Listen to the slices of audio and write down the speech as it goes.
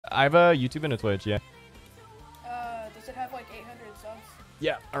I have a YouTube and a Twitch. Yeah. Does it have like 800 subs?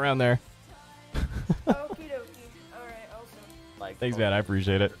 Yeah, around there. Okie dokie. Alright, awesome. Like, Thanks, man. I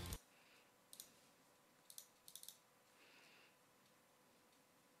appreciate it.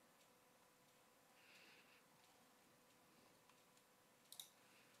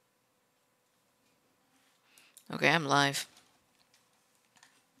 Okay, I'm live.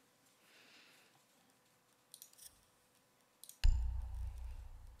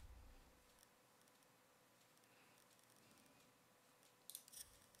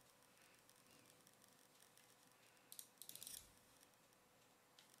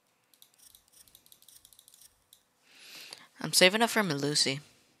 I'm saving up for my Lucy.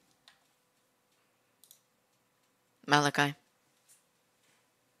 Malachi.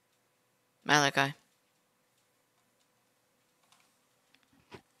 Malachi.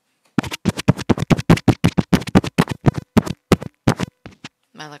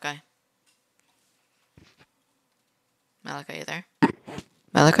 Malachi. Malachi, you there?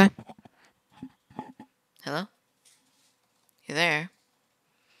 Malachi? Hello? You there?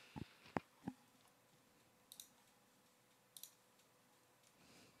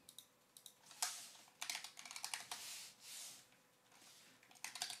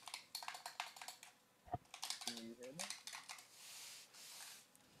 can you hear me?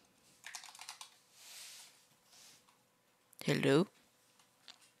 Hello?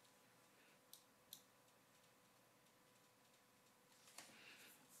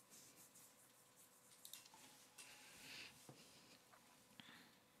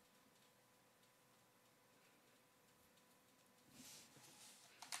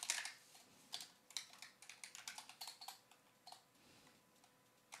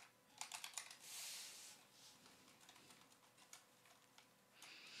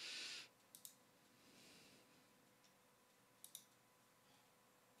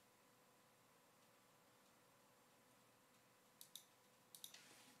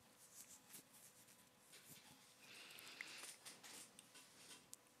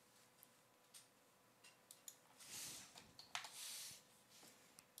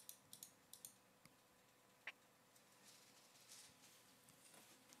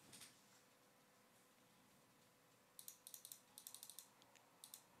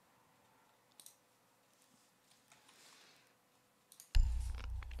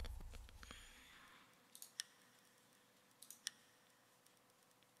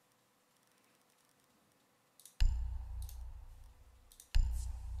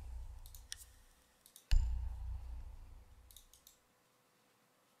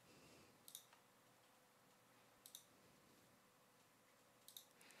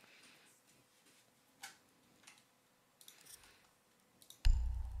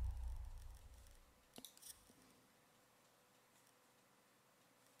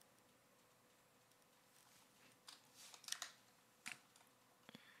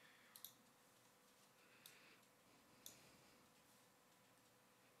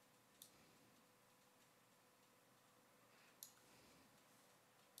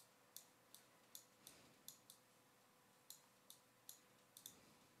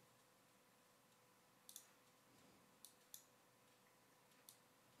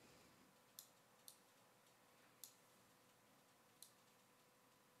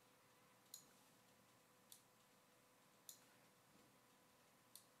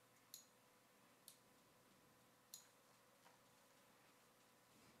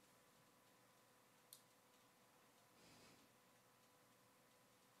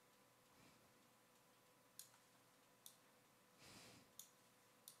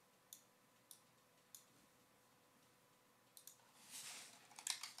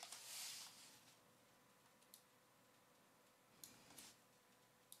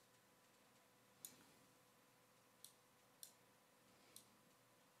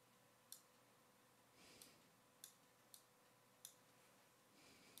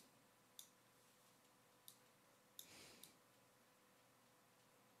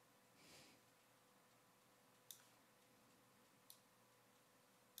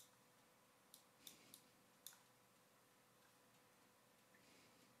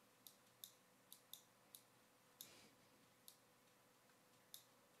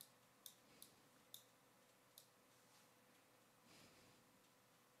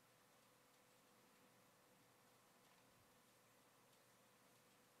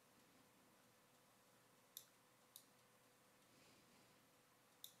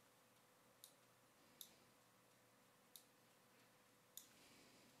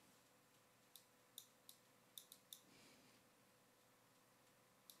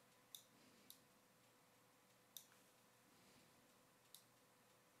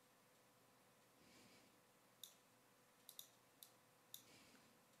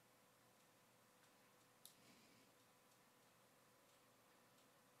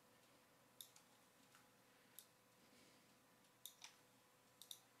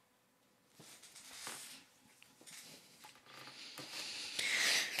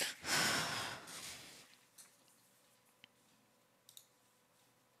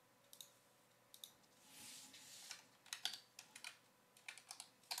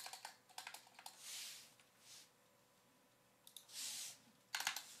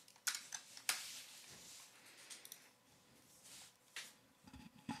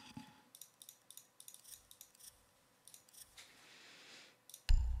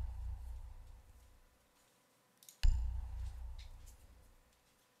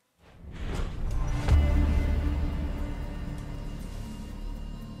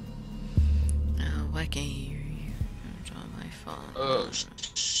 Oh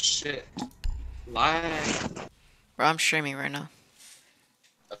shit. Lag. Bro, I'm streaming right now.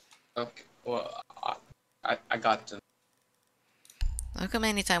 Okay. Well, I got to. How come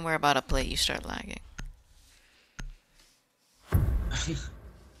anytime we're about to play, you start lagging?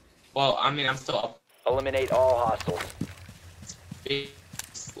 Well, I mean, I'm still up. Eliminate all hostiles.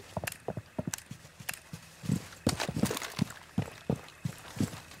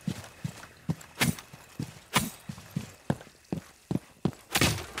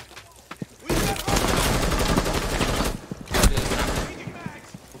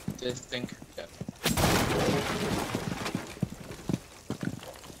 Just think. Yeah.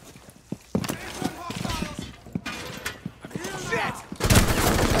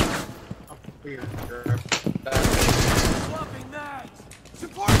 Weird.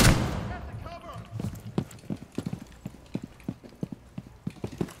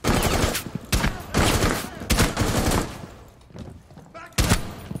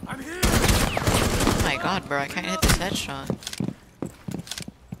 Oh my god, bro, I can't hit this headshot.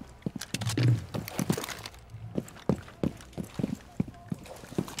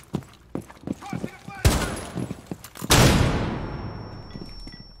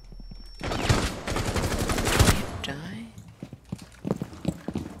 Die?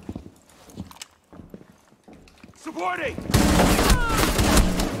 Supporting!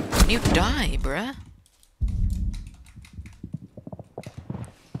 You die, bruh.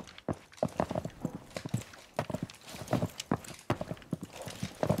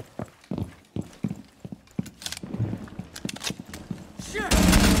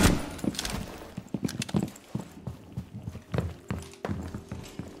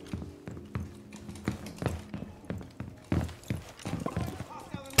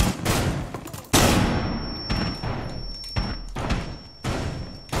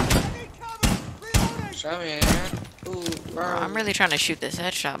 Show me. Ooh, Bro, I'm really trying to shoot this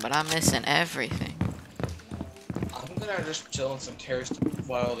headshot, but I'm missing everything. I'm gonna just chill in some terrorist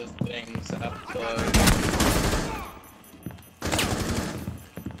wild things up. The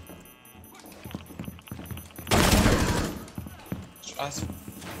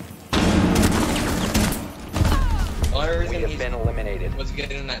only We reason have he been eliminated. was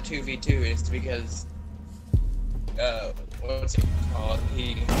getting in that 2v2 is because, what's it called?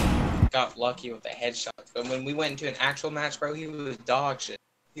 He got lucky with the headshots. But when we went into an actual match, bro, he was dog shit.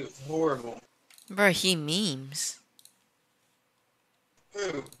 He was horrible. Bro, he memes.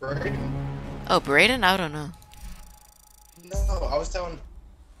 Who, Braden? Oh, Braden? I don't know. No, I was telling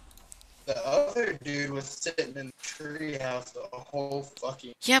the other dude was sitting in the treehouse the whole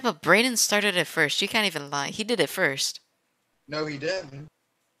fucking. Yeah, but Braden started it first. You can't even lie. He did it first. No, he didn't.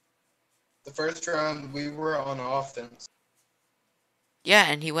 The first round we were on offense. Yeah,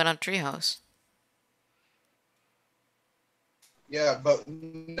 and he went on Treehouse. Yeah, but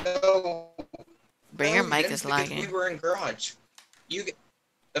no. Bro, no, your he mic didn't is because lagging. We were in garage. The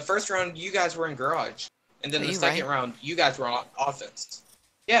first round you guys were in garage, and then Are the you second right? round you guys were on offense.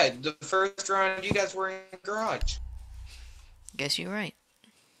 Yeah, the first round you guys were in garage. Guess you're right.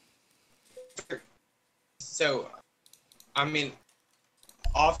 So, I mean,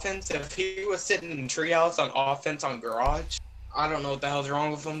 offense. If he was sitting in treehouse on offense on garage, I don't know what the hell's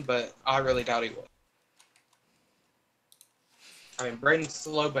wrong with him, but I really doubt he would. I mean, Braden's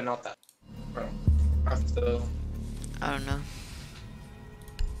slow, but not that. Bro, I'm still. I don't know.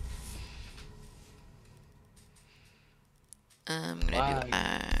 I'm gonna Lag. do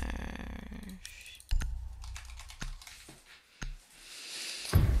Ash.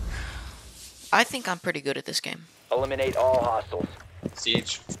 I think I'm pretty good at this game. Eliminate all hostiles.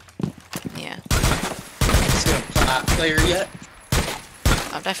 Siege. Yeah. See a plat player yet?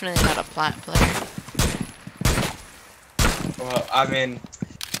 I'm definitely not a plat player. Well, I mean,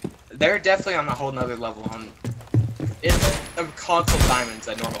 they're definitely on a whole nother level. It's a console diamonds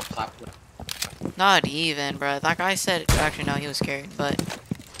that normal plat player. Not even, bro. That guy said. Actually, no, he was scared, but.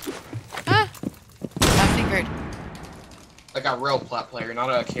 Ah! I figured. Like a real plat player, not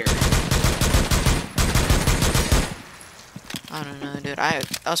a carry. I don't know, dude. I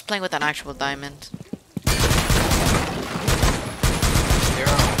was playing with an actual diamond. They're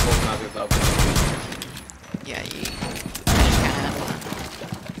on a whole nother level. Yeah, you just can't handle that.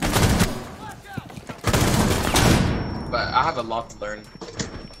 But I have a lot to learn.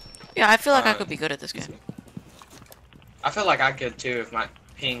 Yeah, I feel like I could be good at this game. I feel like I could too if my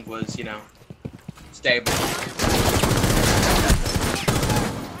ping was, you know, stable.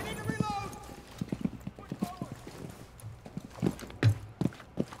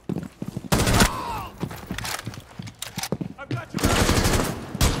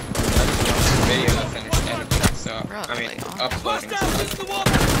 Video to finish editing, so Bro, I mean like, uploading. So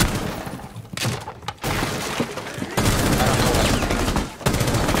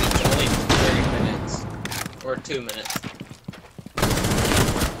 2 minutes.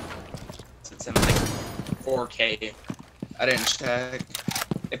 It's in like 4K. I didn't check.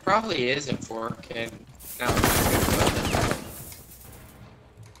 It probably is in 4K. Now that I think about it.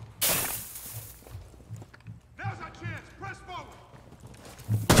 Now's our chance. Press forward.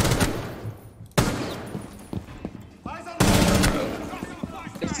 Eyes on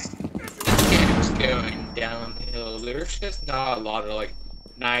the This game's going downhill. There's just not a lot of like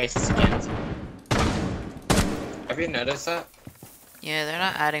nice skins. Have you noticed that? Yeah, they're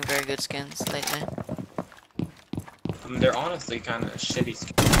not adding very good skins lately. I mean, they're honestly kind of shitty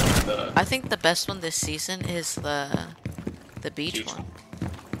skins. I think the best one this season is the beach Beach. one.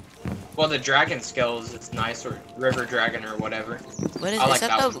 Well, the dragon skills is nice, or river dragon or whatever. What is, I is like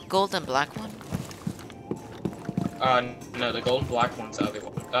that that the one. gold and black one? No, the gold and black one's the other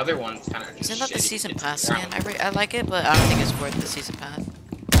one. The other one's kind of just Isn't that the shitty. season It's pass round. skin? I like it, but I don't think it's worth the season pass.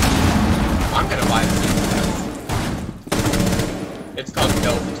 I'm gonna buy the season pass. It's called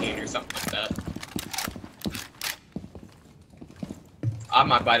Velveteen or something like that. I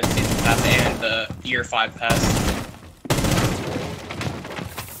might buy the season pass and the year 5 pass.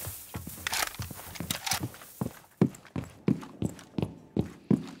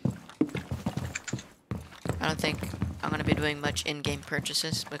 I don't think I'm gonna be doing much in-game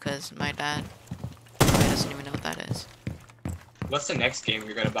purchases because my dad probably doesn't even know what that is. What's the next game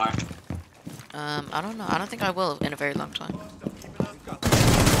you're gonna buy? I don't know. I don't think I will in a very long time.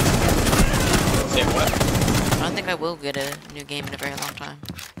 Say what? I don't think I will get a new game in a very long time.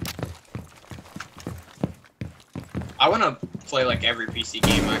 I wanna play like every PC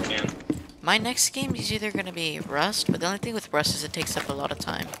game I can. My next game is either gonna be Rust, but the only thing with Rust is it takes up a lot of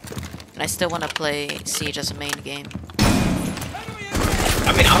time. And I still want to play Siege as a main game.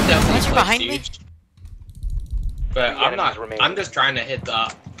 I mean, I'll definitely Guys are play behind me? Siege. But Three I'm not. enemies remaining. I'm just trying to hit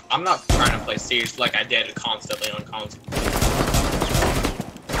the. I'm not trying to play Siege like I did constantly on console.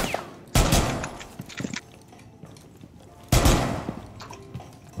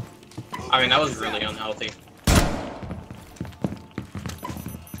 I mean, that was really unhealthy.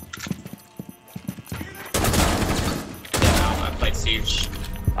 Yeah, no, I played Siege.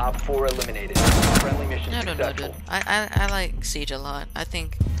 Op 4 eliminated. Friendly mission I don't know, successful. dude. I like Siege a lot. I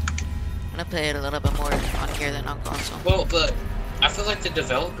think I'm gonna play it a little bit more on here than on console. Well, but I feel like the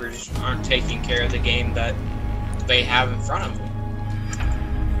developers aren't taking care of the game that they have in front of them.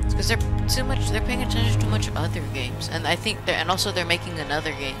 It's because they're paying attention to much other games, and I think they're making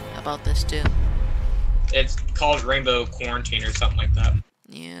another game about this too. It's called Rainbow Quarantine or something like that.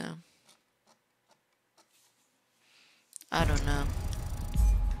 Yeah. I don't know.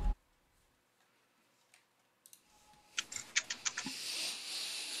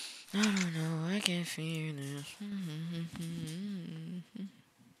 I don't know, I can feel this.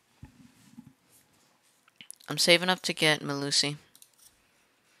 I'm saving up to get Melusi.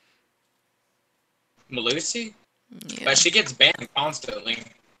 Melusi? Yeah. But she gets banned constantly.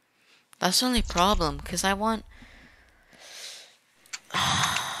 That's the only problem, because I want...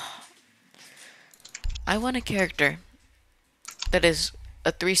 I want a character that is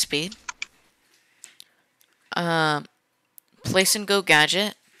a 3-speed, place and go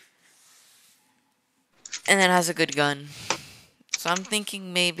gadget, and then has a good gun. So I'm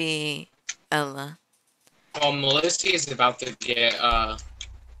thinking maybe Ella. Well, Melusi is about to get, a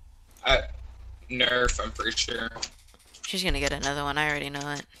nerf, I'm pretty sure. She's gonna get another one, I already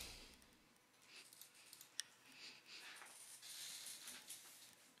know it.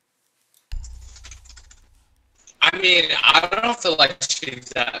 I mean, I don't feel like she's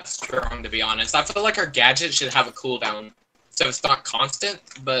that strong, to be honest. I feel like her gadget should have a cooldown, so it's not constant,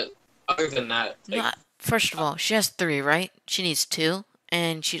 but other than that, like, Not, first of all, she has 3, right? She needs 2,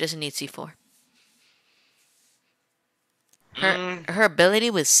 and she doesn't need C4. Her ability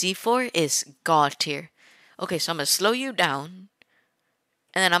with C4 is god tier. Okay, so I'm gonna slow you down,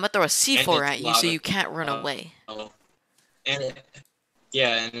 and then I'm gonna throw a C4 it's at you so loud. you can't run away. oh. And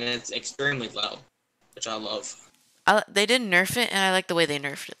yeah, and it's extremely loud, which I love. They didn't nerf it, and I like the way they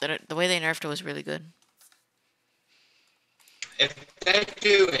nerfed it. The way they nerfed it was really good. If they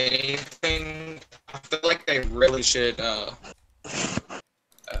do anything, I feel like they really should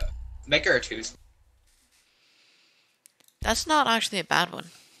make her a 2. That's not actually a bad one.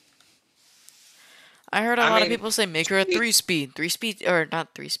 I heard a lot of people say make her a 3-speed. 3-speed, or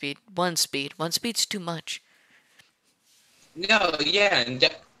not 3-speed, 1-speed. 1-speed's too much. No, yeah, and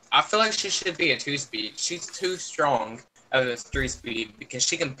I feel like she should be a 2-speed. She's too strong as a 3-speed because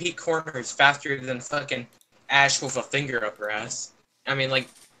she can peek corners faster than fucking Ash with a finger up her ass. I mean, like,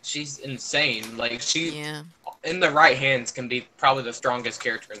 she's insane. Like, she, Yeah, in the right hands, can be probably the strongest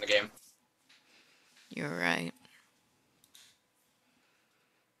character in the game. you're right.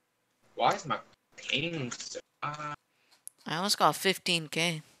 Why is my ping so... I almost got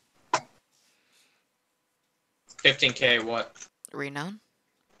 15k 15k what? renown.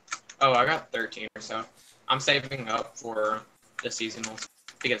 Oh, I got 13 or so. I'm saving up for the seasonals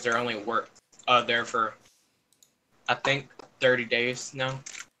because they're only there for I think 30 days now.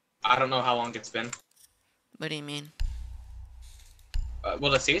 I don't know how long it's been. What do you mean? Well,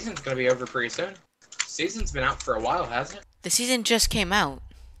 the season's gonna be over pretty soon. Season's been out for a while, hasn't it? The season just came out.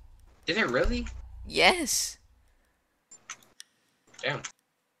 Did it really? Yes. Damn.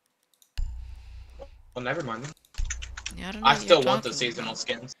 Well, never mind then. Yeah, I don't know I what still you're want the talking seasonal about.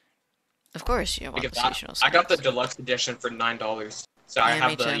 skins Of course, you want because the seasonal I got the skins. deluxe edition for $9, so I Yeah, me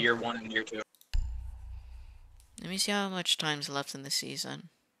have the too. year 1 and year 2. Let me see how much time's left in the season.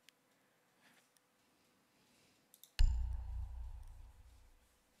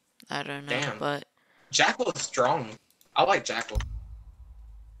 I don't know, Damn. but Jackal is strong. I like Jackal.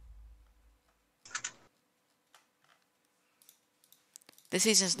 the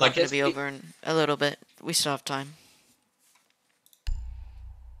season's not Like going his to be pe- over in a little bit. We still have time.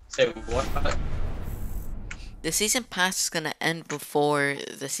 Say what? The season pass is going to end before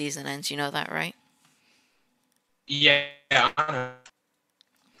the season ends. You know that, right? Yeah, I know.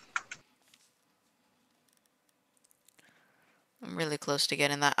 I'm really close to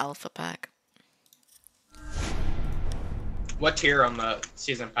getting that alpha pack. What tier on the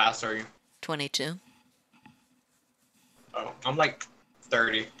season pass are you? 22. Oh, I'm like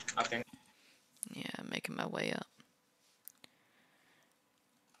 30, I think. Yeah, I'm making my way up.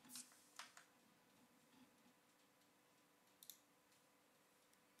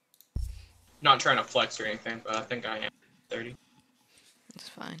 Not trying to flex or anything, but I think I am 30. It's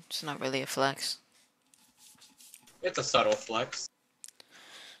fine. It's not really a flex. It's a subtle flex.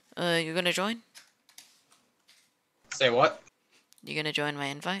 You gonna join? Say what? You gonna join my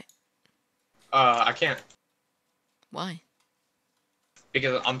invite? I can't Why?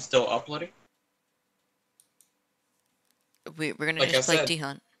 because I'm still uploading. We're gonna Like I just play said.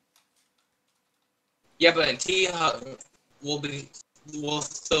 T-Hunt. Yeah, but in T-Hub, we'll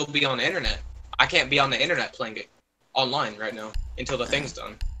still be on the internet. I can't be on the internet playing it online right now until the thing's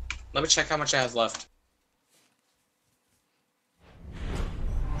done. Let me check how much it has left.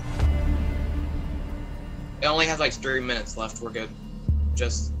 It only has like 3 minutes left. We're good.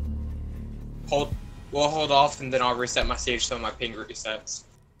 Just we'll hold off and then I'll reset my stage so my ping resets.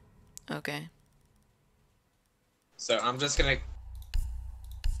 Okay. So I'm just gonna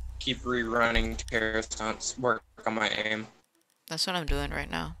keep rerunning terror stunts, work on my aim. That's what I'm doing right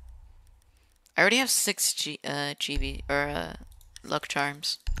now. I already have 6 GB or luck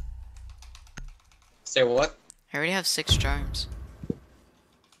charms. Say what? I already have 6 charms.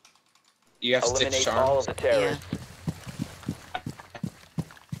 You have 6 Eliminate all charms? of the Yeah. terrorists.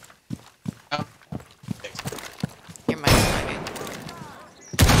 Your mic's lagging.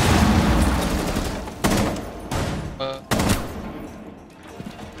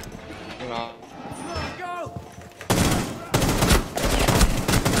 No.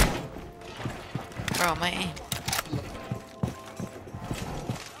 Bro, my aim.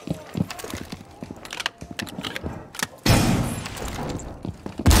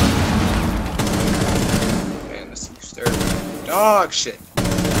 Man, this is disturbing. Dog shit.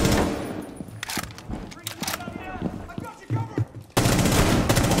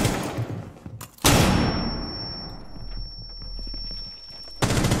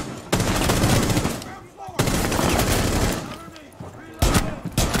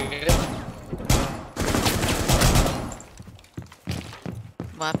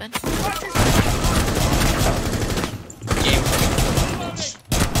 What happened? Game.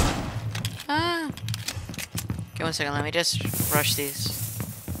 Ah. Okay, 1 second. Let me just rush these.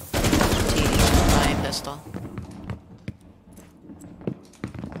 with my pistol.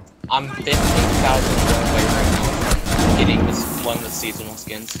 I'm 15,000 away right now. Getting this one of the seasonal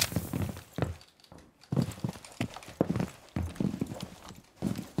skins.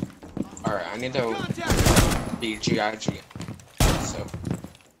 Alright, I need to be GIG. So.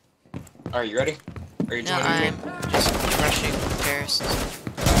 Are you ready? Are you No, joining I'm me? just rushing Paris.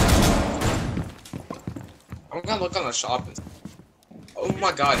 I'm gonna look on the shop and... Oh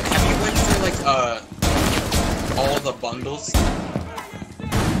my god, have you went through like all the bundles? Go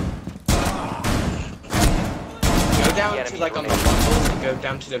down to like on the bundles and go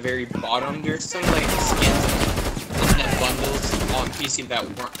down to the very bottom. There's some like skins in the bundles on PC that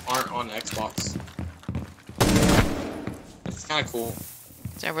aren't on Xbox. It's kind of cool.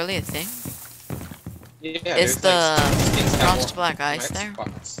 Is that really a thing? Yeah. Is there's, like, the skins that Frost weren't Black on Ice there?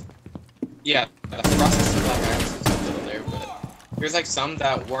 Xbox. Yeah, the Frost Black Ice is still there, but There's like some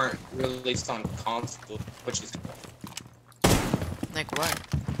that weren't released on console, which is Like what?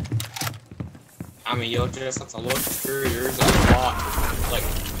 I mean, you'll just have to look through. There's a lot. Like,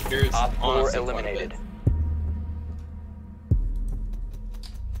 there's Op 4 honestly eliminated.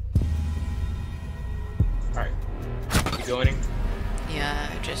 Alright. You joining? Yeah,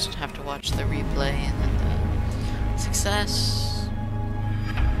 I just have to watch the replay and then the success.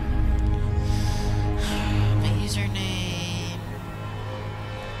 My username.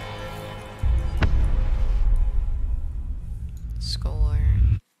 Score.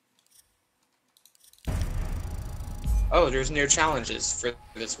 Oh, there's new challenges for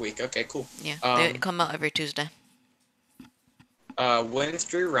this week. Okay, cool. Yeah, they come out every Tuesday. Win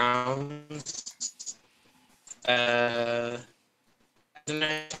 3 rounds. I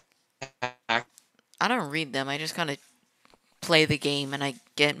don't read them. I just kind of play the game and I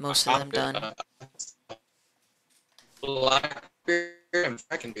get most of them done. Blackbeard,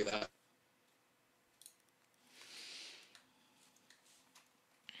 I can do that.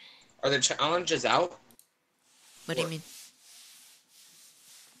 Are the challenges out? What do you mean?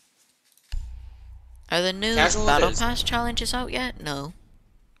 Are the new Casual Battle is- Pass challenges out yet? No.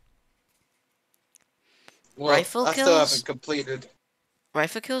 Well, Rifle I still kills? haven't completed.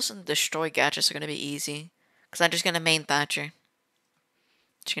 Rifle kills and destroy gadgets are gonna be easy. Cause I'm just gonna main Thatcher.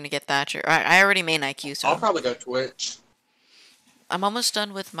 Just gonna get Thatcher. I already main IQ, so I'll probably go Twitch. I'm almost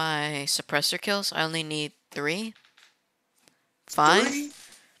done with my suppressor kills. I only need 3. 5? 3?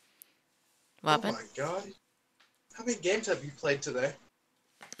 What Oh happened? my god. How many games have you played today?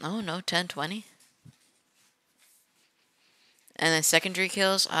 Oh no, 10, 20. And then secondary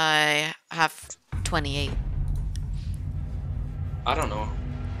kills, I have 28. I don't know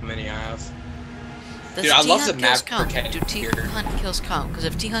how many I have. Does Dude, I love the T-Hunt map kills count? for Do Cat T-Hunt kills count? Because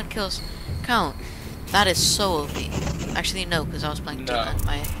if T-Hunt kills count, that is so OP. Actually, no, because I was playing No. T-Hunt.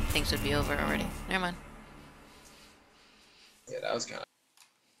 My things would be over already. Never mind. Yeah, that was kind of.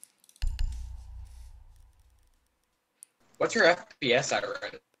 What's your FPS at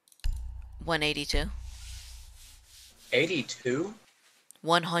right? 182. 82?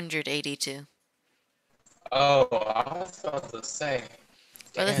 182. Oh, I was about to say.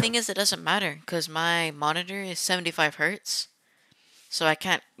 But the Damn. thing is, it doesn't matter, because my monitor is 75 hertz. So I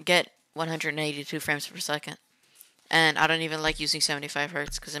can't get 182 frames per second. And I don't even like using 75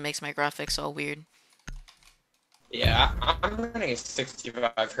 hertz, because it makes my graphics all weird. Yeah, I'm running a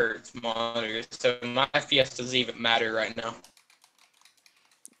 65 hertz monitor, so my FPS doesn't even matter right now.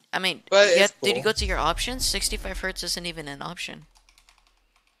 I mean, But it's did you cool. go to your options? 65 hertz isn't even an option.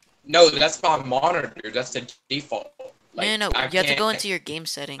 No, that's my monitor. That's the default. Like, No, I you have to go can't- into your game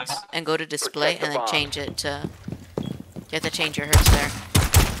settings and go to display Protect the and then bomb. change it to. You have to change your hertz there.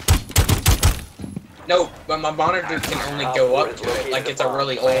 No, but my monitor can only Op go 4 up has to it. located Like the it's a bomb.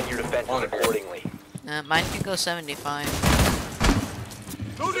 really Plan old your defenses monitor. accordingly. Mine can go 75.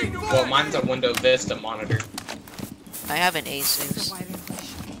 Loading Well, mine's a Windows Vista monitor. I have an Asus.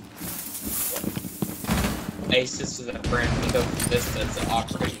 Asus is a brand. Windows Vista is the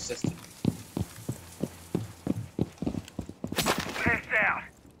operating system. Test out.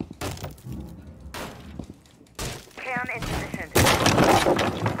 Cam in position.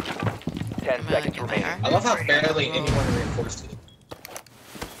 10 Am I seconds like, remaining. I love how barely anyone reinforced it.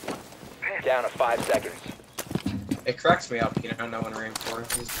 Down to 5 seconds. It cracks me up, you know, no one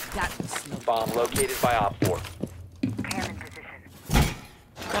reinforces. Bomb located by Op 4. Cam in position.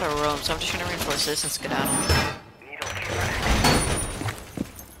 Got a roam, so I'm just gonna reinforce this and skedaddle. Needle camera.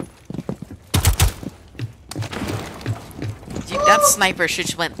 That sniper should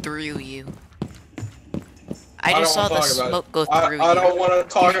just went through you. I just saw don't the wanna talk about smoke go I through you. don't want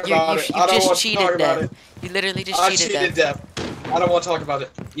to talk You about it. I don't just want to cheated talk about death. it. You literally just I cheated cheated death. death. I don't want to talk about it.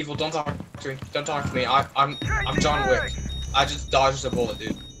 Evil, don't talk to me. Don't talk to me. I'm John Wick. I just dodged a bullet,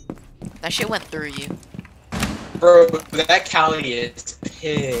 dude. That shit went through you. Bro, that Callie is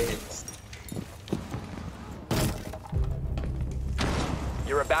pissed.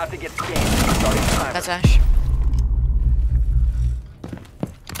 You're about to get scanned. Starting timer. That's Ash.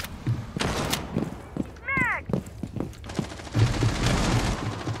 Mag!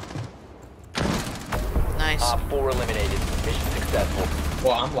 Nice. Op 4 eliminated. Mission successful.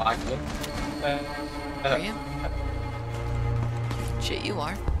 Well, I'm lagging. Are you? Shit, you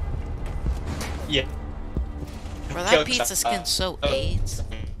are. Yeah. Bro, that pizza skin's so AIDS.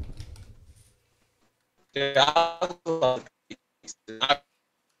 Dude, I love pizza. I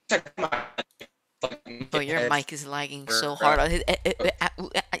check my fucking Bro, your head mic is lagging so for, hard.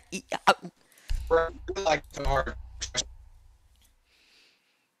 like hard.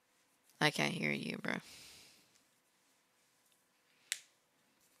 I can't hear you, bro.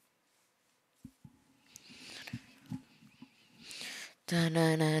 How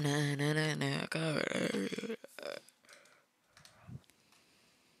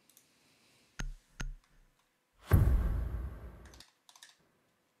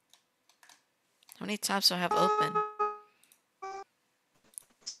many tabs do I have open?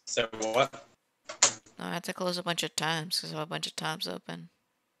 So what? No, I had to close a bunch of tabs because I have a bunch of tabs open.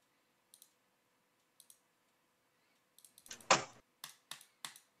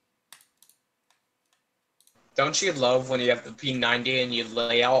 Don't you love when you have the P90 and you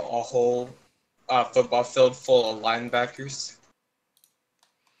lay out a whole football field full of linebackers?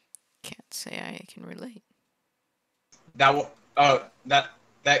 Can't say I can relate. That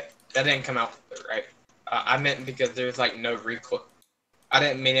didn't come out right. I meant because there's like no recoil. I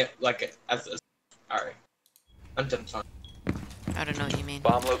didn't mean it like as a. Alright. I'm done. I don't know what you mean.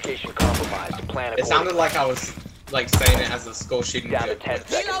 Bomb location compromised. Plan It sounded like I was like saying it as a school shooting down to joke. 10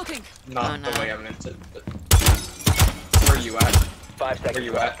 seconds. Not Oh, no. the way I meant it. But where you at? 5 seconds Where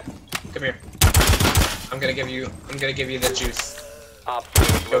you left. at? Come here. I'm gonna give you the juice. Op 4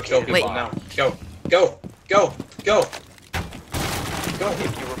 has Go kill located people a bomb. now. Go. Go. Go. Go. Go.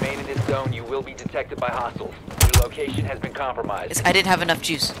 If you remain in this zone, you will be detected by hostiles. Your location has been compromised. I didn't have enough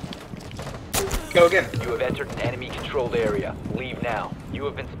juice. Go again. You have entered an enemy-controlled area. Leave now. You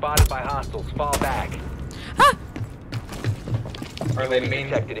have been spotted by hostiles. Fall back. Are they mean?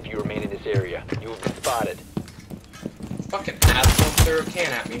 Detected if you remain in this area. You have been spotted. Fucking asshole threw a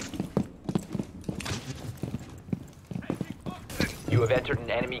can at me. You have entered an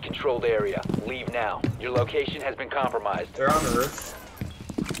enemy-controlled area. Leave now. Your location has been compromised. They're on the roof.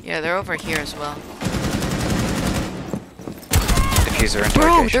 Yeah, they're over here as well. Diffuser Bro,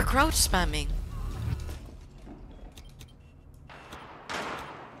 interrogation. they're crouch spamming.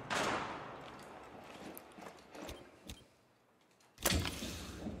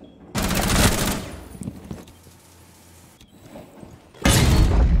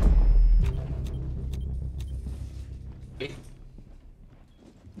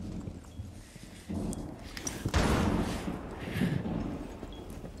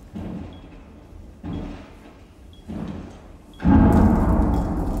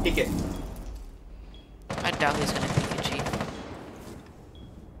 Peek it. I doubt he's gonna pick a G.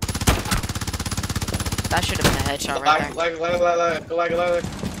 That should have been a headshot right there.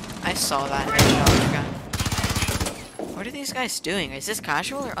 I saw that headshot. God. What are these guys doing? Is this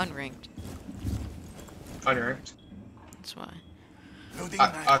casual or unranked? Unranked. That's why.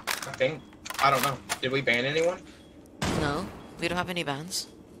 I think. I don't know. Did we ban anyone? No, we don't have any bans.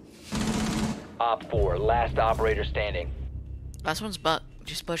 Op 4, last operator standing. Last one's butt.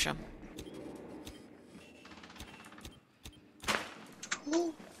 Just push him.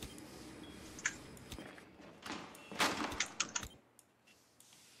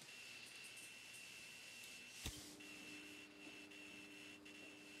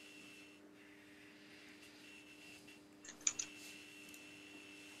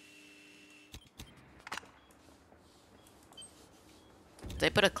 They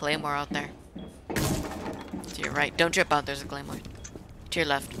put a claymore out there. To your right. Don't drip out, there's a claymore. To your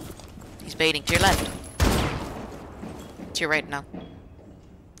left. He's baiting. To your left. To your right now.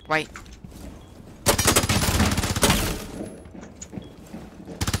 Right.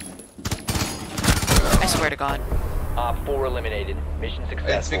 I swear to God. Op 4 eliminated. Mission It's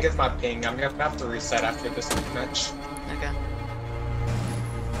successful. because my ping. I'm gonna have to reset after this match. Okay.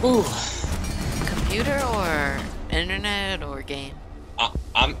 Ooh. Computer or internet or game?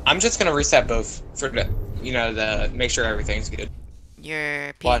 I'm just gonna reset both for the make sure everything's good.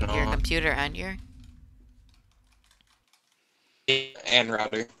 Your Why your not? computer and your. And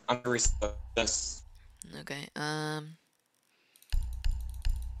router. I'm gonna reset this. Okay.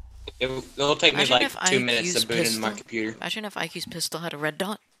 It'll take me Imagine like if 2 IQ's minutes to boot into my pistol- computer. Imagine if IQ's pistol had a red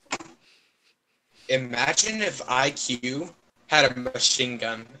dot. Imagine if IQ had a machine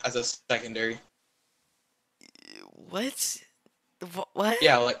gun as a secondary. What? What?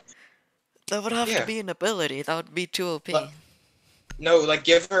 Yeah, like That would have yeah. to be an ability. That would be too OP. But- no, like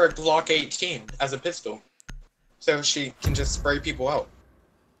give her a Glock 18 as a pistol, so she can just spray people out.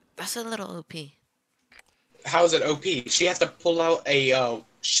 That's a little OP. How is it OP? She has to pull out a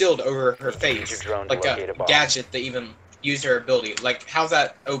shield over her Use your face, drone to like locate a a bomb. gadget to even use her ability. Like, how's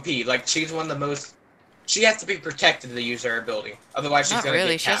that OP? Like, she's one of the most. She has to be protected to use her ability. Otherwise, she's Not gonna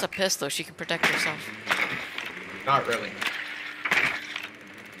really. get She has a capped. pistol. She can protect herself. Not really.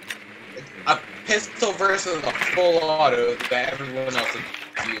 A pistol versus a full auto that everyone else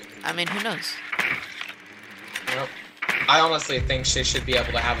is using. I mean, who knows? Well, I honestly think she should be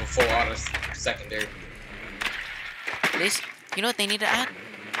able to have a full auto secondary. This, you know what they need to add?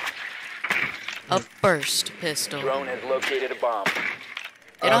 A burst pistol. Drone has located a bomb.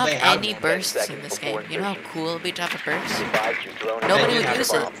 They don't they have any have- bursts in this game. You know how cool it'd be to have a burst? Advise your drone Nobody They would have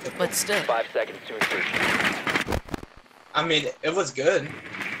use a it, bomb. but still. 5 seconds to insertion. I mean, it was good.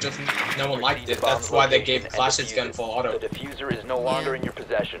 Just no one liked Proceed it. to bomb That's why they location gave and Clash's defuse gun it. full auto. The diffuser is no longer in your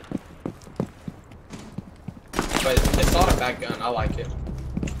possession. But it's not a bad gun. I like it.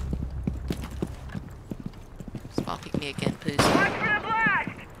 Spawn pick me again, pussy. Watch for the blast!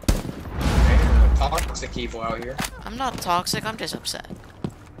 Toxic evil out here. I'm not toxic, I'm just upset.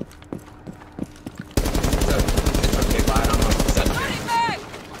 So, it's okay, but I'm upset.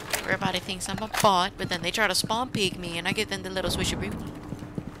 Everybody thinks I'm a bot, but then they try to spawn peek me and I give them the little swishy brew.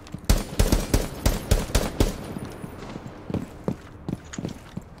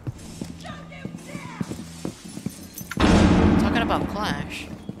 Talking about Clash.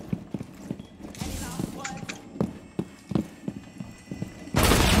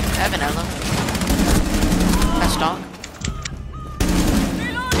 Evan Ella. That's dog.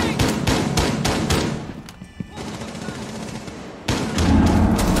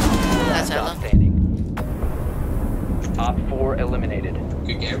 That's Stop Ella. standing. Op 4 eliminated.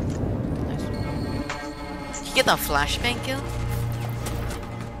 Good game. You get the flashbang kill?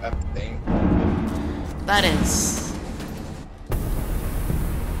 That thing. That is.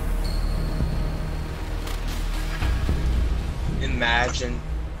 Imagine.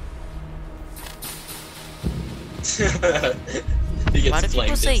 he Why do gets people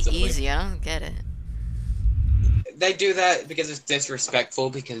flamed say instantly. easy? I don't get it. They do that because it's disrespectful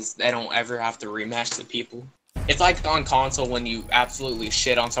because they don't ever have to rematch the people. It's like on console when you absolutely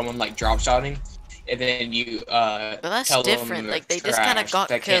shit on someone like drop shotting, and then you But that's tell them different. they're Like they just kind of trash. got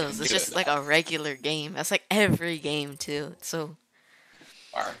They can't kills. It's do just it. like a regular game. That's like every game too. It's so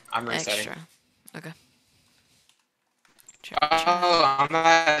Alright, I'm resetting. extra. Okay. Oh, I'm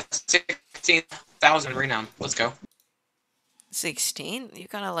at 16,000 renown. Let's go. 16? You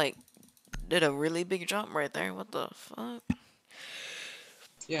kind of like did a really big jump right there. What the fuck?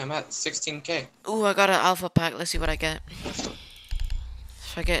 Yeah, I'm at 16k. Ooh, I got an alpha pack. Let's see what I get. If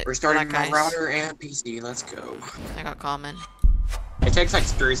I get Restarting black my eyes, router and PC. Let's go. I got common. It takes like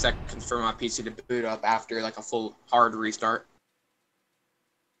 3 seconds for my PC to boot up after like a full hard restart.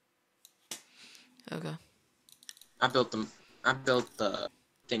 Okay. I built the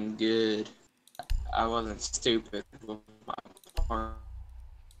thing good. I wasn't stupid with my part.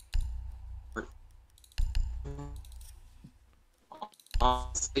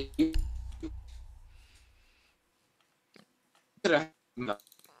 Honestly, could've-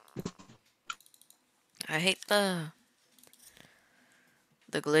 I hate the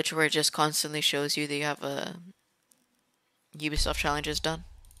glitch where it just constantly shows you that you have a Ubisoft challenges done.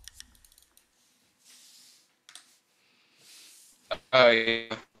 Oh yeah,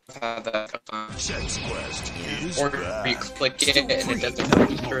 I've had that a couple times. Sex Quest is Or back. you click it Still and it free doesn't to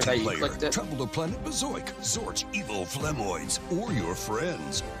register that you multiplayer. clicked it. Travel to Planet Bezoik, Zorch evil Flemoids, or your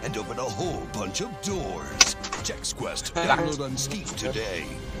friends, and open a whole bunch of doors. Sex Quest. Download on Steam today.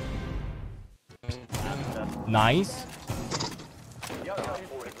 Nice. Op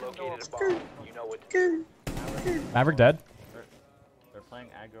 4 has located a bomb. You know what to do. Maverick dead. They're playing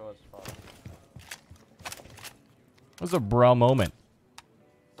aggro as fuck. That was a bro moment.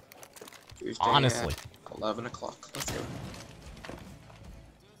 Tuesday Honestly. at 11 o'clock. Let's go.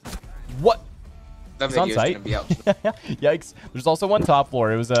 What? That It's on video's site. gonna be out. Yikes. There's also one top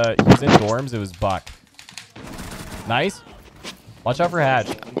floor. It was he was in dorms. It was Buck. Nice. Watch out for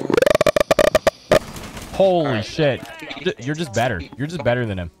Hatch. Holy Alright. shit. You're just better. You're just better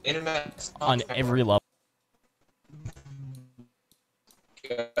than him Internet on every level.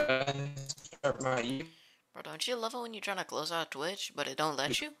 Bro, don't you love it when you're trying to close out Twitch, but it don't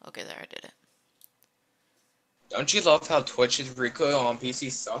let you? Okay, there, I did it. Don't you love how Twitch's recoil on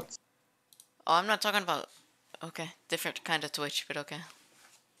PC sucks? Oh, I'm not talking about... Okay, different kind of Twitch, but okay.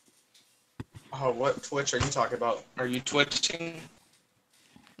 Oh, what Twitch are you talking about? Are you twitching?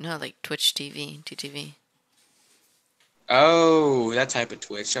 No, like Twitch TV, TTV. Oh, that type of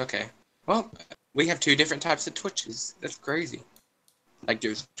Twitch. Okay. Well, we have 2 different types of Twitches. That's crazy. Like,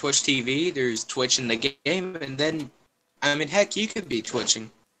 there's Twitch TV, there's Twitch in the game, and then, I mean, heck, you could be twitching.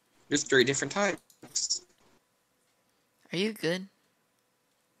 There's 3 different types. Are you good?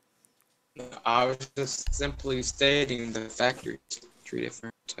 I was just simply stating the fact there's 3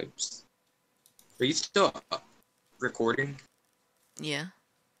 different types. Are you still recording? Yeah.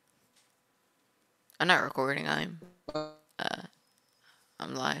 I'm not recording, I'm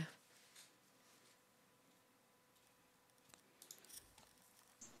live.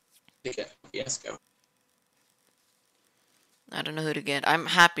 Okay, yes, go. I don't know who to get. I'm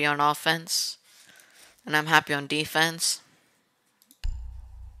happy on offense. And I'm happy on defense.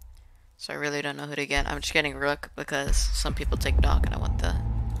 So I really don't know who to get. I'm just getting Rook because some people take Doc and I want the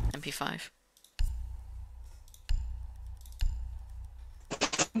MP5.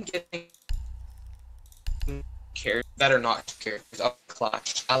 I'm getting characters that are not characters. I like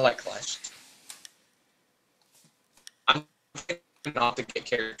Clash. I like Clash. I'm thinking not to get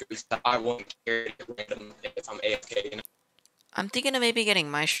characters that I won't carry at random if I'm AFK. You know? I'm thinking of maybe getting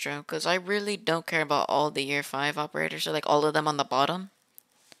Maestro because I really don't care about all the year 5 operators, or like all of them on the bottom.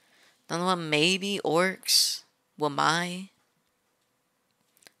 Another one maybe Orcs, Wamai,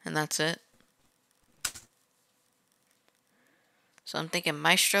 and that's it. So I'm thinking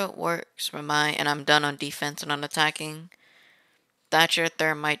Maestro, Orcs, Wamai, and I'm done on defense and on attacking. Thatcher,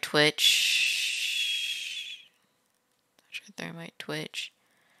 Thermite, Twitch. Thatcher, Thermite, Twitch.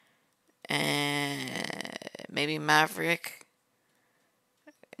 And maybe Maverick,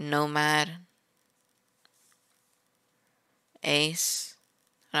 Nomad, Ace.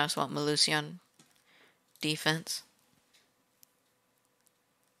 And I also want Melusi on defense.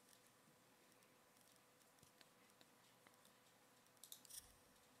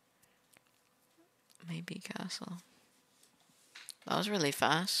 Maybe Castle. That was really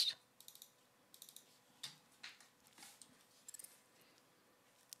fast.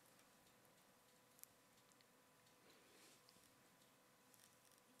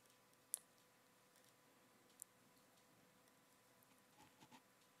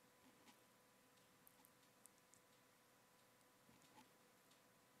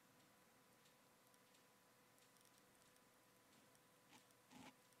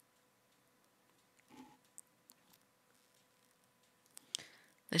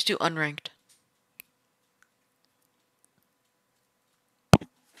 Let's do unranked.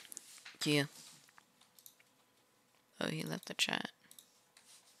 Yeah. Oh, he left the chat.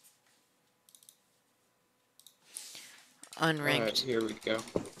 Unranked. Alright, here we go.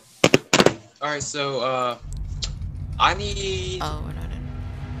 Alright, so, I need Oh, we're not in.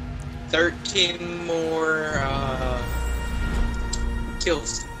 13 more,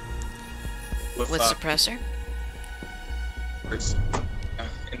 kills. With suppressor?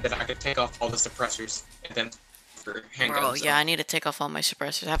 And then I could take off all the suppressors, and then for handguns. Bro, yeah, I need to take off all my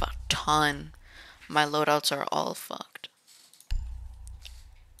suppressors. I have a ton. My loadouts are all fucked.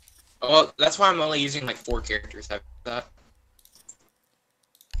 Well, that's why I'm only using like 4 characters. After that.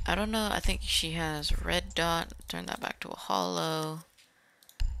 I don't know. I think she has red dot. Turn that back to a hollow.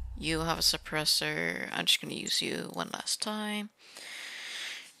 You have a suppressor. I'm just gonna use you one last time.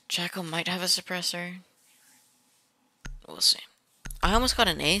 Jackal might have a suppressor. We'll see. I almost got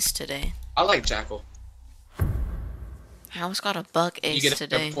an ace today. I like Jackal. I almost got a buck ace get a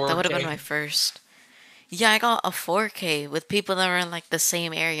today. 4K? That would have been my first. Yeah, I got a 4K with people that were in like the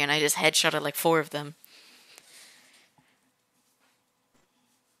same area, and I just headshotted like 4 of them.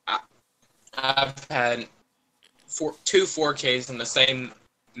 I've had 2 4Ks in the same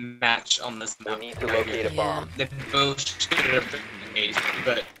match on this We map. need to locate a bomb. They both should have been ace,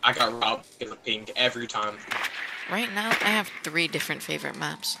 but I got robbed because of ping every time. Right now, I have 3 different favorite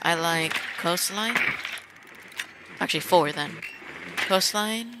maps. I like Coastline. Actually, 4 then.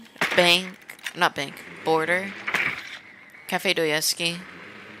 Coastline, not Bank, Border, Cafe Dostoevsky,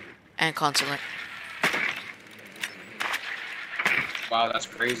 and Consulate. Wow, that's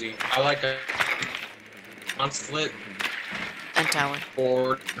crazy. I like a Consulate, And Tower.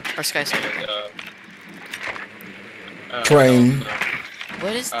 Board, Or Skyscraper. Train.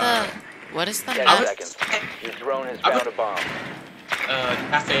 What is the 10 map? seconds. Your drone has found a bomb.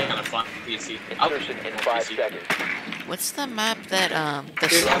 Cafe on a fun PC. Insertion in 5 seconds. What's the map that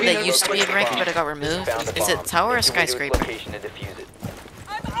Dude, have you that never used to be played ranked the but it got You've removed? found a Is it bomb. Tower or Make your way to its Skyscraper? location and defuse it.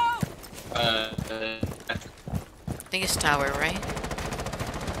 I think it's Tower, right?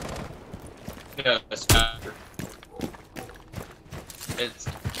 No, it's Skyscraper. It's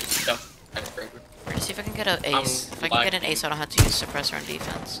Skyscraper. Let's see if I can get an ace. If I can like- get an ace, I don't have to use suppressor on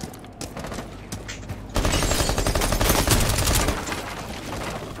defense.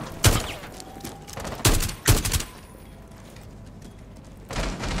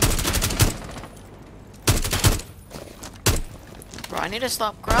 Bro, I need to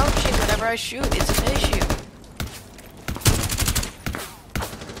stop crouching whenever I shoot. It's an issue.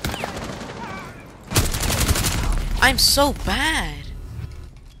 I'm so bad.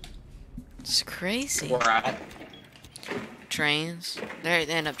 It's crazy. Where at? Trains. They're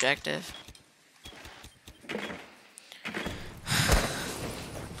in objective.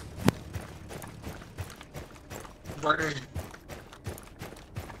 Where?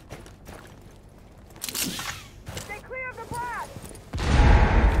 Stay clear of the blast!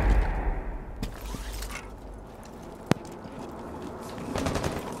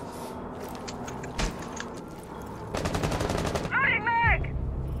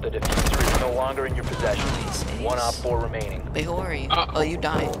 no longer in your possession. Nice, ace. 1 op 4 remaining. Wait, who are you? Uh-oh. Oh, you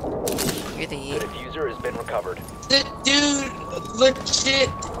died. You're the The diffuser has been recovered. The dude legit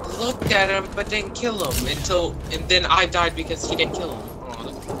looked at him but didn't kill him and then I died because he didn't kill him. Oh,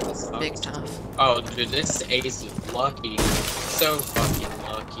 that sucks. big tough. Oh, dude, this ace is lucky. So fucking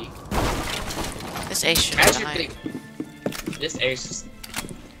lucky. This ace should Imagine die. this ace is...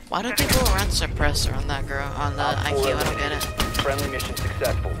 Why do people run suppressor on that girl on the Op 4 IQ? I don't get it. Friendly mission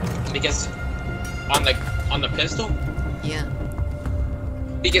successful. Because on the pistol? Yeah.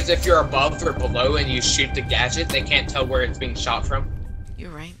 Because if you're above or below and you shoot the gadget, they can't tell where it's being shot from.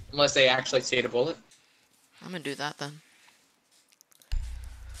 You're right. Unless they actually see the bullet. I'm gonna do that then.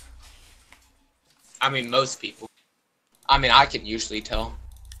 I mean, most people. I mean, I can usually tell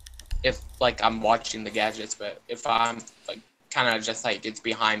if, like, I'm watching the gadgets, but if I'm, like, kind of just, like, it's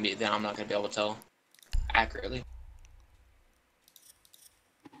behind me, then I'm not going to be able to tell accurately.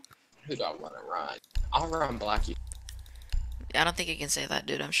 Who do I want to run? I'll run Blackie. I don't think you can say that,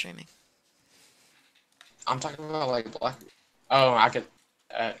 dude. I'm streaming. I'm talking about, like, Blackbeard. Oh, I could,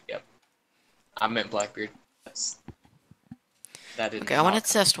 yep. I meant Blackbeard. That didn't Okay, I want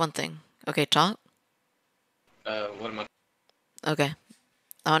to test one thing. Okay, talk. What am I... Okay.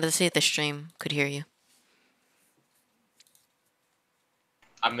 I wanted to see if the stream could hear you.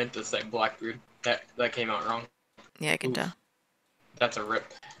 I meant to say Blackbeard. That came out wrong. Yeah, I can Oof. tell. That's a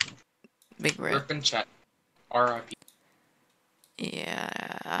rip. Big rip. Rip in chat. R.I.P. Yeah,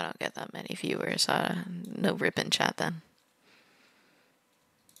 I don't get that many viewers. No rip in chat then.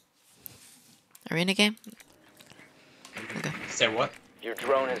 Arena game? Okay. Say what? Your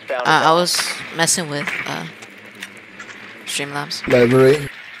drone has found a I bomb. was messing with Streamlabs. Library.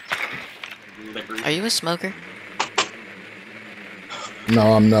 Liberty. Are you a smoker?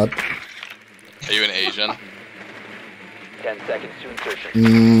 No, I'm not. Are you an Asian? 10 seconds to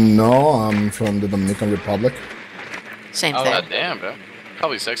insertion. No, I'm from the Dominican Republic. Same Oh, thing. God damn, bro.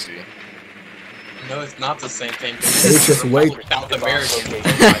 Probably sexy. No, it's not the same thing. It's just wait. South American.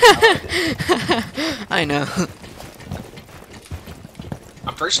 I know.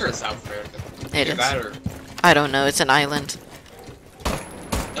 I'm pretty sure it's South America. It Either is. that or... I don't know. It's an island.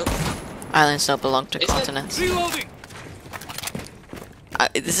 Nope. Islands don't belong to Is it? continents.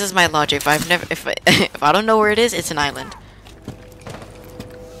 This is my logic. If I don't know where it is, it's an island.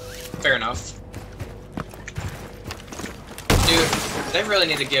 Fair enough. Dude, they really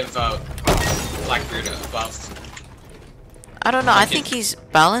need to give Blackbeard a buff. I don't know. I think he's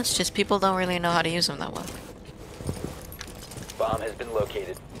balanced. Just people don't really know how to use him that well. Bomb has been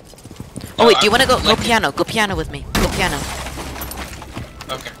located. Oh wait, do you want to go like piano? Go piano with me. Go piano.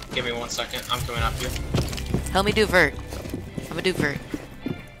 Okay, give me 1 second. I'm coming up here. Help me do vert. I'm gonna do vert.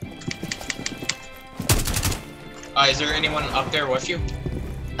 Is there anyone up there with you?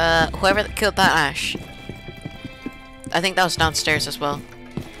 Whoever killed that Ash. I think that was downstairs as well.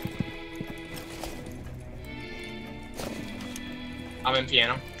 I'm in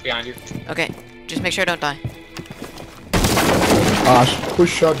piano. Behind you. Okay, just make sure I don't die. Ash, who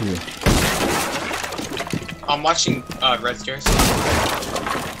shot you? I'm watching red stairs.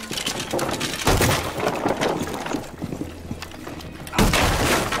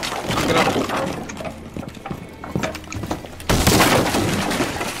 I'm gonna...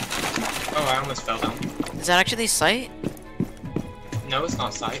 Oh, I almost fell down. Is that actually sight? No, it's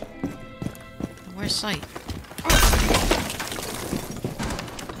not sight. Where's sight?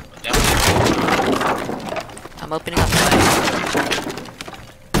 I'm opening up sight.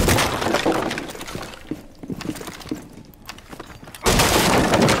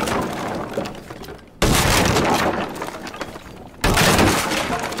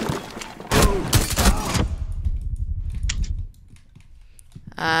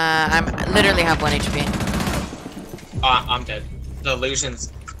 I'm literally have 1 HP. I'm dead. The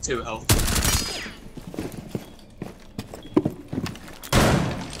illusion's 2 health.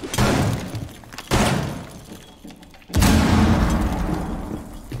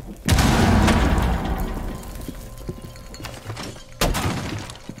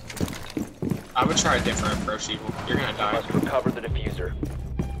 I would try a different approach, Evil. You're gonna die. Must recover the diffuser.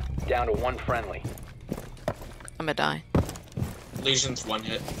 Down to 1 friendly. I'm gonna die. Legion's 1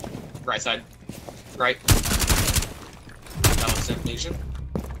 hit. Right side. Right. That was it, Legion.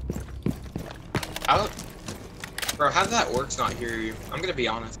 How... Bro, how did that orcs not hear you? I'm gonna be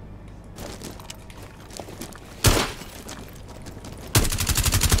honest.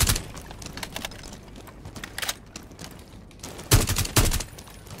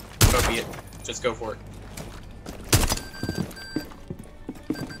 So be it. Just go for it.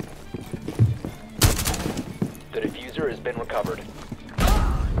 The diffuser has been recovered.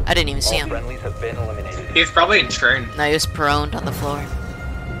 I didn't even see All him. friendlies have been eliminated. He was probably in turn. No, he was proned on the floor.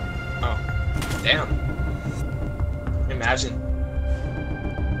 Oh, damn. Imagine.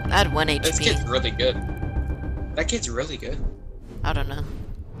 I had 1 This kid's HP. really good. That kid's really good. I don't know.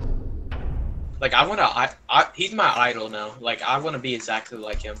 Like, I wanna, he's my idol now. Like, I wanna be exactly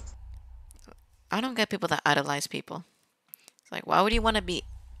like him. I don't get people that idolize people. It's like, why would you want to be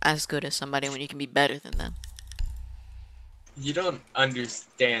as good as somebody when you can be better than them? You don't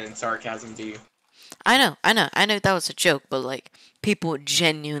understand sarcasm, do you? I know that was a joke, but like, people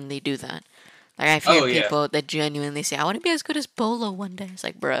genuinely do that. Like, I've heard Oh, yeah. people that genuinely say, I want to be as good as Bolo one day. It's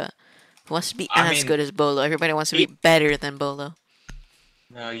like, bruh, who wants to be I as mean, good as Bolo? Everybody wants to be better than Bolo.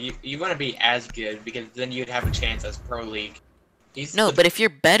 No, you want to be as good because then you'd have a chance as Pro League. No, but if you're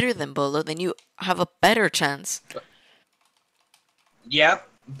better than Bolo, then you have a better chance. Yeah,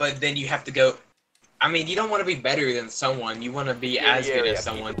 but then you have to go. I mean, you don't want to be better than someone. You want to be as good as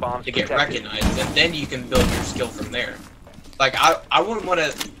someone to get recognized, and then you can build your skill from there. Like, I wouldn't want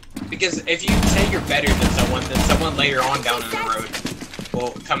to, because if you say you're better than someone, then someone later on down the road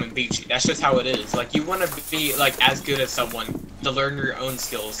will come and beat you. That's just how it is. Like, you want to be, like, as good as someone to learn your own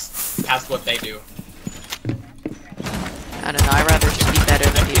skills past what they do. I don't know, I'd rather just be better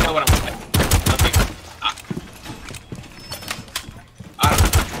than You people. know what I'm saying? Nothing. I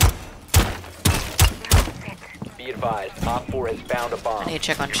don't Be advised, Op 4 has found a I bomb. need to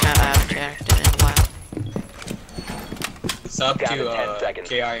check on chat, I haven't checked it in a while. Sub Down to 10 to seconds.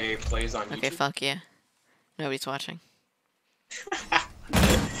 KIA plays on Okay, YouTube. fuck yeah. Nobody's watching.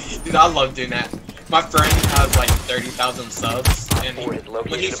 Dude, I love doing that. My friend has like 30,000 subs, and Op 4 has when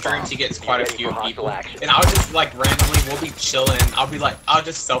located he a streams, bomb. he gets Be quite a ready few for hostile people. action. And I'll just like randomly, we'll be chilling. I'll be like, I'll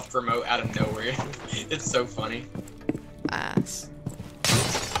just self-promote out of nowhere. It's so funny. Ass.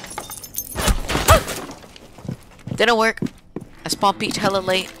 Didn't work. I spawned Peach hella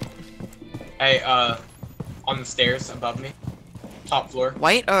late. Hey, on the stairs above me, top floor,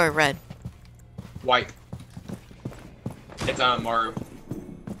 White or red? white. It's Maru.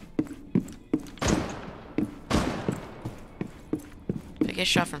 If I get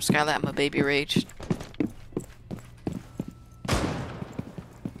shot from Skylight, I'm a baby raged.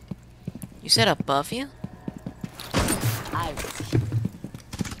 You said above you?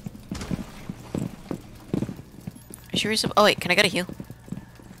 Are you sure you're oh wait, can I get a heal?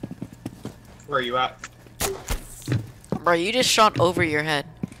 Where are you at? Bro, you just shot over your head.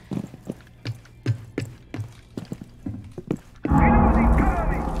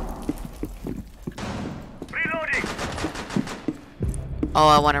 Reloading. Oh,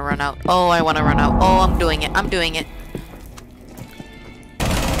 I want to run out. Oh, I want to run out. Oh, I'm doing it. I'm doing it.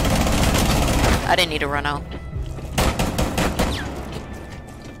 I didn't need to run out. Do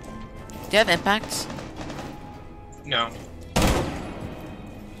you have impacts? No.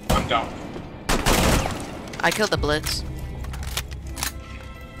 I'm down. I killed the blitz.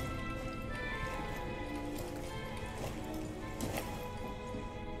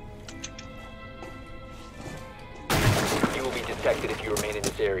 You will be detected if you remain in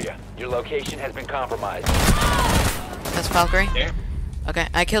this area. Your location has been compromised. That's Valkyrie? Damn. Okay,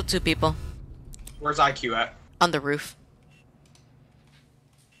 I killed 2 people. Where's IQ at? On the roof.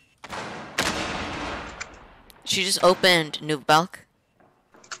 She just opened New Balk.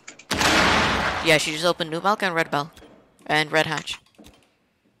 Yeah, she just opened New Balk and Red Bell. And Red Hatch.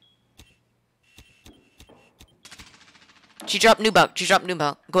 She dropped New Balk. She dropped New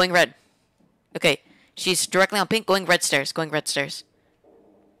Balk. Going red. Okay. She's directly on pink. Going red stairs. Going red stairs.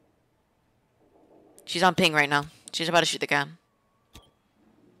 She's on ping right now. She's about to shoot the cam.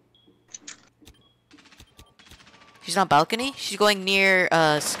 She's on balcony. She's going near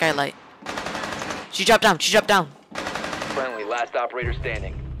Skylight. She dropped down. She dropped down. Friendly, last operator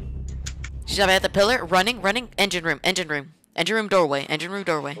standing. She's up at the pillar. Running. Running. Engine room. Engine room. Engine room doorway. Engine room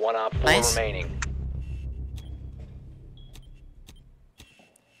doorway. One Op 4 Nice. remaining.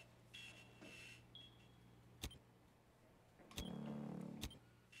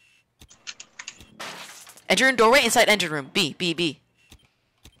 Engine room doorway. Inside engine room. B. B. B.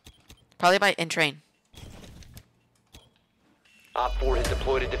 Probably by in train. Op 4 has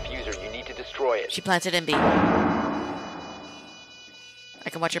deployed a diffuser. You need to destroy it. She planted in B. I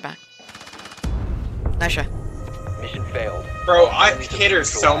can watch her back. Nice try. Mission failed. Bro, I hit her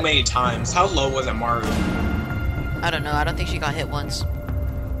so many times. How low was Maru? I don't know. I don't think she got hit once.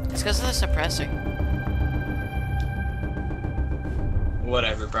 It's because of the suppressor.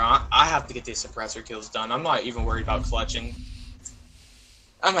 Whatever, bro. I have to get these suppressor kills done. I'm not even worried about clutching.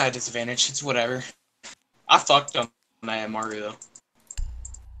 I'm at a disadvantage. It's whatever. I fucked on that Maru though.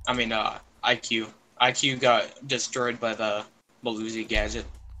 I mean, IQ. IQ got destroyed by the Belusi gadget.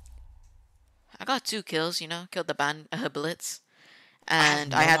 I got 2 kills, you know, killed the Blitz.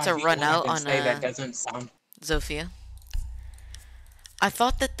 And I had to run out on that doesn't sound. Zofia. I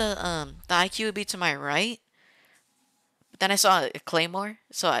thought that the IQ would be to my right. But then I saw a Claymore,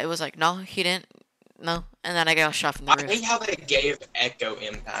 so I was like, no, he didn't. No. And then I got shot from the I roof. hate how they gave Echo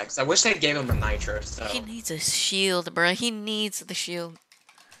impacts. I wish they gave him a nitro, so. He needs a shield, bro. He needs the shield.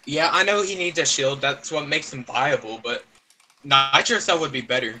 Yeah, I know he needs a shield. That's what makes him viable, but nitro cell would be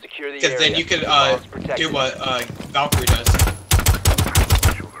better. Secure the Because then area. you could Bombs protected. do what Valkyrie does.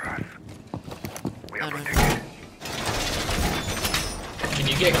 Oh, no. Can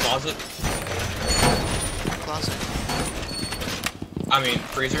you get closet? Closet. I mean,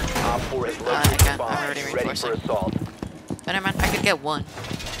 freezer? Op 4 has I located can't. the I'm bomb. already Ready for reinforcing. assault. Better man, I could get 1.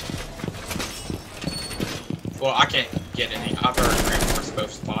 Well, I can't get any. I've already reinforced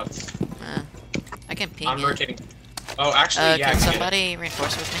both spots. I can ping I'm it. rotating. Oh, actually, yeah, I can can somebody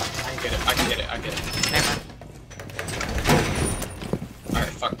reinforce with me? get it. I can get it. I can get it. Never mind. Alright,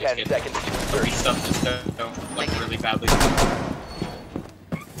 fuck this 10 kid. seconds to But we insertion. stuffed this though, like really badly.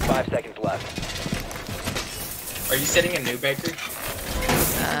 5 seconds left. Are you setting a new bakery?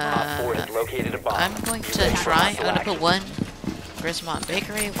 Op 4 has located a bomb. I'm going to try. I'm going to put 1 Grismont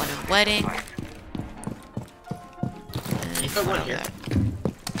Bakery, 1 in Wedding. You put 1 here.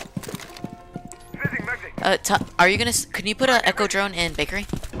 Are you gonna? Can you put an Echo drone in Bakery?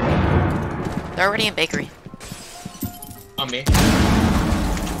 They're already in Bakery. On me.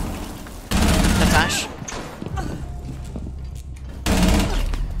 Natash.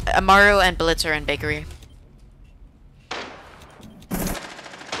 Amaru and Blitz are in Bakery.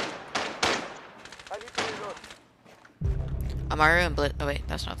 Amaru and Blitz. Oh wait,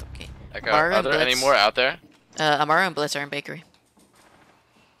 that's not the key. Echo, Amaru are and there any Blitz. more out there? Amaru and Blitz are in Bakery.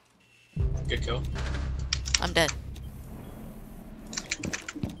 Good kill. I'm dead.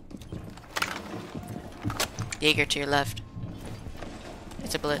 Jaeger to your left.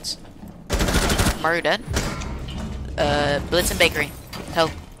 It's a Blitz. Maru dead. Blitz and Bakery.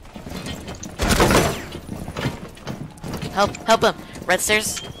 Help. Help him. Red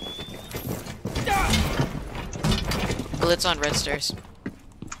stairs. Blitz on red stairs.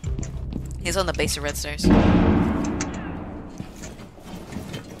 He's on the base of red stairs.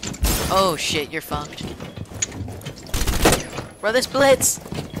 Oh shit, you're fucked. Bro, this Blitz!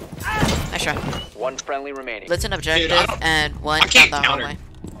 Nice shot. 1 friendly remaining. Blitz an objective Dude, and 1 I can't down the counter. hallway.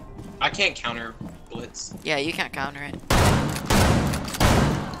 I can't counter Blitz. Yeah, you can't counter it.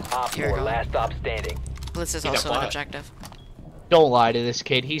 Op Here we 4 go. last stop standing. Blitz is He's a also an bot. objective. Don't lie to this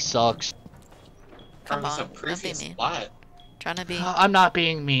kid. He sucks. Come Or it's a on, don't be previous mean. plat. Trying to be, I'm not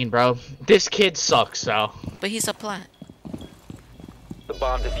being mean, bro. This kid sucks, so. but he's a plat. The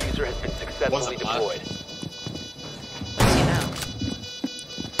bomb diffuser has been successfully Wasn't bad. deployed. What is he now?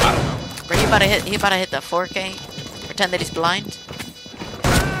 I don't know. Bro, he about to hit the 4K. Pretend that he's blind.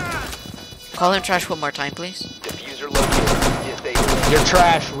 Call him trash one more time, please. Diffuser located. Disable. You're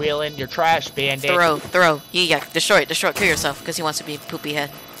trash, Wheeling. You're trash, Band-Aid. Throw. Yeah, destroy it. Kill yourself, because he wants to be poopy head.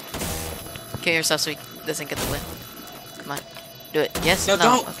 Kill yourself so he doesn't get the win. Come on. Do it. Yes? No,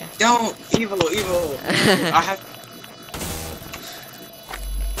 don't. Okay. Don't. Evil. I have.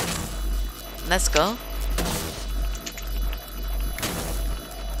 Let's go.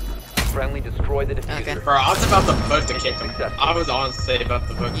 Friendly destroy the diffuser. Okay. Bro, I was about to vote to kick him. Successful. I was honestly about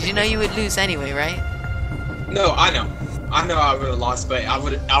to vote. You know you would lose anyway, right? No, I know. I know I would have lost, but I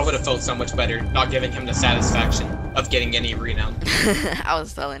would have felt so much better not giving him the satisfaction of getting any renown. I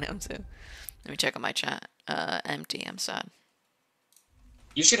was telling him to. Let me check on my chat. Empty. I'm sad.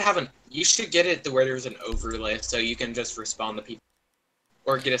 You should get it to where there's an overlay so you can just respond to people,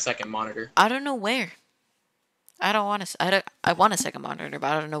 or get a second monitor. I don't know where. I want a second monitor, but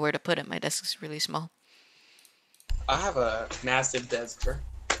I don't know where to put it. My desk is really small. I have a massive desk, bro.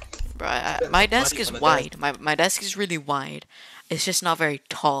 Bro, my desk is wide. My desk is really wide. It's just not very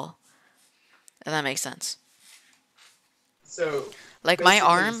tall. If that makes sense. So Like my basically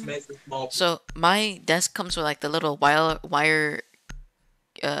arm. just make a small- So my desk comes with like the little wire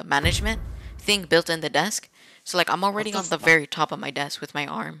management thing built in the desk. So like I'm already on the very top of my desk with my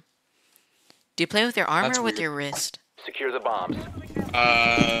arm. Do you play with your arm That's or with weird. your wrist? Secure the bombs.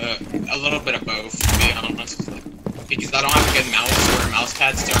 A little bit of both, to be honest. Because I don't have a good mouse or a mouse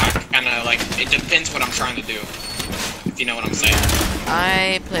pad, so I kind of like, it depends what I'm trying to do. If you know what I'm saying.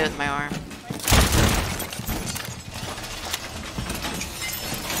 I play with my arm.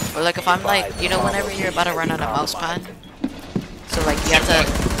 Or like if I'm like, you know, whenever you're about to run out of mouse pad. So like you have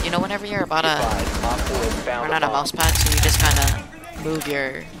to, you know, whenever you're about to run out of mouse pad, so you just kind of move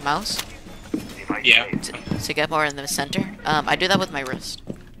your mouse. Yeah. To get more in the center. I do that with my wrist.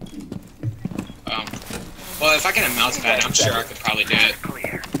 Well, if I get a mouse pad, I'm sure I could probably do it.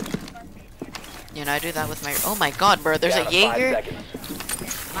 You know, I do that with my. Oh my god, bro! There's Down a to 5 Jaeger, seconds.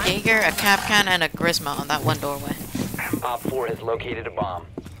 a Kapkan, and a Grisma on that one doorway. Op 4 has located a bomb.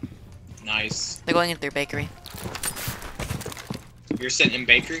 Nice. They're going in through bakery. You're sitting in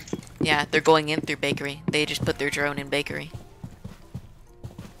bakery? Yeah, they're going in through bakery. They just put their drone in bakery.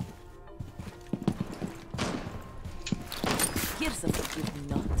 Here's a fucking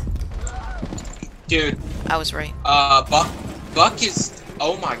nut. Dude. I was right. Buck is.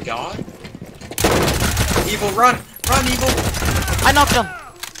 Oh my god. Evil, run! Run, Evil! I knocked him!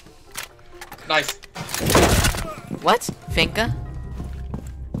 Nice. What? Finka?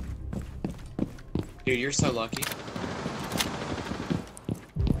 Dude, you're so lucky.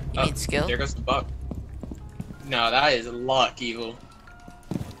 You mean skill? There goes the Buck. No, that is luck, Evil.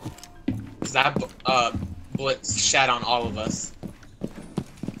 'Cause that, Blitz shat on all of us.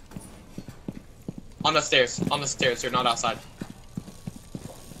 On the stairs, they're not outside.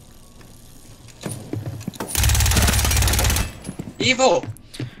 Evil!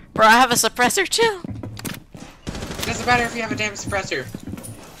 Bro, I have a suppressor too! Doesn't matter if you have a damn suppressor.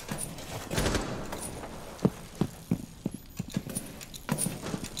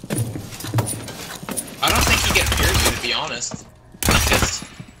 I don't think he gets pierced, to be honest. Because,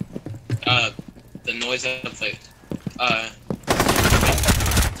 the noise of the,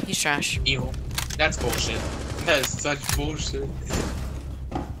 He's trash. Evil. That's bullshit. That is such bullshit.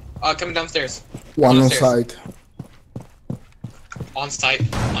 Coming downstairs. One on Downstairs. site. On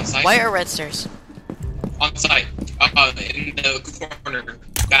site. On site. White or red stairs? On site. In the corner.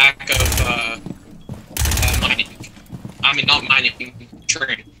 Back of, mining. I mean, not mining.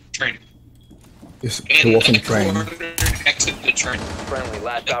 Train. Is In he walking the train? corner next to the train. Friendly,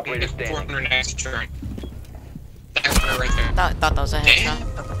 last operator In the standing. corner next to the train. That corner right there. Thought that was a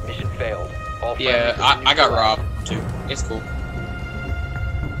headshot. Mission failed. All Yeah, friendlies I got neutralized. robbed too. It's cool.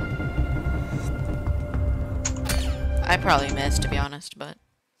 I probably missed, to be honest, but...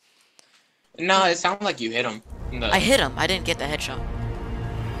 No, it sounded like you hit him. I hit him. I didn't get the headshot.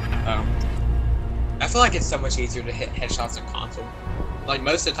 Oh. I feel like it's so much easier to hit headshots on console. Like,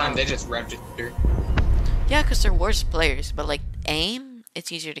 most of the time, they just register. Yeah, because they're worse players, but like aim,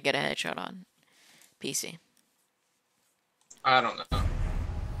 it's easier to get a headshot on PC. I don't know.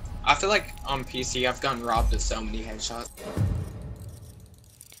 I feel like on PC, I've gotten robbed of so many headshots.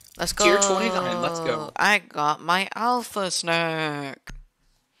 Let's go. Tier 29, let's go. I got my alpha snack.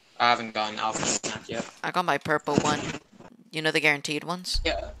 I haven't gotten alpha snack yet. I got my purple one. You know the guaranteed ones?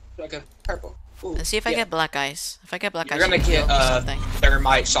 Yeah, like a purple. Ooh, Let's see if I yeah. get black ice. If I get black You're ice, gonna you can get kill me something.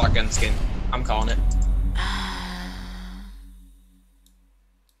 thermite shotgun skin. I'm calling it.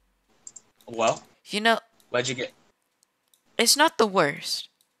 Well, You know, what'd you get? it's not the worst.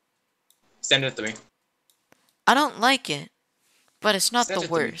 Send it to me. I don't like it, but it's not Send the it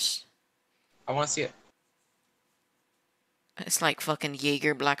to me. worst. I want to see it. It's like fucking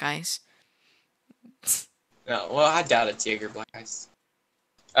Jaeger black ice. No, well, I doubt it's Jaeger Black Ice.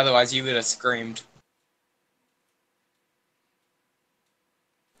 Otherwise, you would have screamed.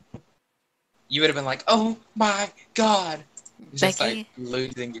 You would have been like, "Oh my god!" Just Becky? like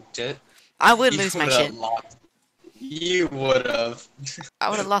losing your shit. I would You lose my would've shit. lost. You would have. I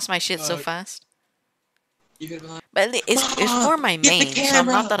would have lost my shit so God. fast. You would have been like, But it's Mom, for my get the main, so I'm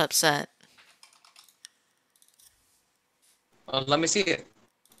not camera. that upset. Let me see it.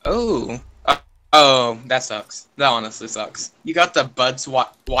 Oh. Oh, that sucks. That honestly sucks. You got the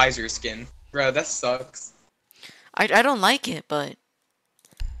Budweiser skin. Bro, that sucks. I don't like it, but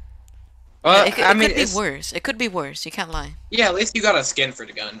Well, it could be it's- worse. It could be worse. You can't lie. Yeah, at least you got a skin for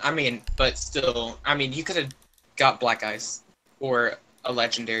the gun. I mean, but still, I mean, you could have got Black Ice or a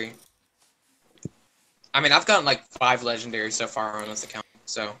legendary. I mean, I've gotten like 5 legendaries so far on this account,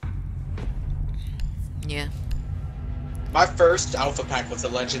 so. Yeah. My first alpha pack was a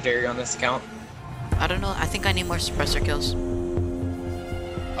legendary on this account. I don't know. I think I need more suppressor kills.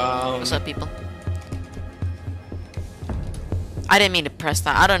 What's up, people? I didn't mean to press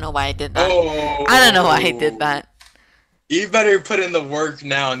that. I don't know why I did that. Oh. I don't know why I did that. You better put in the work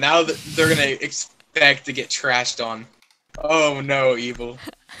now. Now that they're gonna expect to get trashed on. Oh no, Evil.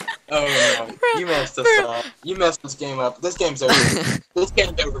 Oh no. You messed us up. You messed this game up. This game's over. This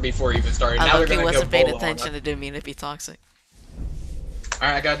game's over before it even started. Now I they're luckily gonna wasn't go paying bolo on attention. us. It didn't mean to be toxic.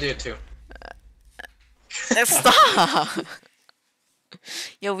 Alright, I gotta do it too. Stop!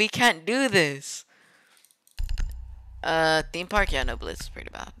 Yo, we can't do this. Theme park? Yeah, no, Blitz is pretty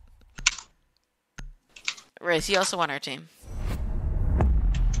bad. Riz, he also on our team.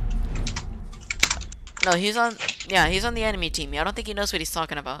 No, he's on... Yeah, he's on the enemy team. I don't think he knows what he's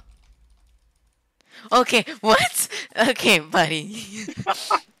talking about. Okay, what? Okay, buddy.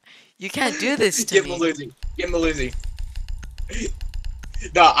 You can't do this to Get me. Maluzzi. Get Maluzzi.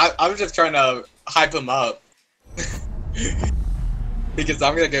 No, I was just trying to hype him up. Because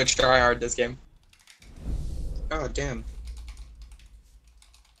I'm gonna go try hard this game. Oh, damn.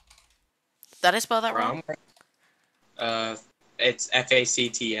 Did I spell that wrong? It's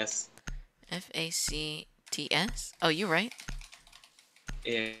F-A-C-T-S. F-A-C-T-S? Oh, you're right.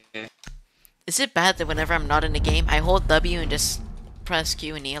 Yeah. Is it bad that whenever I'm not in a game, I hold W and just press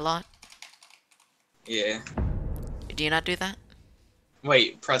Q and E a lot? Yeah. Do you not do that?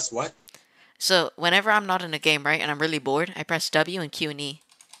 Wait, press what? So, whenever I'm not in a game, right, and I'm really bored, I press W and Q and E.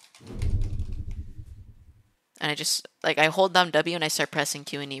 And I just, like, I hold down W and I start pressing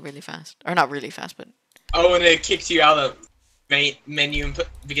Q and E really fast. Or not really fast, but... Oh, and it kicks you out of the menu and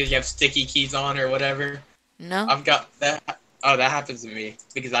because you have sticky keys on or whatever? No. I've got that. Oh, that happens to me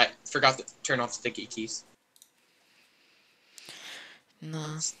because I forgot to turn off sticky keys. No.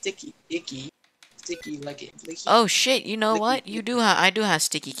 Sticky, icky, sticky like it. Licky. Oh shit! You know what? You do have. I do have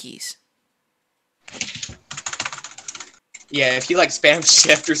sticky keys. Yeah, if you like spam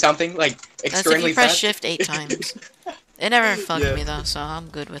shift or something like That's extremely if you press fast. shift 8 times. It never fucked Yeah. me though, so I'm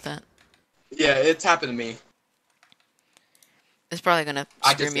good with it. Yeah, it's happened to me. It's probably gonna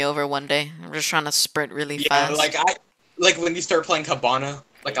I screw just- me over one day. I'm just trying to sprint really Yeah, fast. like when you start playing Cabana,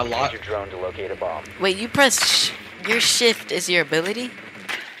 like a lot. Use your drone to locate a bomb. Wait, you press your shift is your ability?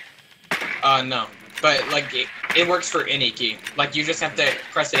 No, but like it works for any key. Like you just have to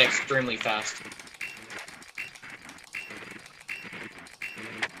press it extremely fast.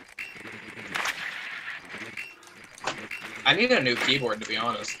 I need a new keyboard to be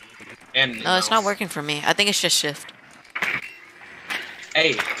honest. And No, it's not working for me. I think it's just shift.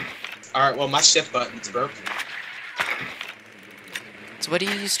 Hey, all right. Well, my shift button's broke. So what do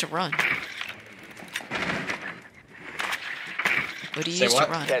you use to run? What do you Say use what?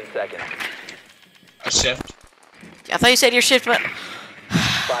 to run? 10 seconds. A shift. I thought you said your shift, but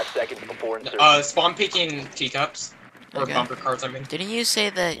 5 seconds before insertion. Spawn peeking teacups or Okay. bumper cars. I mean. didn't you say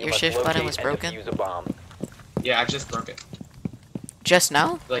that You your must shift button locate was and broken? defuse a bomb. Yeah, I just broke it. Just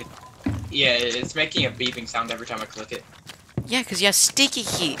now? Like, yeah, it's making a beeping sound every time I click it. Yeah, because you have sticky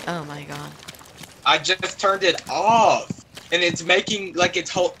key. Oh my god. I just turned it off, and it's making like it's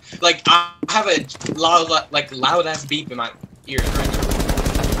whole like I have a loud ass beep in my ears right now.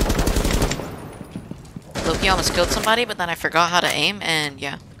 Loki almost killed somebody, but then I forgot how to aim, and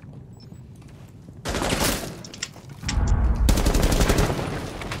yeah.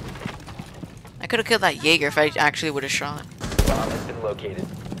 I could have killed that Jaeger if I actually would have shot. Bomb has been located.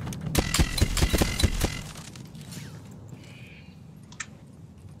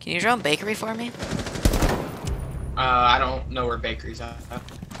 Can you drone bakery for me? I don't know where bakeries are.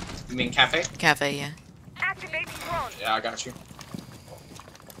 You mean cafe? Cafe, yeah. Activating drone. Yeah, I got you.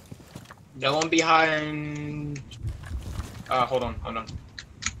 No one behind. Hold on.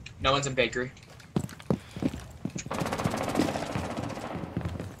 No one's in bakery.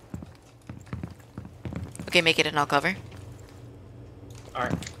 Okay, make it and I'll cover. All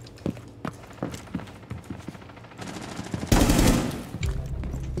right.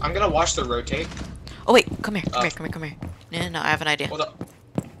 I'm gonna watch the rotate. Oh wait, come here. Come here. No, I have an idea. Hold up.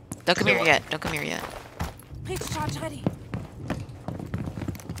 Don't come Say here what? yet. Don't come here yet. Please charge ready.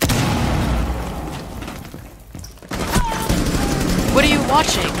 What are you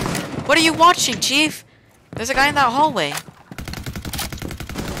watching? What are you watching, Chief? There's a guy in that hallway.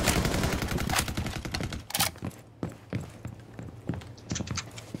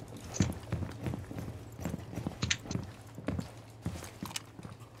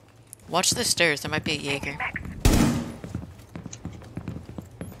 Watch the stairs. There might be a Jaeger.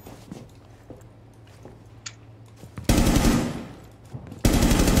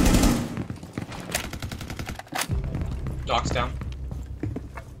 Docks down.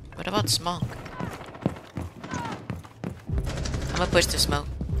 What about smoke? I'm gonna push the smoke.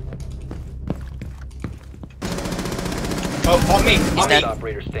 Oh, on me. He's On dead. me.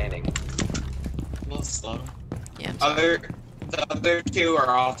 Operator standing. A little slow. Yeah. The other two are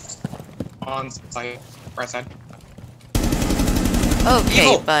off on site, right side. Okay,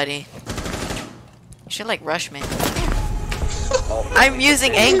 Evil. buddy. You should like rush me. I'm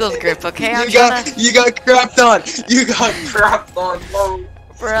using angled grip, okay? I'm You got crapped on. You got crapped on, bro.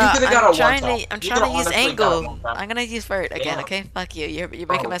 Bruh, could've got I'm a trying one-tap. to You use could've honestly got a angle. one-tap. I'm gonna use vert again, Yeah. okay? Fuck you. You're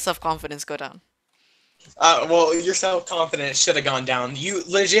making my self-confidence go down. Well, your self-confidence should have gone down. You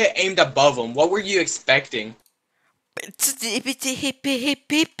legit aimed above him. What were you expecting?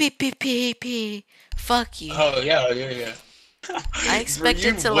 Fuck you. Oh, yeah. I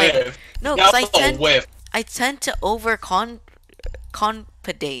expected to whiff. like no, That because was a whiff. I tend to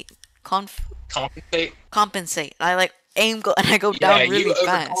compensate. I like aim go and I go down really you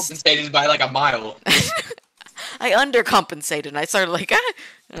fast. overcompensated by like a mile. I undercompensated and I started like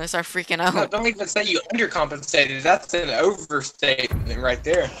and I started freaking out. No, don't even say you undercompensated. That's an overstatement right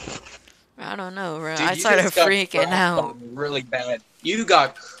there. I don't know, bro. Dude, I you started just got freaking crapped out. on really bad. You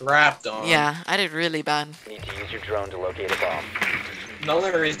got crapped on. Yeah, I did really bad. Need to use your drone to locate a bomb. The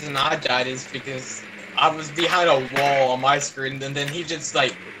only reason I died is because I was behind a wall on my screen, and then he just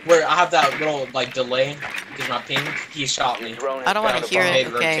like where I have that little like delay because my ping. He shot me. I don't want to hear it.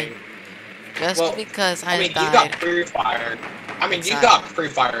 Okay. Just because I mean, you died. got free fire. I mean, you got free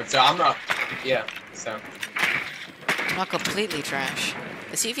fire, so I'm not. Yeah. So. I'm not completely trash.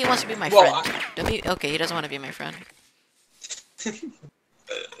 Let's see if he wants to be my Well, friend. Okay, he doesn't want to be my friend.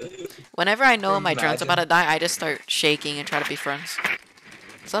 Whenever I know my drone's about to die, I just start shaking and try to be friends.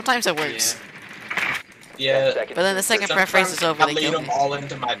 Sometimes it works. Yeah. But then the second preference is over. I They lead kill them me. all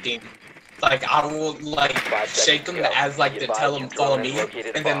into my team. Like I will like shake them as like to tell them follow me,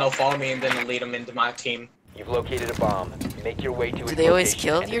 and then they'll follow me, and then I'll lead them into my team. You've located a bomb. Make your way to Do its they always location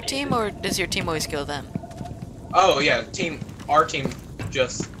kill and your defuse team, it. or does your team always kill them? Oh yeah, our team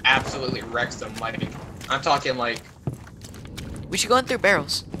just absolutely wrecks them. Like I'm talking like. We should go in through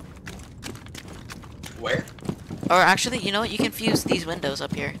barrels. Where? Or actually, you know what? You can fuse these windows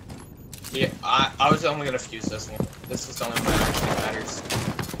up here. Yeah, I was only gonna fuse this one. This was the only one that actually matters.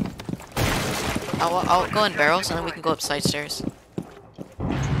 I'll go in barrels and then we can go up side stairs.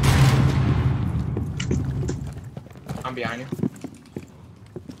 I'm behind you.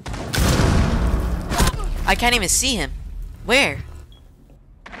 I can't even see him. Where?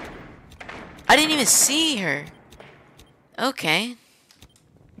 I didn't even see her. Okay.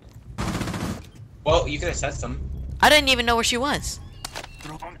 Well, you can assess them. I didn't even know where she was.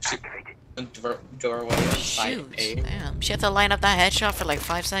 Doorway. Shoot. Damn. She had to line up that headshot for like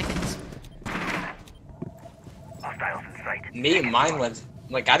 5 seconds. Mine was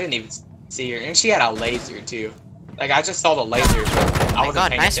like I didn't even see her, and she had a laser too. Like I just saw the laser. Oh my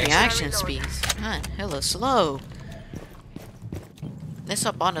god, nice attention. reaction speeds. God, hella slow. This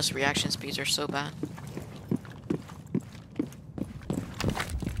Abando's reaction speeds are so bad.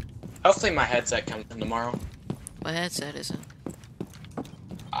 Hopefully my headset comes in tomorrow. What headset is it?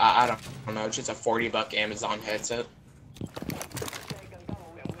 I don't know. It's just a $40 Amazon headset.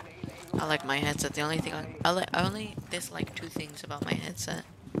 I like my headset. The only thing I only dislike 2 things about my headset.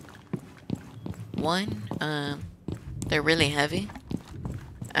 One, they're really heavy,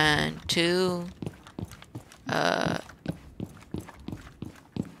 and 2,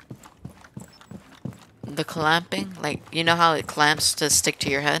 the clamping. Like, you know how it clamps to stick to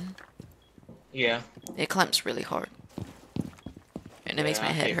your head? Yeah. It clamps really hard, and it makes my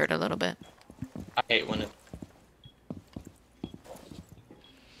head hurt a little bit. I hate when it.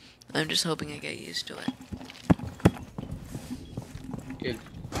 I'm just hoping I get used to it. Dude,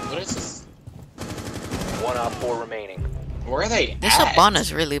 what is this? 1 op 4 remaining. Where are they This at?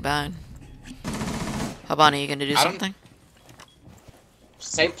 Habana's really bad. Habana, you gonna do something?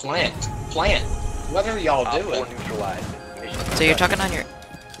 Say plant. Plant. What are y'all doing? So you're talking on your...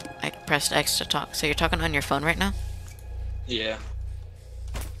 I pressed X to talk. So you're talking on your phone right now? Yeah.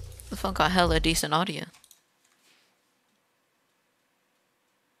 The phone got hella decent audio.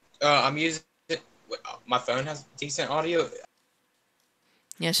 I'm using my phone has decent audio.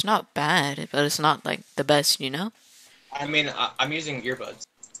 Yeah, it's not bad, but it's not like the best, you know? I mean, I'm using earbuds.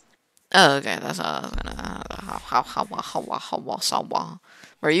 Oh, okay, that's all I was gonna...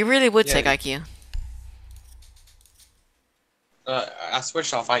 Bro, you really would take IQ. I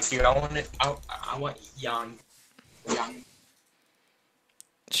switched off IQ. I want Yan.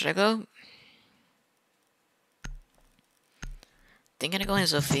 Should I go? Think I'm gonna go in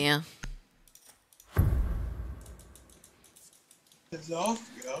Zofia.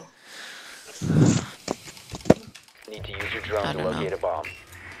 Zofia? Need to use your drone to locate a bomb.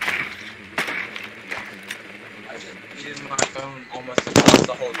 I just needed my phone almost across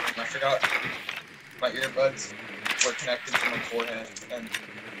the whole room. I forgot my earbuds were connected to my forehead, and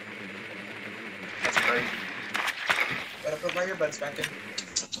that's crazy. Gotta put my earbuds back in.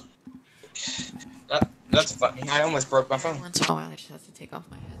 That's funny. I almost broke my phone. Once in a while, I just have to take off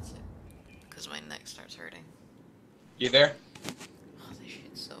my headset because my neck starts hurting. You there? Oh, this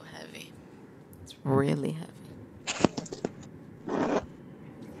shit's so heavy. It's really heavy.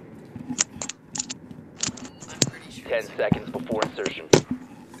 10 seconds before insertion.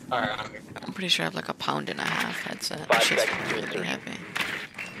 Alright, I'm here. I'm pretty sure I have like a 1.5 pound headset. 5 That shit's seconds to really insertion. heavy.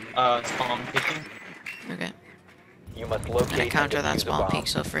 Spawn picking. Okay. You must I'm locate gonna and counter that defuse a spawn bomb. peek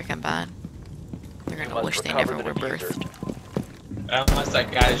so freaking bad. They're You gonna must wish they recover never the were birthed. diffuser. Unless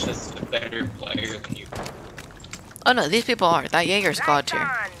that guy is just a better player than you. Oh no, these people are. That Jaeger's god tier.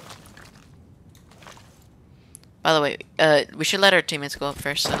 By the way, we should let our teammates go up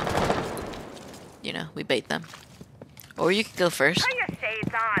first, so you know, we bait them. Or you could go first. Put your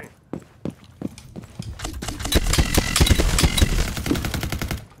shades on.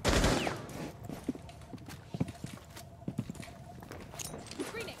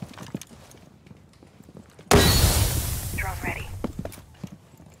 Drone ready.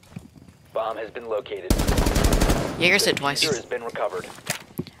 Bomb has been located. Jaeger's hit twice. Diffuser has been recovered.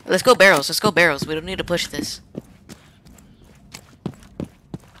 Let's go barrels. Let's go barrels. We don't need to push this.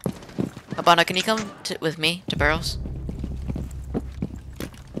 Abana, can you come with me to barrels?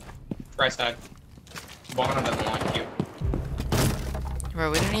 Right side. Bottom doesn't like you.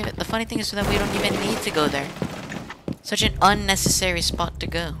 Bro, we don't even. The funny thing is that we don't even need to go there. Such an unnecessary spot to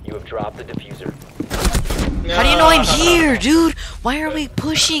go. You have dropped the diffuser. How do you know I'm here, dude? Why are we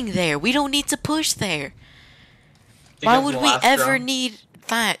pushing there? We don't need to push there. Why would we ever need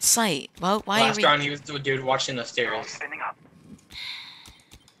that site? Well, why are Last we? round he was the dude watching the stairs.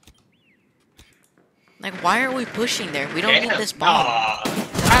 Like, why are we pushing there? We don't need this bomb.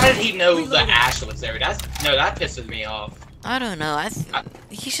 How did he know the Ash was there? That pisses me off. I don't know.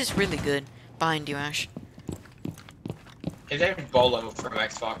 He's just really good. Behind you, Ash. His name is Bolo from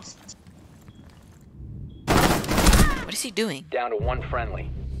Xbox. What is he doing? Down to one friendly.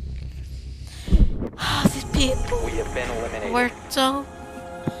 Ah, these people. We have been eliminated. We're so.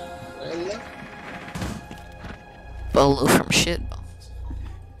 Bolo from shit.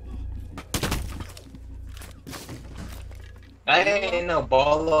 That ain't no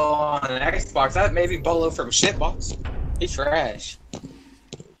Bolo on Xbox. That may be Bolo from Shitbox. He's trash.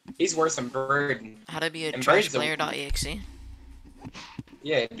 He's worse than Bird. How to be a And trash Bird's player.exe.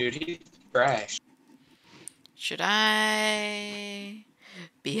 Yeah, dude, he's trash. Should I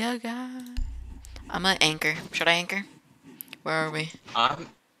be a guy? I'm an anchor. Should I anchor? Where are we?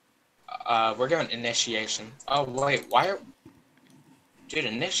 We're going initiation. Oh wait, why are? Dude,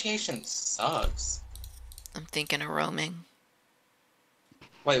 initiation sucks. I'm thinking of roaming.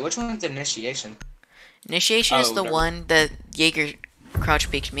 Wait, which one's initiation? Initiation is the never- one that Jaeger crouch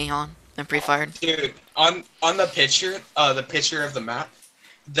peeked me on and pre-fired. Dude, on the picture of the map,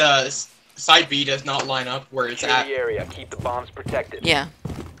 the side B does not line up where it's Secure at. the area. Keep the bombs protected. Yeah.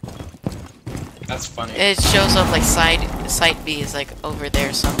 That's funny. It shows up like side B is like over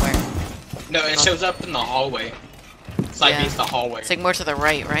there somewhere. No, it shows up in the hallway. Side B is the hallway. It's like more to the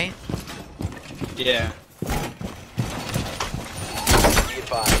right, right? Yeah.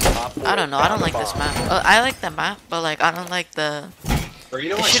 I don't know. I don't like this map. I like the map, but like I don't like the.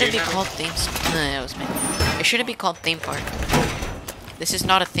 It shouldn't be called themes. No, that was me. It shouldn't be called theme park. This is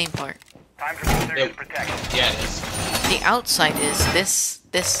not a theme park. Yeah, it is. The outside is this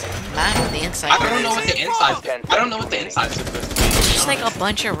map. The inside. I don't know what the inside. I don't know what the inside is supposed to be. It's just like a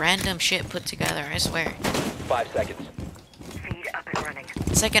bunch of random shit put together. I swear. 5 seconds. Feed up and running.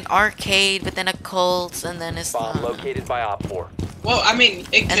 It's like an arcade, but then a cult, and then it's Bomb located by Op 4. Well, I mean,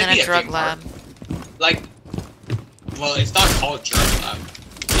 it could and then be a drug theme lab. park. Like, well, it's not called drug lab,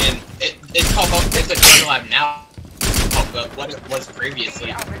 and it's a drug lab now. But what it was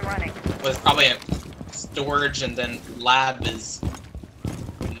previously was probably a storage, and then lab is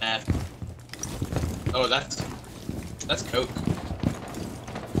meth. Oh, that's coke.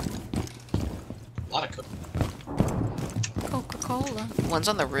 A lot of coke. Coca-Cola. One's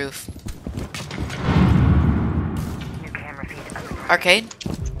on the roof. Arcade?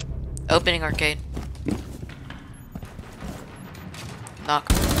 Opening arcade. Knock.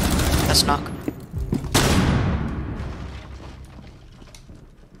 That's knock.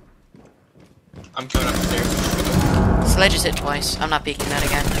 I'm coming upstairs. Sledge is hit twice. I'm not peeking that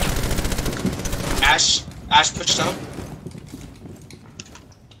again. Ash pushed up.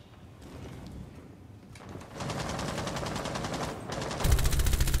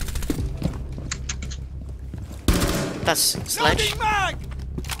 That's Sledge.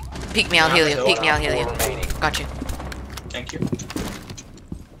 Peek me, I'll heal you. Peek me, I'll heal you. Got you. Thank you.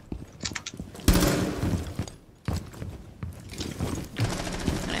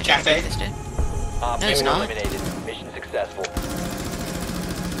 Cafe. No, it's not. Eliminated. Mission successful.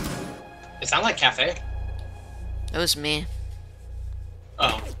 It sounded like cafe. It was me.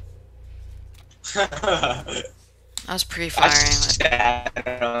 Oh. I was pre-firing.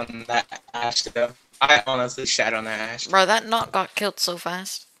 Shat on that Ash though. I honestly shat on that Ash. Bro, that knock got killed so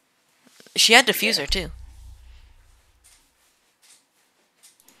fast. She had diffuser too.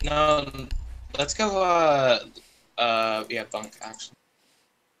 No, let's go Yeah, bunk actually.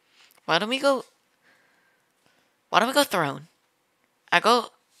 Why don't we go throne?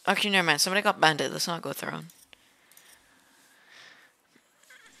 Actually, never mind. Somebody got bandit. Let's not go throne.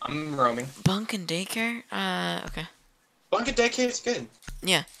 I'm roaming. Bunk and daycare? Okay. Bunk and daycare is good.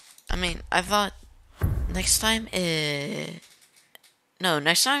 Yeah. I mean, I thought next time, no,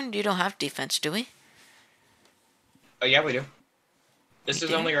 next time you don't have defense, do we? Oh, yeah, we do. This We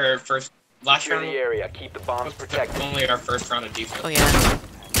is do? only our first... Last Secure round, the area. Keep the bombs protected. only our first round of defense. Oh,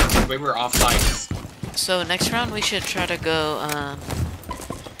 yeah. We were offline. So next round we should try to go, I'm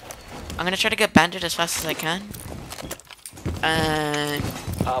gonna try to get bandit as fast as I can. And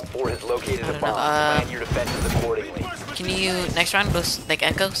Op 4 has located I a don't know, bomb. Plan your defenses accordingly. can you next round go like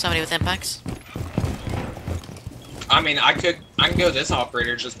echo somebody with impacts? I mean, I can go this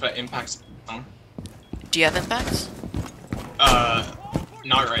operator, just put impacts on. Do you have impacts?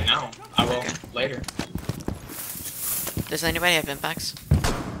 Not right now. I will later. Does anybody have impacts?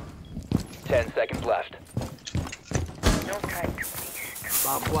 10 seconds left. No time to waste.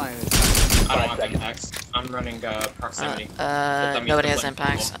 I don't have impacts. I'm running proximity. That means Nobody I'm has playing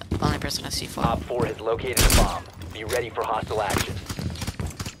impacts. football. Only person has C4. Op 4 has located a bomb. Be ready for hostile action.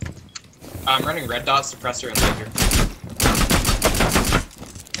 I'm running red dot, suppressor, and laser.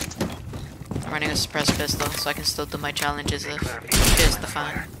 I'm running a suppressed pistol, so I can still do my challenges if it's the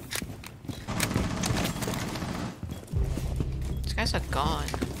fan. These guys are gone.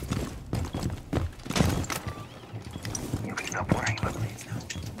 You can stop worrying about these now.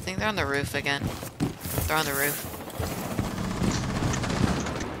 I think they're on the roof again. They're on the roof.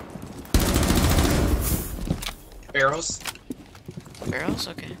 Barrels. Barrels?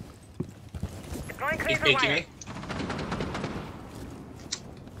 Okay. Deploying He's cleaver peeking wire. me.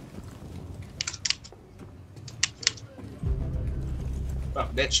 Oh,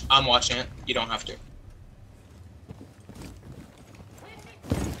 bitch, I'm watching it. You don't have to.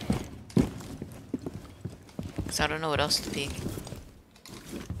 Cause I don't know what else to peek.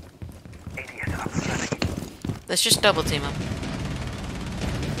 Let's just double team him.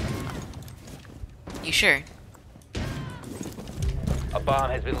 You sure? A bomb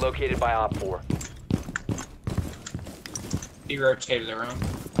has been located by Op 4. He rotated around.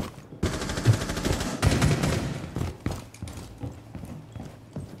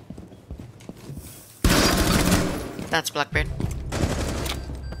 That's Blackbeard.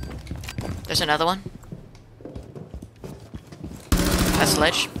 There's another one. That's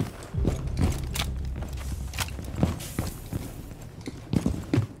Sledge.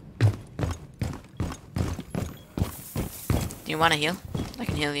 Do you want to heal? I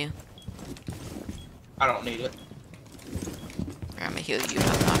can heal you. I don't need it. Or I'm gonna heal you.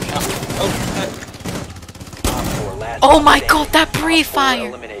 Have an option. Op 4 last Oh one my standing. god, that Op 4 pre-fire!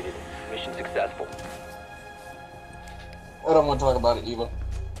 eliminated. Mission successful. I don't want to talk about it, Eva.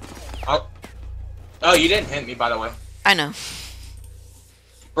 Oh, you didn't hit me, by the way. I know.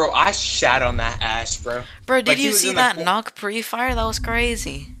 Bro, I shat on that ash, bro. Bro, Like, did he you was see in the that cor- knock pre-fire? That was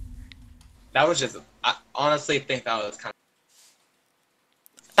crazy. That was just... I honestly think that was kind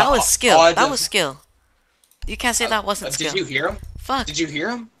of... That was skill. I That just- was skill. You can't say that wasn't skill. Did you hear him? Fuck. Did you hear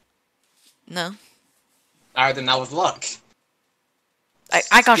him? No. Alright, then that was luck.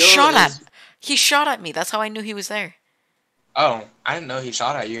 I got Skill shot at. is- He shot at me. That's how I knew he was there. Oh, I didn't know he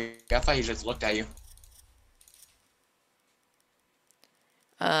shot at you. I thought he just looked at you.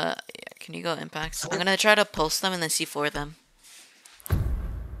 Yeah, can you go impacts? I'm gonna try to pulse them and then C4 them.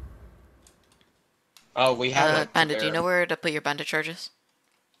 Oh, we have a Bandit, do you know where to put your bandit charges?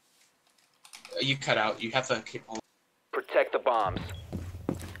 You cut out. You have to keep... Protect the bombs.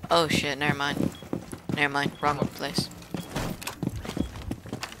 Oh shit, never mind. Never mind, wrong place.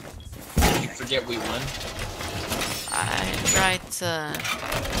 You forget we won. I tried to...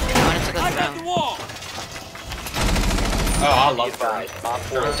 I wanted to go throne. Oh, I love Advise, Op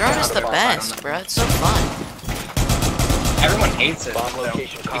 4 has Throne is found the a bomb. best, bro. It's so fun. Everyone hates it. Bomb though.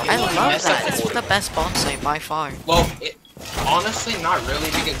 location I confirmed. love that. It's the best bomb site by far. Well, honestly, not really,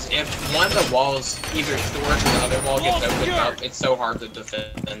 because if one of the walls, either storage or the other wall, gets opened up, it's so hard to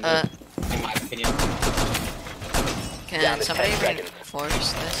defend, in my opinion. Can Down to somebody 10 seconds.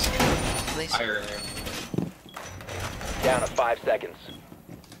 reinforce this, please? I agree. Down to 5 seconds.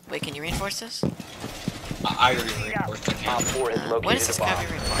 Wait, can you reinforce this? I already reinforced the Op camp. 4 has What located is a this bomb.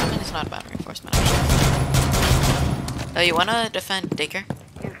 cavalry reinforcement? I mean, it's not about reinforcement, actually. Oh, you wanna defend Daycare?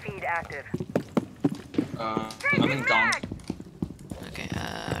 New feed active. I'm in Gong. Okay,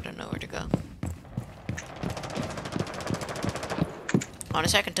 I don't know where to go.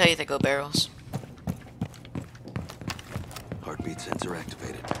 Honestly, I can tell you they go barrels. Heartbeat sensor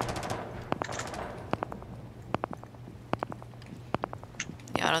activated.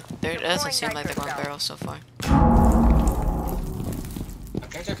 There doesn't seem like they're going barrel so far. I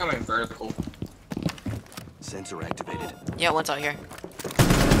think they're coming vertical. Sensor activated. Yeah, one's out here.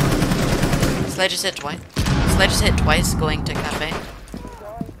 Sledge is hit twice. Sledge is hit twice going to cafe.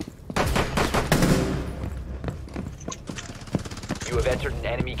 You have entered an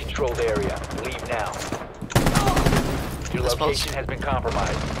enemy-controlled area. Leave now. Your That's location has been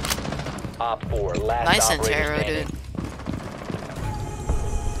compromised. Op 4, last Nice operator Antero, standing. dude.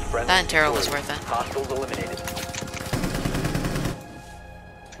 Friendly That Antero was destroyed. worth it. Hostiles eliminated.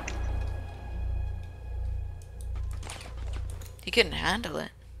 He couldn't handle it.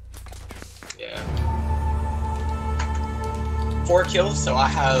 Yeah. 4 kills, so I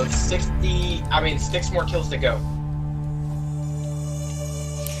have 6 more kills to go.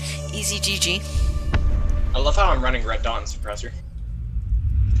 Easy GG. I love how I'm running Red Dawn Suppressor.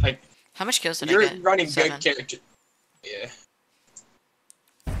 Like, How much kills did you're I get? running 7. good character. Yeah.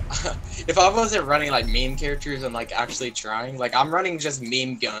 If I wasn't running like meme characters and like actually trying, like I'm running just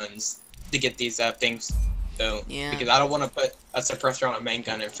meme guns to get these things. So Yeah. because I don't want to put a suppressor on a main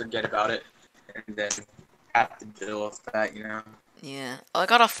gun and forget about it, and then have to deal with that, you know. Yeah. Oh, I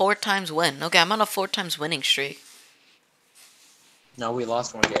got a 4 times win. Okay, I'm on a 4 times winning streak. No, we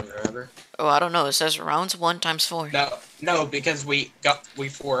lost one game, remember? Oh, I don't know. It says rounds 1 times 4. No, because we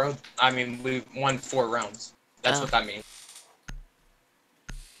won 4 rounds. That's Oh. what that means.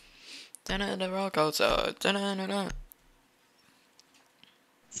 The rock outside.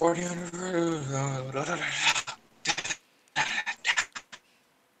 40.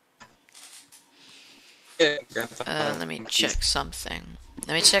 Let me check something.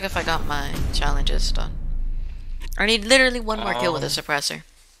 Let me check if I got my challenges done. I need literally 1 more kill with a suppressor.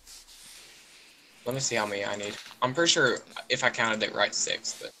 Let me see how many I need. I'm pretty sure if I counted it right,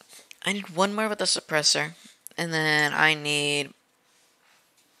 6. But I need 1 more with a suppressor. And then I need...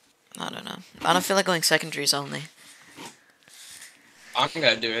 I don't know. I don't feel like going secondaries only. I'm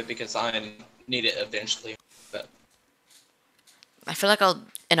gonna do it because I need it eventually. But I feel like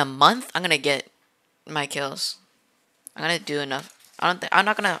in a month, I'm gonna get my kills. I'm gonna do enough. I'm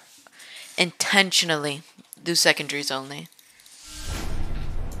not gonna intentionally do secondaries only.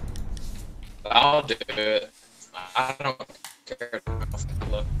 I'll do it. I don't care.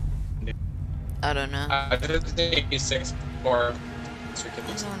 I don't know. I just need 6 more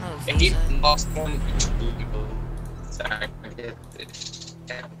certificates. I don't know. If he lost one,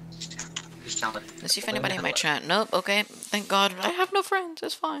 Let's see if anybody in my chat. Nope. Okay. Thank God. I have no friends.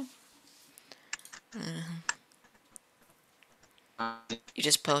 It's fine. You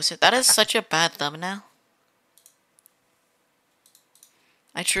just posted. That is such a bad thumbnail.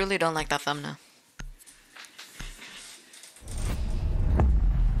 I truly don't like that thumbnail.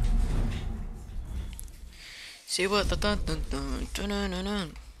 See what the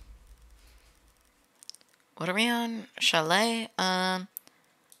What are we on? Chalet?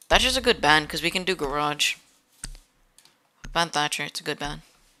 Thatcher's a good band because we can do garage. Ban Thatcher, it's a good band.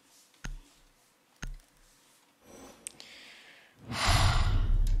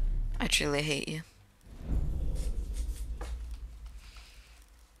 I truly hate you.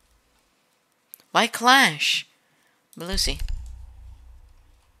 Why Clash? Malusi.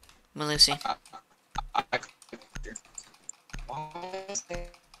 Malusi.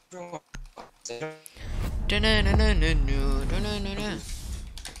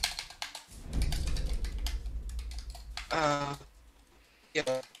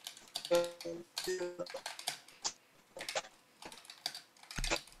 Yeah.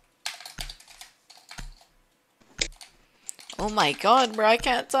 Oh my God, bro, I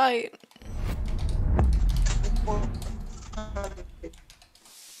can't type.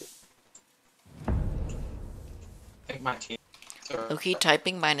 My team. Okay,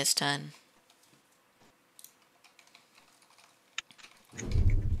 typing -10.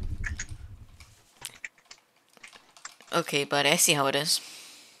 Okay, but I see how it is.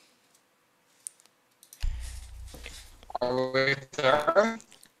 Are we there?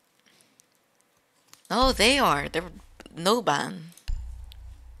 No, they are. They're no ban.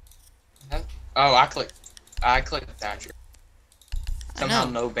 Oh, I clicked Thatcher. Somehow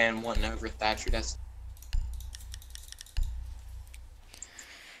know. no ban won over Thatcher. That's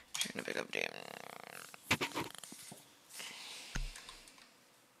Trying to pick up damn.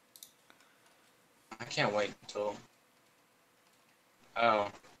 I can't wait until.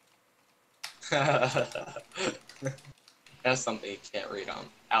 Oh. That's something you can't read on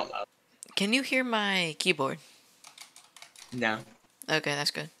out loud. Can you hear my keyboard? No. Okay,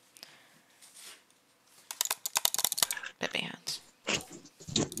 that's good. Pepe hands.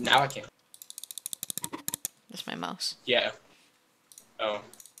 Now I can. That's my mouse. Yeah. Oh.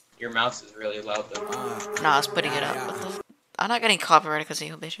 Your mouse is really loud though. Nah, I was putting it up. I'm not getting copyrighted because of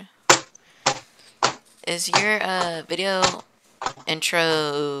you, bitch. Is your video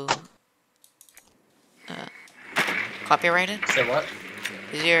intro copyrighted? Say what?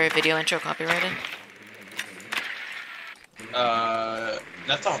 Is your video intro copyrighted?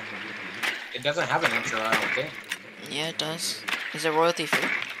 That's all. It doesn't have an intro, I don't think. Yeah, it does. Is it royalty free?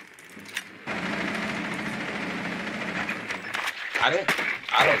 I don't.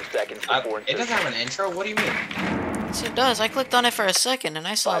 It doesn't have an intro. What do you mean? Yes, it does. I clicked on it for a second and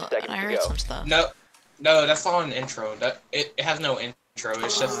I saw and I heard some stuff. No, that's not an intro. That it has no intro.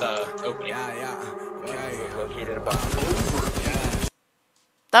 It's just the opening.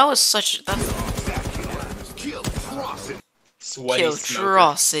 That was such. Sweaty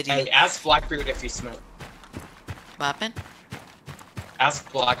Killtrocity. Hey, ask Blackbeard if he smokes. What happened?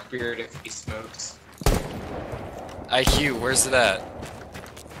 Ask Blackbeard if he smokes. IQ, where's it at?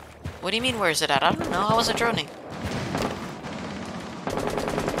 What do you mean, where's it at? I don't know. I wasn't droning.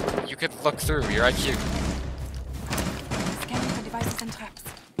 You could look through your IQ. Scanning for devices and traps.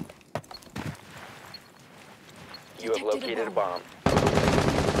 You have located a bomb.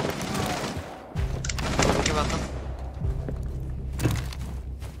 You're welcome.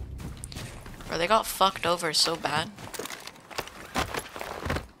 Bro, they got fucked over so bad.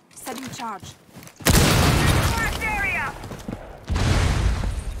 Setting charge.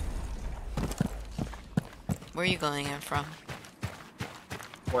 Where are you going in from?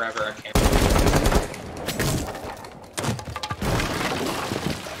 Wherever I can.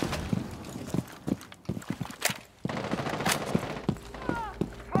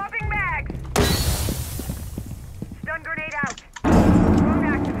 Swapping mags. Stun grenade out. Drone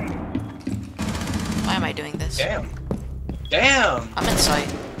activated. Why am I doing this? Damn. I'm in sight.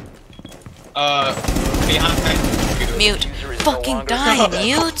 Behind. Mute. Fucking die,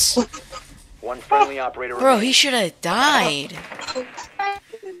 mute! One friendly operator. Bro, he should have died.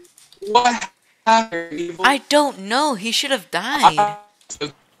 What happened? I don't know. He should have died.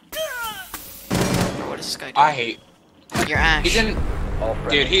 Bro, what is this guy doing? I hate. Your Ash. He didn't.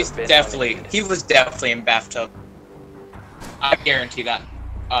 Dude, he was definitely in bathtub. I guarantee that.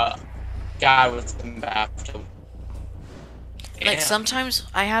 Guy was in bathtub. Like, Damn. sometimes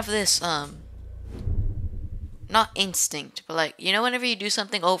I have this, not instinct, but like, you know whenever you do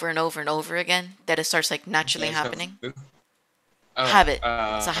something over and over and over again, that it starts like naturally happening? Habit.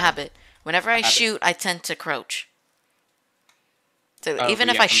 It's a habit. Whenever I shoot, I tend to crouch. So even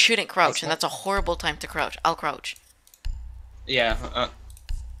if I shouldn't crouch, and that's a horrible time to crouch, I'll crouch. Yeah,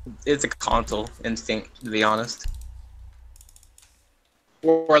 it's a console instinct, to be honest.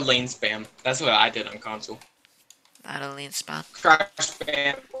 Or lane spam. That's what I did on console. I don't lean spam. Crash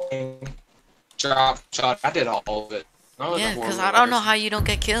spam, drop shot. I did all of it. Yeah, because I don't know how you don't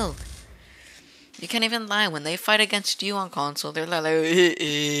get killed. You can't even lie. When they fight against you on console, they're like,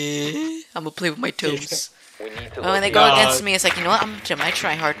 I'm gonna play with my toes. But when they go against me, it's like, you know what? I'm gonna do my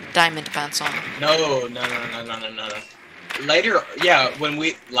try hard diamond pants on. No. Later, yeah, when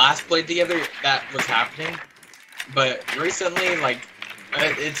we last played together, that was happening. But recently, like,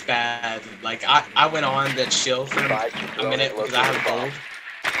 it's bad. Like, I went on the chill for a minute because I have gold.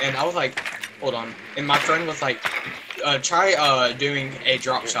 And I was like, hold on. And my friend was like, try doing a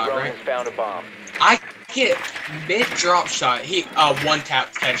drop shot, right? Found a bomb. I get mid drop shot. He one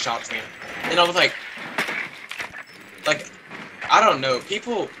tap headshots me. And I was like, I don't know.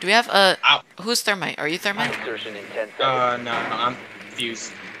 People. Do we have who's Thermite? Are you Thermite? Insertion in 10 seconds. No, I'm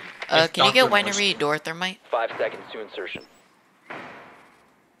Fuse. Can you get Winery door Thermite? 5 seconds to insertion.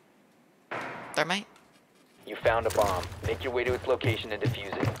 Thermite? You found a bomb. Make your way to its location and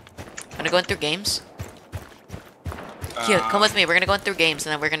defuse it. I'm gonna go in through games. Here, come with me. We're gonna go in through games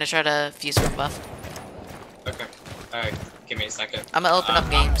and then we're gonna try to fuse for buff. Okay. Alright, give me a second. I'm gonna open up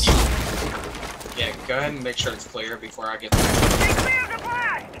games. Yeah, go ahead and make sure it's clear before I get there.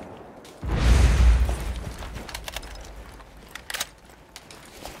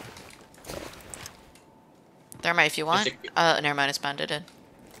 Thermite, if you want. Never mind, it's banded in.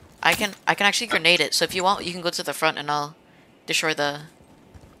 I can actually grenade it, so if you want, you can go to the front and I'll destroy the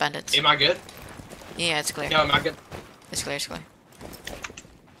bandits. Am I good? Yeah, it's clear. No, am I good? It's clear, it's clear.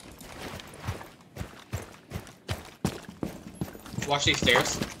 Watch these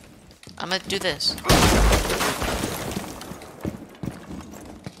stairs. I'm gonna do this.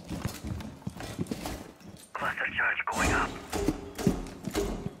 Cluster charge going up.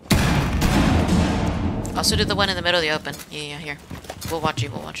 Also do the one in the middle of the open. Yeah, here. We'll watch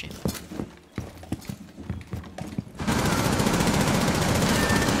you, we'll watch you.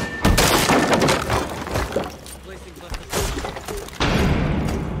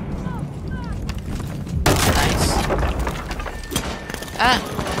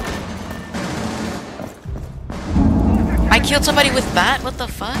 killed somebody with that? What the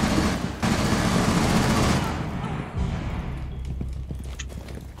fuck?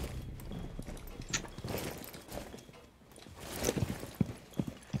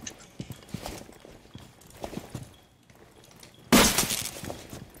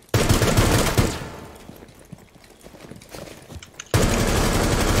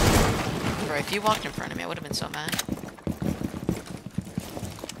 Bro, if you walked in front of me, I would have been so mad.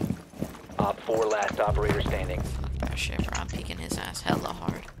 Op 4 last operator standing. Fuck that shit, bro. I'm peeking his ass hella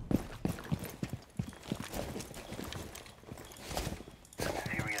hard.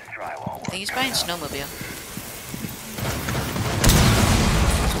 Serious drywall I work. think he's buying snowmobile.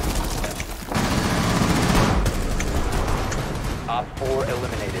 Op 4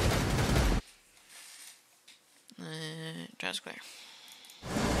 eliminated. Drive's clear.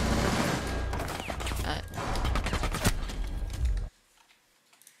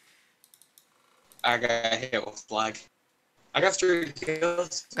 I got hit with flag. I got 3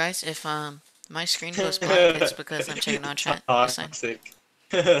 kills. Guys, if my screen goes black, it's because I'm checking on chat. Just saying. Toxic.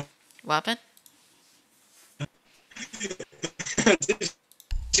 What happened?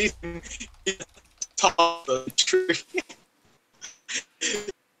 She's top of the tree.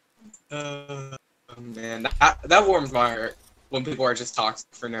 Man, that warms my heart when people are just toxic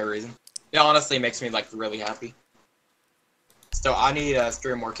for no reason. It honestly makes me like really happy. So I need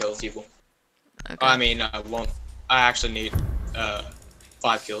 3 more kills, people. Okay. I mean, one. I actually need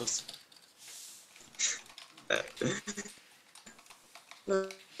 5 kills. I don't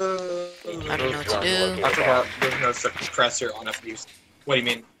know what to do. I forgot there's no suppressor on FUs. What do you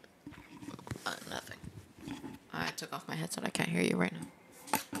mean? Nothing. I took off my headset. I can't hear you right now.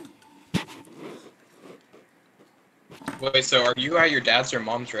 Wait, so are you at your dad's or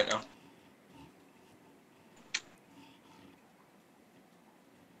mom's right now?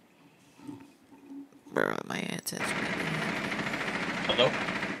 Bro, my headset's really... Hello?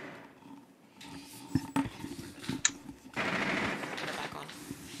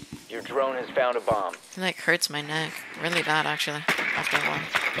 Your drone has found a bomb. It like hurts my neck. Really bad actually. After a while.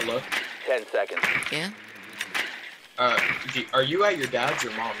 Hello? 10 seconds. Yeah? Are you at your dad's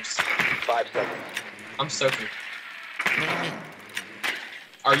or mom's? 5 seconds. I'm so confused. What do you mean?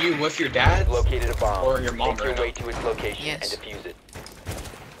 Are you with your dad Located a bomb. or your mom Make your right way to its location Yes. and defuse it.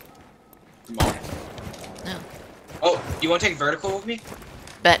 now? Mom. No. Oh, you want to take vertical with me?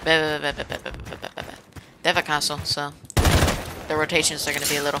 Bet. They have a castle, so the rotations are gonna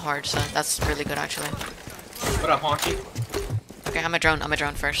be a little hard, so that's really good actually. What up, Honky? Okay, I'm a drone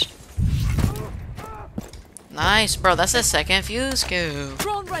first. Nice, bro, that's the second fuse kill.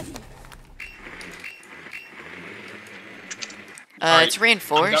 Drone ready. Alright, It's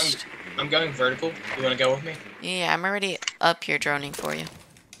reinforced. I'm going vertical. You want to go with me? Yeah, I'm already up here droning for you.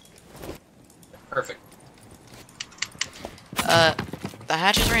 Perfect. The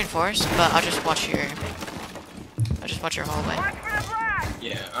hatch is reinforced, but I'll just watch your hallway.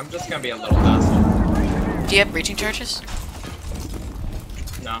 Yeah, I'm just gonna be a little asshole. Do you have breaching charges?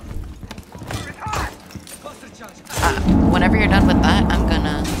 No. Whenever you're done with that, I'm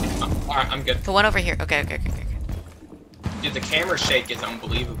gonna... Alright, I'm good. Put one over here. Okay. Dude, the camera shake is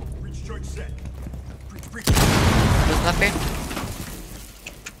unbelievable. Move, Blackbeard.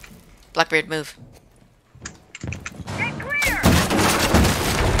 Blackbeard, move. Get clear!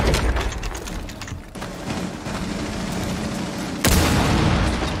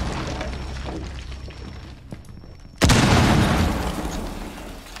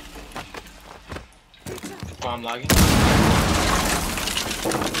 Oh, I'm lagging.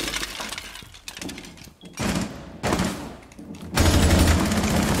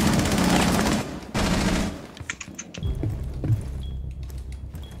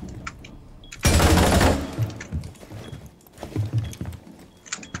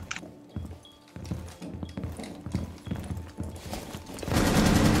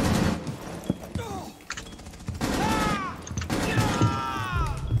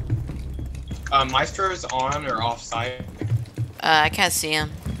 Maestro's on or off site? I can't see him.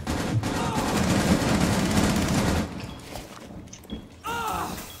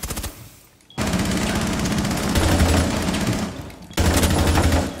 I'm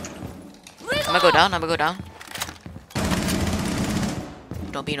gonna go down.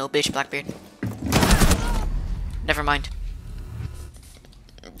 Don't be no bitch, Blackbeard. Never mind.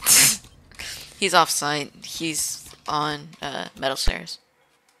 He's off site. He's on metal stairs.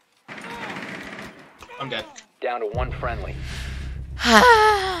 I'm dead. Down to 1 friendly. Well,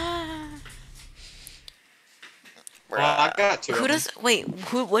 I got 2 Who of them. does? Wait.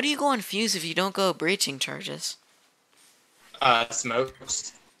 What do you go on fuse if you don't go breaching charges?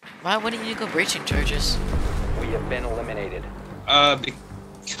 Smokes. Why wouldn't you go breaching charges? We have been eliminated.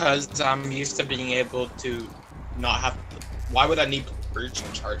 Because I'm used to being able to not have. Why would I need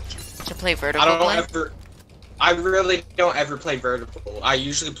breaching charge? To play vertical I really don't ever play vertical. I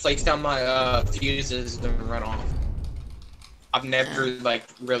usually place down my fuses and run off. I've never like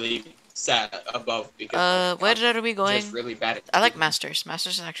really sat above because where are we going? Just really bad at I like Masters.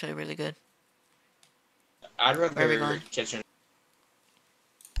 Masters is actually really good. I'd Where are we rather going? kitchen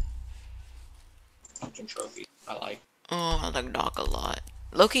trophy. I like. Oh, I like Doc a lot.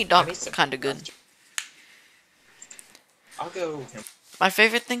 Low-key Doc's kind of good. I'll go with him. My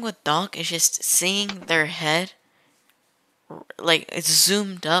favorite thing with Doc is just seeing their head, like it's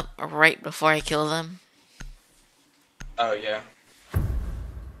zoomed up right before I kill them. Oh yeah.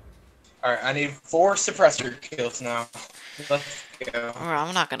 Alright, I need 4 suppressor kills now. Let's go. Or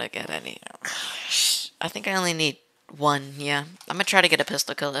I'm not gonna get any. I think I only need 1, yeah. I'm gonna try to get a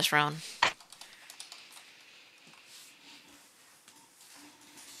pistol kill this round.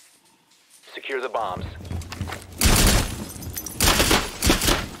 Secure the bombs.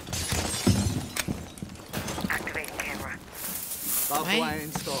 Activating camera. Right?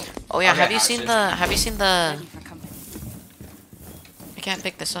 Oh yeah, Okay, have you seen the I can't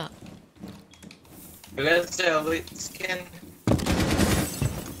pick this up. Who has the elite skin?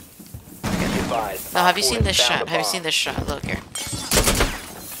 Advised. No, have you Op 4 seen this has found shot? a Have you bomb. seen this shot? Look here.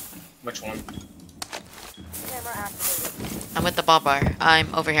 Which one? Camera activated. I'm with the barbed wire.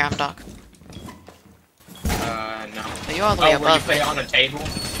 I'm over here, I'm Doc. No. Are you all the way where you above play me? on a table?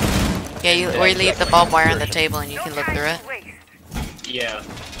 Yeah, or you leave the barbed wire on the table and you can look through it. Yeah.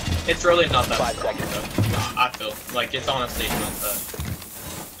 It's really not that 5 strong seconds. though. I feel like it's honestly not that.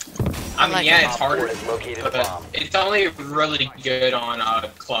 I I mean, like yeah, it. it's harder, Op 4 has located a but bomb. it's only really good on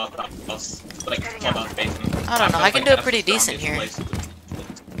clubhouse, like clubhouse basement. I don't know, feel I can like do it that's pretty the decent strongest here. place.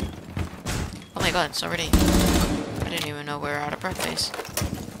 Oh my god, it's already. I didn't even know we were out of prep phase.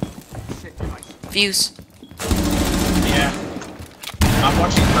 Fuse. Yeah. I'm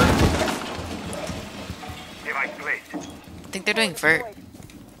watching her. Device placed. I think they're doing vert.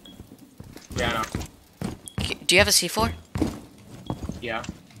 Yeah, I know. Do you have a C4? Yeah.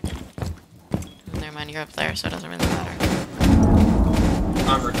 Never mind, you're up there, so it doesn't really matter.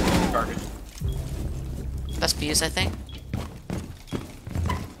 I'm retarded. That's Fuse, I think.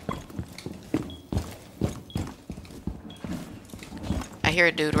 I hear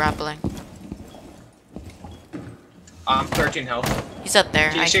a dude rappling. I'm 13 health. He's up there,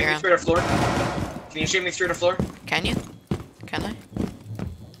 Can you I shoot hear me him. through the floor? Can you shoot me through the floor? Can you? Can I?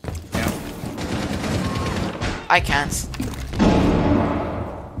 Yeah. I can't.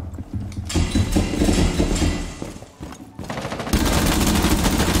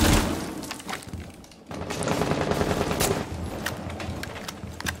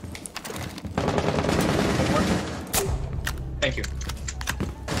 Thank you.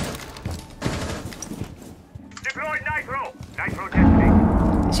 Deployed nitro. Nitro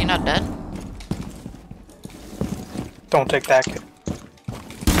testing. Is he not dead? Don't take that kid.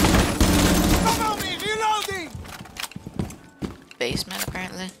 Basement,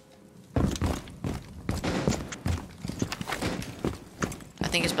 apparently. I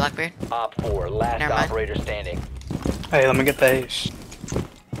think it's Blackbeard. Op 4, last Never mind. operator standing. Hey, let me get the ace.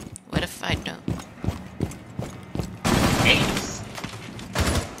 What if I don't? Ace.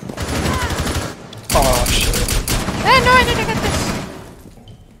 Oh shit. Hey, no, I need to get this.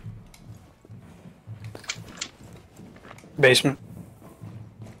 Basement.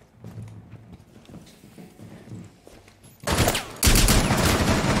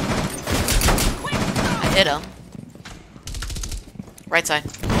 I hit him. Right side.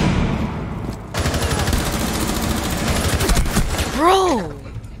 Bro!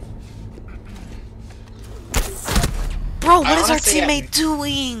 Bro, what is our honestly, teammate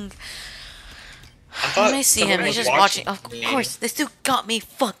doing? When I see him, someone he's was just watching. watching Of me. course, this dude got me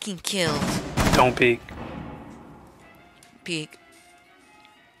fucking killed. Don't peek. Peek.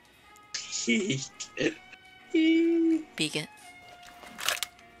 Peek Peek it.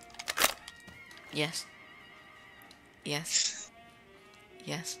 Yes. Yes.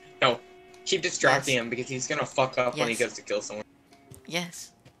 Yes. No, keep distracting Yes. him because he's gonna fuck up when he Yes. goes to kill someone.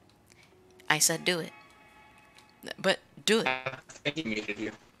 Yes. I said do it. But do it. I think he muted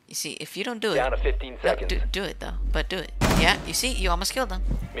you. You see, if you don't do it, Down to 15 no, seconds. do it though. But do it. Yeah, you see, you almost killed him.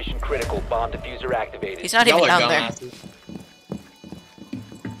 Mission critical. Bomb diffuser activated. He's not even Y'all are down there. dumbasses.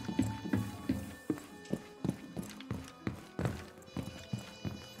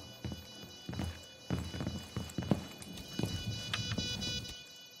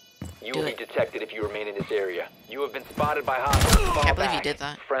 You Do will be it. detected if you remain in this area. You have been spotted by hostiles. Fall Can't believe you back. did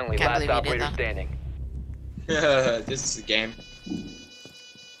that. Friendly Can't last believe you did operator that. standing. This is a game.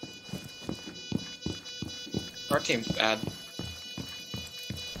 Our team's bad.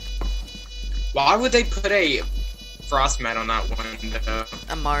 Why would they put a frost mat on that window?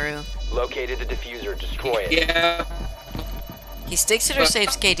 Amaru. Located the diffuser. Destroy it. Yeah. He sticks it or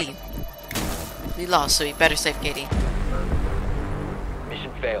saves KD. We lost, so he better save KD.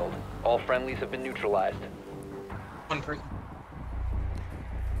 Mission failed. All friendlies have been neutralized. One person.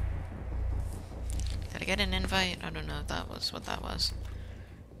 Did I get an invite? I don't know if that was what that was.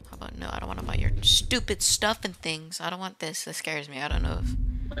 How about no? I don't want to buy your stupid stuff and things. I don't want this. This scares me. I don't know if.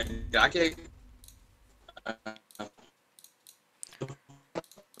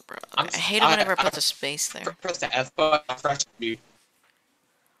 Bro, I hate it whenever it puts a space there. Press the F button.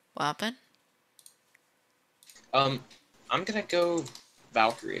 What happened? I'm gonna go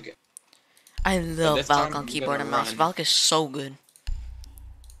Valkyrie again. I love this Valk time on I'm keyboard gonna and mouse. run. Valk is so good.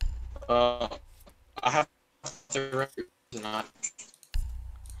 I have to not.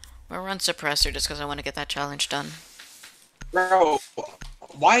 We'll run suppressor just because I want to get that challenge done. Bro,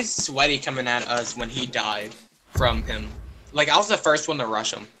 why is Sweaty coming at us when he died from him? Like, I was the first one to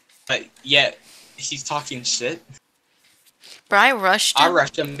rush him, but yet he's talking shit. Bro, I rushed him. I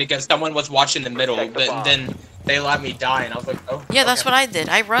rushed him because someone was watching the middle, but then they let me die, and I was like, oh. Yeah, that's okay. what I did.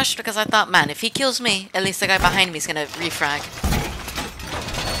 I rushed because I thought, man, if he kills me, at least the guy behind me is gonna refrag.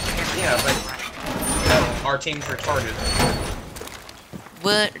 Yeah, but no, our team's retarded.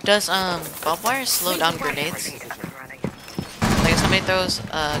 What does barbed wire slow down grenades? Like if somebody throws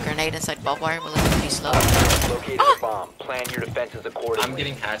a grenade inside barbed wire, will it be slow? Located a bomb. Plan your defenses accordingly. I'm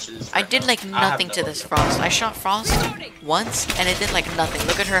getting hatches. I did like nothing to this Frost. I shot Frost once and it did like nothing.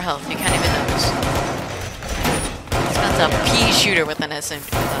 Look at her health. You can't even notice. That's a pea shooter with an SM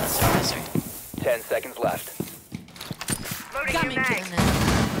suppressor. 10 seconds left.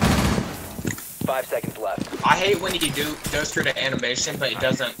 5 seconds left. I hate when you goes through the animation, but it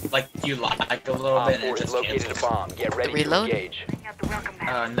doesn't, like, you lag a little bit and it just located cancels. a bomb. Get ready Reload? to engage.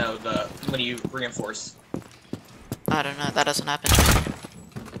 No, when you reinforce. I don't know. That doesn't happen.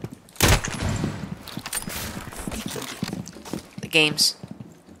 The games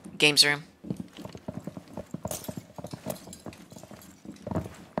room.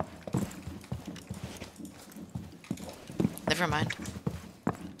 Never mind.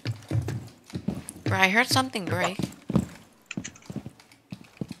 Bro, I heard something break.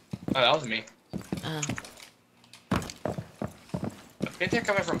 Oh, that was me. Oh. I think they're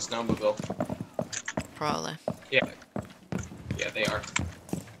coming from Snowmobile. Probably. Yeah. Yeah, they are.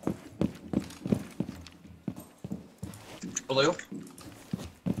 Blue?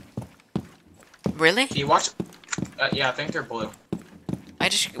 Really? Can you watch? Yeah, I think they're blue. I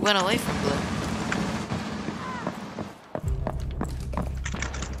just went away from blue.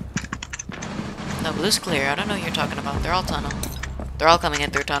 No, blue's clear. I don't know what you're talking about. They're all tunnel. They're all coming in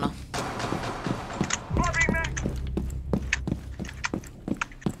through tunnel.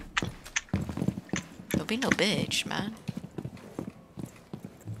 Don't be no bitch, man.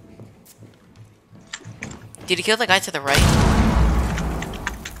 Did you kill the guy to the right?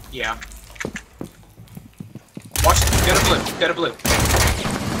 Yeah. Watch it. Go to blue. Go to blue.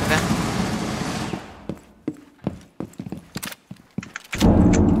 Okay.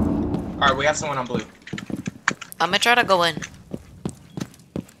 Alright, we have someone on blue. I'm gonna try to go in.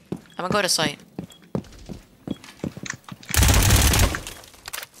 I'm gonna go to site.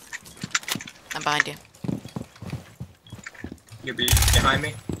 I'm behind you. You're behind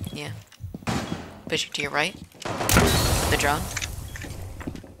me? Yeah. Push you to your right. The drone.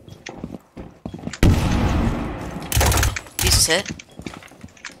 Pieces hit.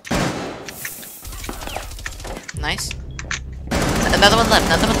 Nice. Another one left,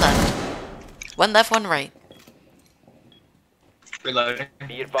 another one left. One left, one right. Reloading.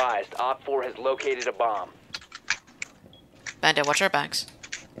 Be advised, Op 4 has located a bomb. Bandit, watch our backs.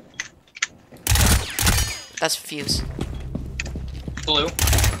 That's fuse. Blue.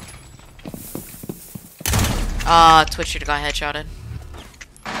 Ah, Twitch shooter got headshotted.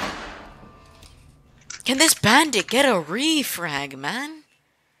 Can this bandit get a refrag, man?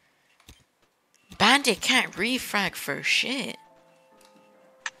 Bandit can't refrag for shit.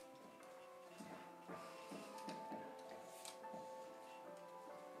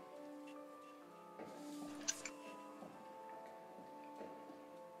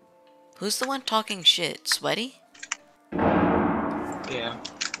 Who's the one talking shit? Sweaty? Yeah.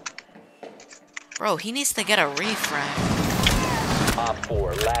 Bro, he needs to get a refrag. Op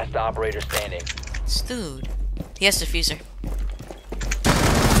 4, last operator standing. This dude. He has diffuser.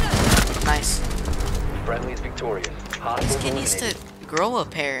 Nice. Friendly's victorious. This Hostiles kid needs to eliminated. grow a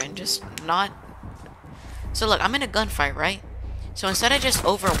pair and just not So look, I'm in a gunfight, right? So instead of just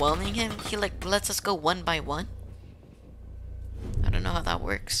overwhelming him, he like lets us go one by one. I don't know how that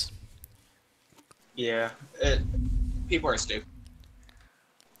works. Yeah, people are stupid.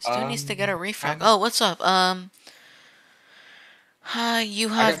 Still needs to get a refrag. Oh, what's up? You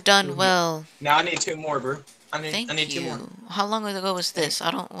have done well. Now I need 2 more, bro. I need Thank 2 more. you. How long ago was this?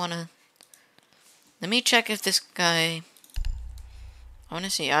 I don't wanna. Let me check if this guy. I wanna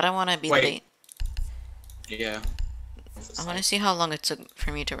see. I don't wanna be Wait. late. Yeah. I wanna see how long it took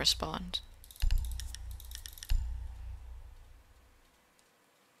for me to respond.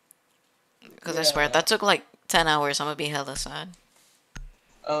 Because I swear, that took like 10 hours. I'm gonna be hella sad.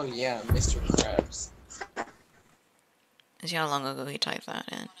 Oh yeah, Mr. Krabs. See how long ago he typed that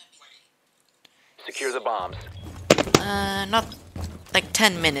in. Secure the bombs. Not like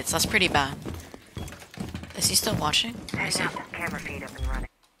 10 minutes. That's pretty bad. Is he still watching? Let me see. Camera feed up and running.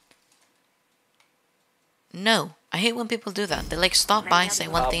 No. I hate when people do that. They like stop by, say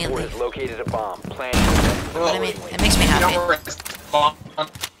one thing, and Op 4 leave. has located a bomb. Plan But I mean, it makes me happy.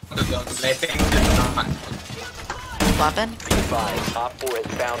 They think they're not. What then? Advised, Op 4 has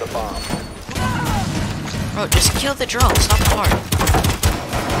found a bomb. Bro, just kill the drone. Stop the heart.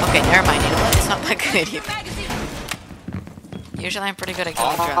 Okay, never mind. You know what? It's not that good either. Usually I'm pretty good at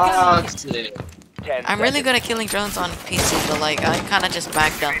killing drones. I'm really good at killing drones on PC, but like, I kind of just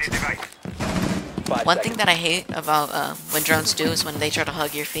backed up. One thing that I hate about when drones do is when they try to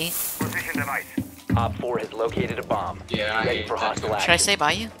hug your feet. Op 4 has located a bomb. Yeah, I Ready hate for that. hostile Should I action. say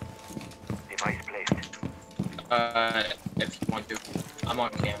bye you? Device placed. If you want to. I'm on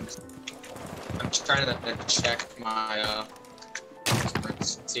cams. I'm just trying to check my,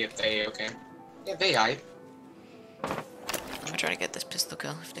 cameras, see if they okay. Yeah, they aight. I'm gonna try to get this pistol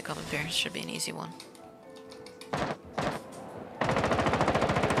kill if they come in pairs. Should be an easy one. I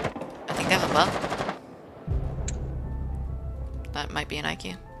think they have a buff. That might be an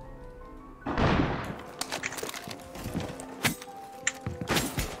IQ.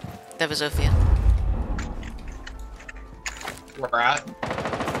 That was Zofia. We're at.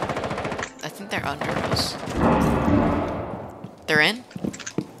 I think they're under us. They're in?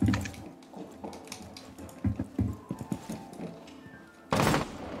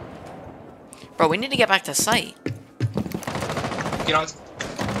 Bro, we need to get back to site. Get on.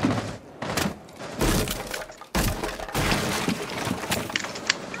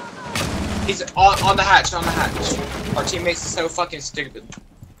 He's on the hatch, on the hatch. Our teammates are so fucking stupid.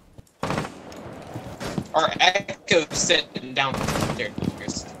 Our Echo's sitting down there.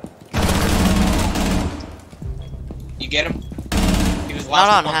 You get him? He was Not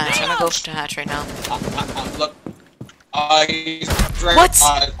last on hatch. I'm gonna go to hatch right now. Look. He's What?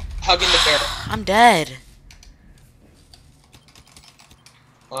 Hugging the bear. I'm dead.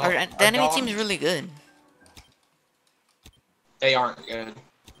 Well, The enemy dog- team's really good. They aren't good.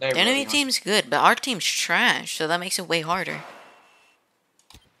 They The enemy really team's good, but our team's trash, so that makes it way harder.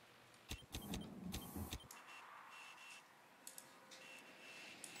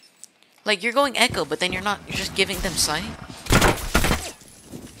 Like, you're going Echo, but then you're not, you're just giving them sight?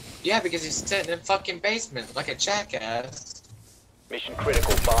 Yeah, because he's sitting in fucking basement like a jackass. Mission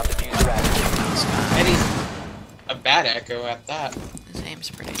critical. Bomb diffuser active. And he's a bad Echo at that. His aim's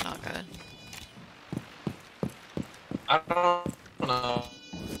pretty not good. I don't know.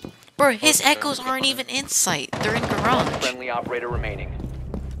 Bro, his Echoes aren't even in sight. They're in garage. Friendly operator remaining.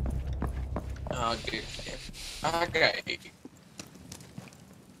 Oh, dude. Okay.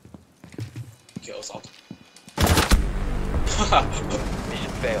 Kills all.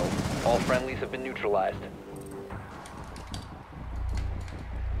 Mission failed. All friendlies have been neutralized.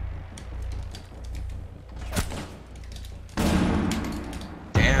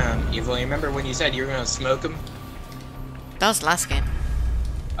 Damn, Evil, you remember when you said you were gonna smoke him? That was last game.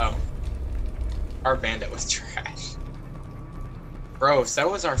 Oh. Our bandit was trash. Bro,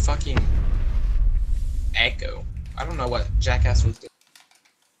 so was our fucking Echo. I don't know what Jackass was doing.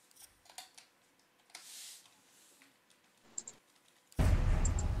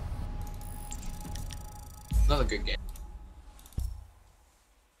 Another good game.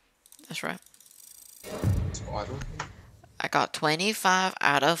 That's right. Squad. I got 25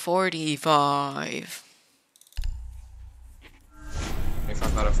 out of 45.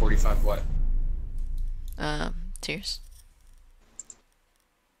 25 out of 45 what? Tears.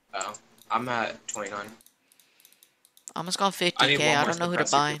 Oh. I'm at 29. Almost got I need 50k. one I more don't know who to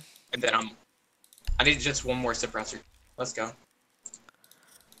suppressor, buy. And then I need just one more suppressor. Let's go.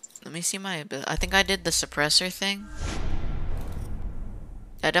 Let me see my ability. I think I did the suppressor thing.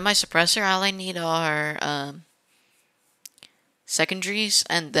 I did my suppressor. All I need are secondaries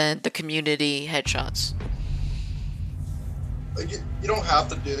and then the community headshots. Like, you don't have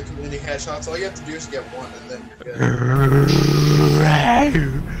to do the community headshots. All you have to do is get one, and then you're good.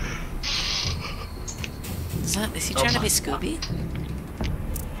 Is he trying to be Scooby?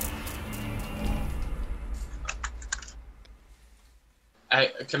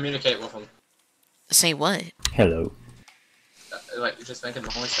 I communicate with him. Say what? Hello. Like, just make a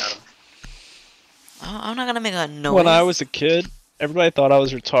noise at him. Oh, I'm not gonna make a noise. When I was a kid, everybody thought I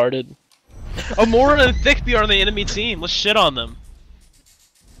was retarded. Amora and Thickby are on the enemy team. Let's shit on them.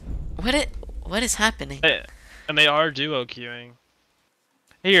 What is happening? And they are duo queuing.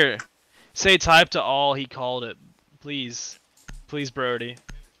 Here, say type to all. He called it. Please, please, Brody.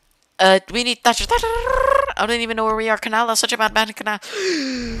 We need Thatcher. I don't even know where we are. Canal. Such a bad canal.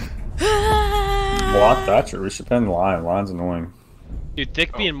 Block Thatcher. We should pin Lion. Lion's annoying. Dude,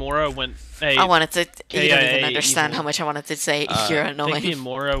 Thickby and Mora went. Hey, I wanted to. You don't even KIA understand evil. how much I wanted to say. You're annoying. Thickby and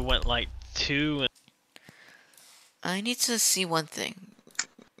Mora went like 2. I need to see one thing.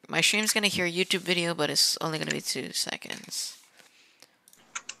 My stream's gonna hear a YouTube video, but it's only gonna be 2 seconds.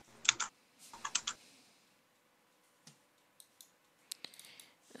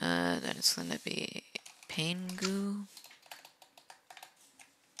 Then it's gonna be Pangu.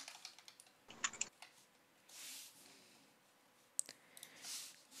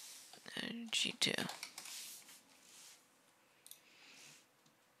 G2.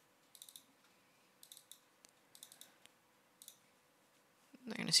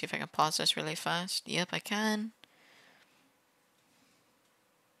 I'm gonna see if I can pause this really fast. Yep, I can.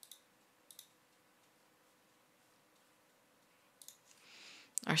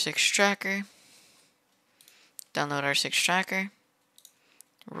 R6 tracker. Download R6 tracker.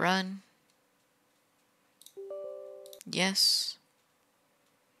 Run. Yes.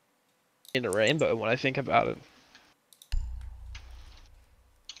 In a rainbow when I think about it.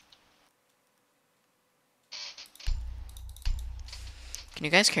 Can you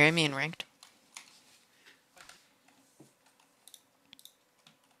guys carry me in ranked?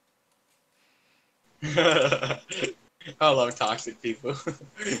 I love toxic people.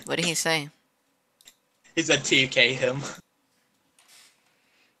 What did he say? He said TK him.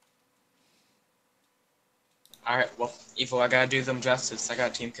 Alright, well, Evil, I gotta do them justice. I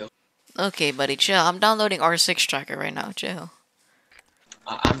got team kill. Okay, buddy, chill. I'm downloading R6 tracker right now. Chill.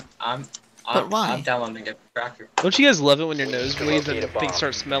 But why? I'm downloading a tracker. Don't you guys love it when your nose bleeds and things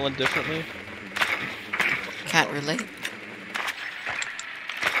start smelling differently? Can't relate.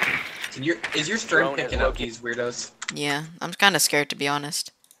 Is your stream picking up these weirdos? Yeah, I'm kind of scared to be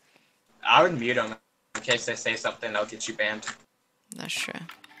honest. I would mute them in case they say something that'll get you banned. That's true.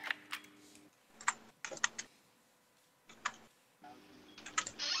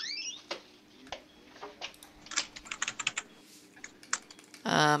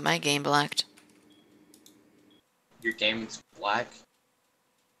 My game blacked. Your game's black?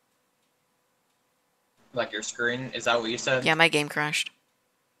 Like your screen? Is that what you said? Yeah, my game crashed.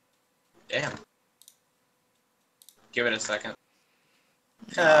 Damn. Give it a second.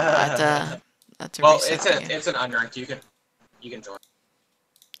 That's a well, reset it's an unranked. You can join.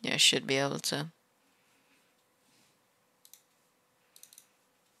 Yeah, I should be able to.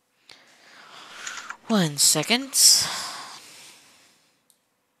 One second.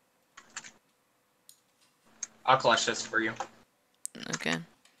 I'll clutch this for you. Okay.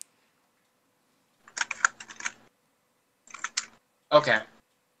 Okay.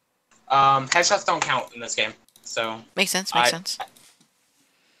 Headshots don't count in this game, so... Makes sense, makes sense.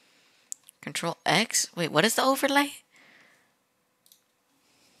 Control X? Wait, what is the overlay?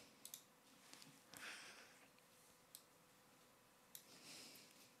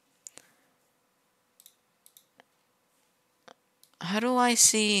 How do I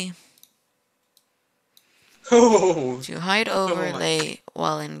see... Oh. To hide overlay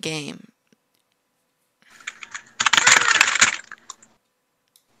while in game.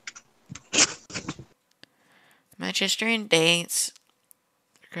 Match history and dates.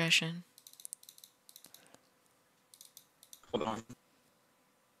 Regression. Hold on.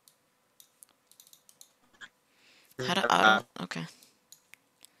 How do okay.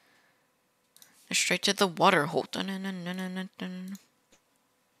 Straight to the water hole. Dun, dun, dun, dun, dun, dun.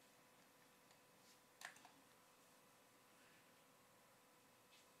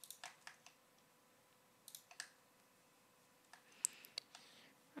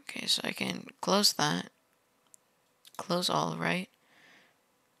 Okay, so I can close that. Close all, right?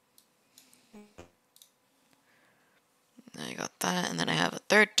 I got that, and then I have a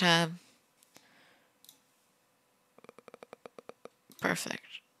third tab. Perfect.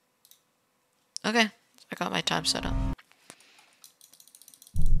 Okay, I got my tab set up.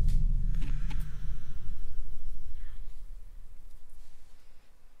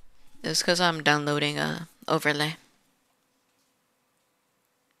 It's because I'm downloading a overlay.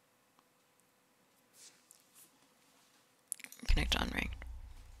 Connect on ranked.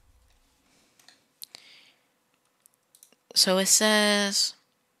 So it says.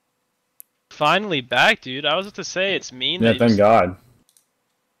 Finally back, dude. I was about to say it's mean. Yeah, that thank God.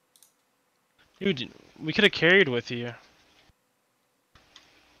 Dude, we could have carried with you.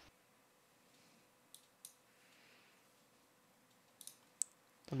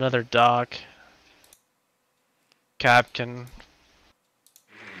 Another doc. Captain.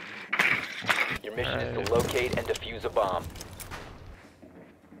 Your mission is to locate and defuse a bomb.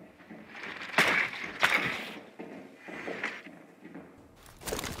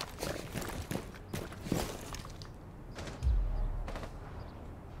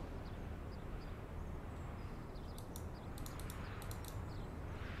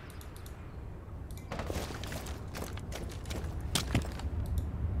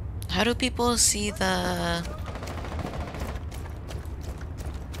 How do people see the...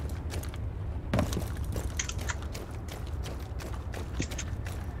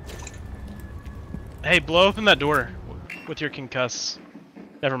 Hey, blow open that door with your concuss.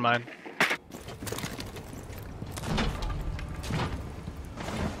 Never mind.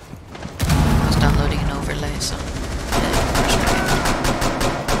 I was downloading an overlay, so...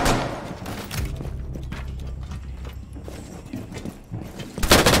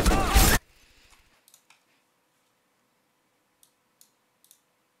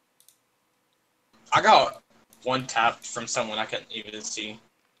 I got one tapped from someone I couldn't even see.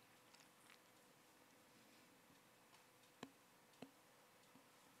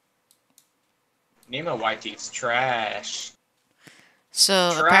 Nemo Whitey's trash.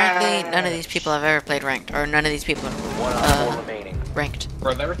 So apparently none of these people have ever played ranked, or none of these people are ranked.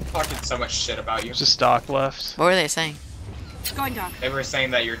 Bro, they were talking so much shit about you. Just doc left. What were they saying? Going down. They were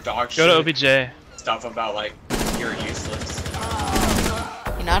saying that your dog Go to OBJ. Stuff about like you're useless.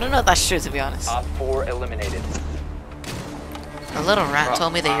 You know, I don't know if that's true, to be honest. Op 4 eliminated. A little rat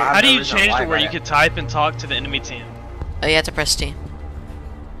told me that you're... How do you change it where you could type and talk to the enemy team? Oh, you have to press T.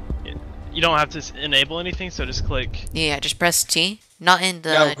 You don't have to enable anything, so just click. Yeah, just press T. Not in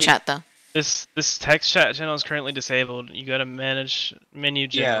the chat, though. This text chat channel is currently disabled. You gotta manage menu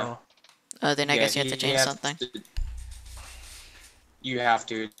general. Oh, then I guess you have to change something. You have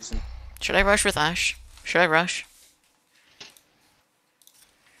to. Should I rush with Ash? Should I rush?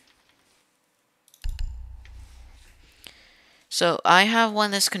 So I have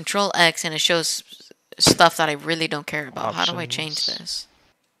one that's Control X and it shows stuff that I really don't care about. How do I change this?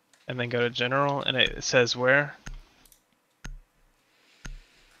 And then go to general and it says where?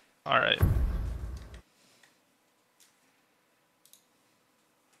 Alright.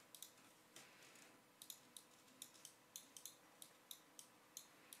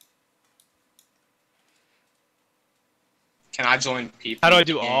 Can I join people? How do I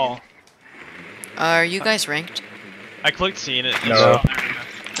do all? Are you guys ranked? I clicked C and it. No.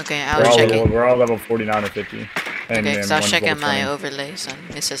 Okay, I was checking. We're all level 49 or 50. And Okay, so I was one's checking level my 20. overlays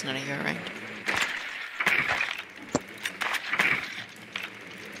and it says none of you are ranked.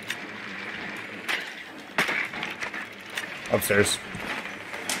 Upstairs.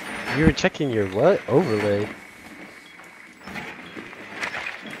 You were checking your what? Overlay.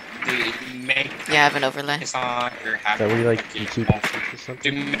 Yeah, I have an overlay. It's on your Is that where you like you keep or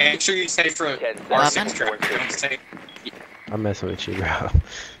something? Dude, make sure you say for R6 track. Don't say. I'm messing with you, bro.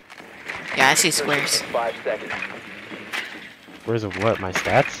 Yeah, I see squares. 5 seconds. Where's the what? My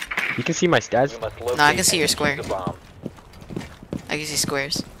stats? You can see my stats? No, I can see your square. I can see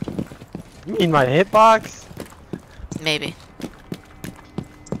squares. You mean my hitbox? Maybe.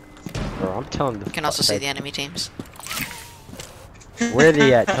 Bro, I'm telling the You can also see the enemy teams. Where are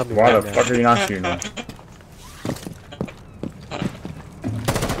they at? Tell me Why right the now. fuck are you not shooting them?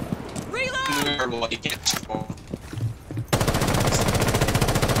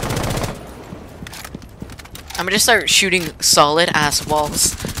 I'm gonna start shooting solid ass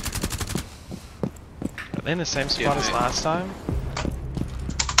walls. Are they in the same spot as last time?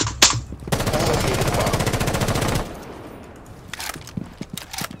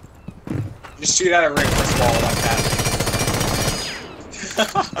 Just shoot at a reinforced wall like that.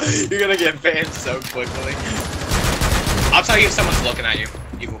 You're gonna get banned so quickly. I'll tell you if someone's looking at you.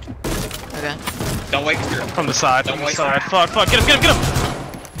 Evil. Okay. Don't wait for From the side, Don't from the wait. side. Fuck, fuck, get him, get him, get him!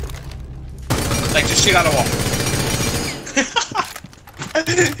 Like, just shoot at a wall.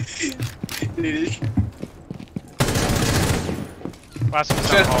 Last one's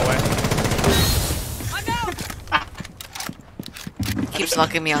down the hallway. Keeps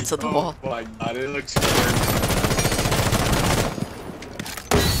locking me onto the wall. Oh my god, it looks weird.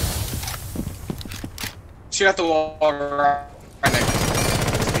 Shoot at the wall right next.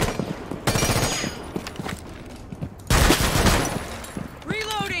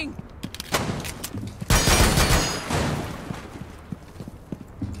 Reloading.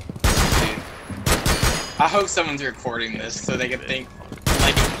 I hope someone's recording this so they can think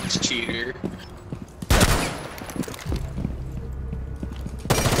like it's a cheater.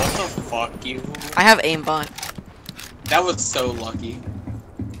 What the fuck, you? I have aimbot. That was so lucky.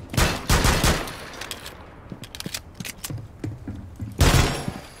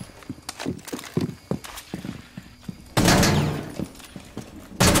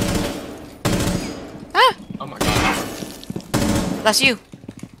 Ah! Oh my god. That's you.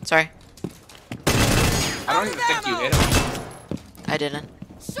 Sorry. I don't even think you hit him. I didn't.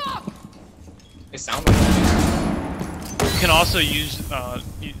 It sounded like that. You can also use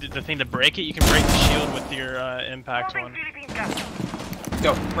the thing to break it. You can break the shield with your impact one.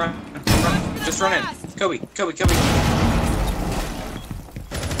 Go, run. Just run in. Kobe.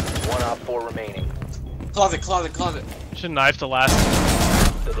 One op 4 remaining. Closet. Should knife the last.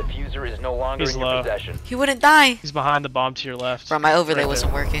 The diffuser is no longer He's in low. your possession. He wouldn't die. He's behind the bomb to your left. Bro, my overlay Right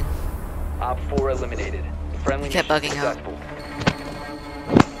wasn't there. working. Op 4 eliminated. Friendly Kept mission bugging out. successful.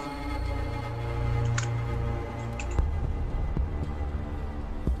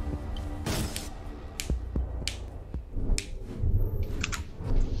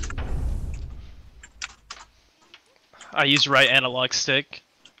 I used right analog stick.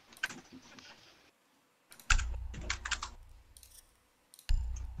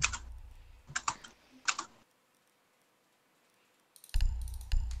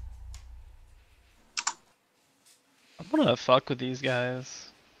 I'm gonna fuck with these guys.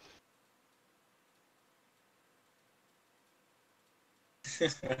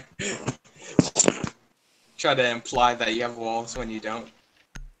 Try to imply that you have walls when you don't.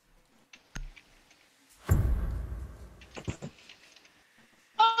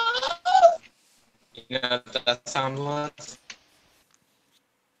 You know what that sound was?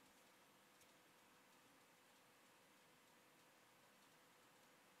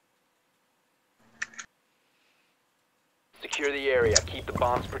 Secure the area. Keep the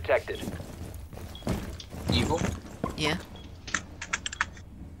bombs protected. Evil? Yeah.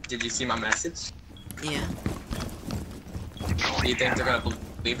 Did you see my message? Yeah. Do you think they're gonna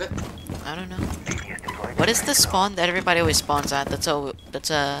believe it? I don't know. What is the spawn that everybody always spawns at?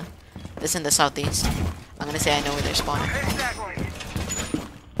 That's in the southeast. I'm gonna say I know where they're spawning.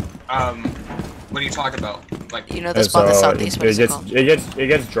 What are you talking about? Like, You know the spawn in the southeast. What is it called? It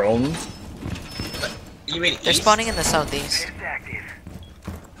gets drones. You mean They're east? spawning in the southeast.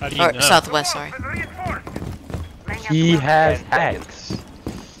 How do you Or know? southwest, sorry. He has hacks.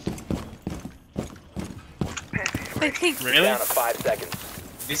 Really? Down to 5 seconds.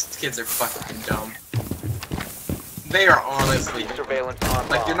 These kids are fucking dumb. They are honestly Surveillance on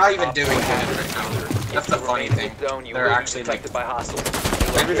like they're not even doing that right now. That's the funny thing. They're actually like by hostiles.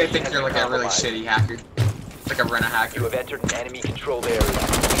 maybe they think you're like a really shitty hacker, like a rent a You hacker. have entered an enemy controlled area. Now, you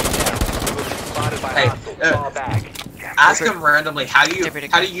have been spotted by Hey, hostiles. Fall back. Ask them randomly how do you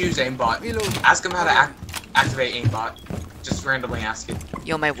use aimbot. Ask them how to activate aimbot. Just randomly ask it.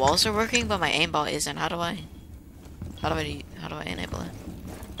 Yo, my walls are working, but my aimbot isn't. How do I enable it?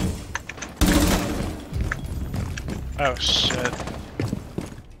 Oh shit.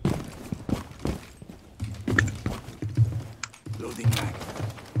 Loading back.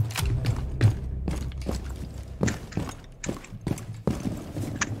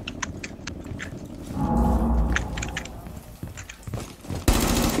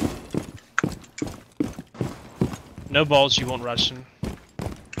 No balls, you won't rush him.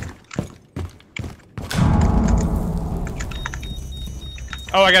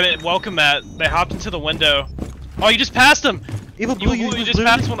 Oh, I got it. Welcome, Matt. They hopped into the window. Oh, you just passed him. Evil Blue, you just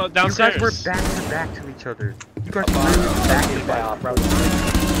passed one downstairs. You guys were back to back to each other. You guys were back to back, bro.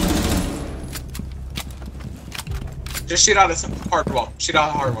 Just shoot out a hard wall. Shoot out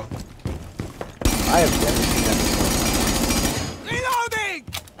a hard wall. I have never seen that before. Reloading!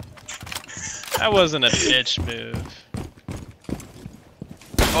 That wasn't a bitch move.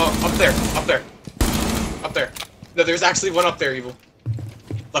 Oh, up there. No, there's actually one up there, Evil.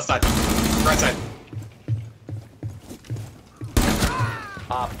 Left side. Right side.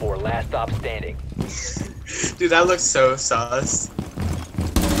 Op 4, last stop standing. Dude, that looks so sus.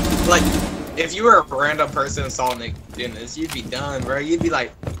 Like, if you were a random person and saw Nick doing this, you'd be done, bro. You'd be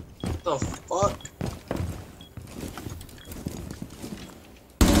like, what the fuck?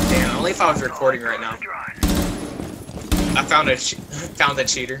 Damn, only if I was recording right now. I found a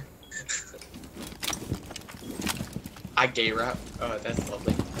cheater. I gay rap. Oh, that's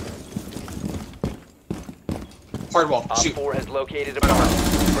lovely. Hard wall. Op Shoot. 4 has located a bomb.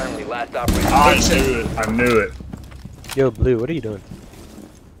 Friendly last operator. I knew it. I knew it. Yo, Blue, what are you doing?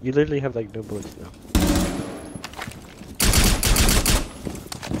 You literally have like no bullets now.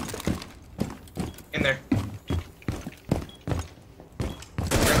 In there.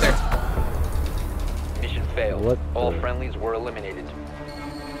 Right there. Mission failed. What All the- friendlies were eliminated.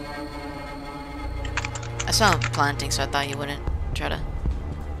 I saw him planting, so I thought you wouldn't try to.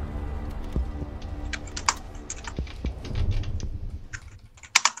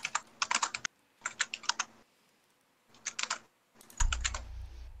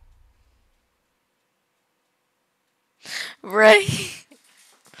 Right.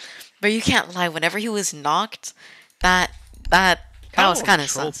 But you can't lie. Whenever he was knocked, that was kind of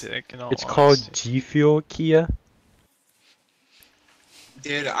sus. It's called G Fuel, Kia.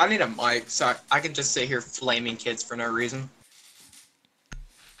 Dude, I need a mic so I can just sit here flaming kids for no reason.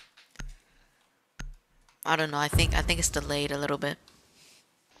 I don't know. I think it's delayed a little bit.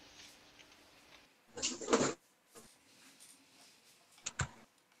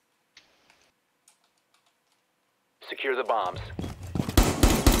 Secure the bombs.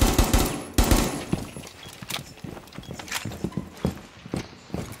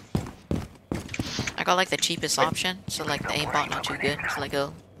 I got like the cheapest option, so like the aimbot not too good. So like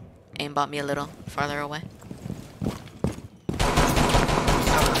it'll aimbot me a little farther away.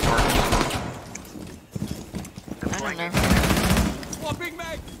 I don't know.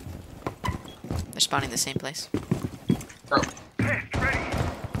 They're spawning the same place. Bro.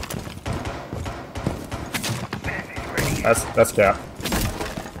 That's cap.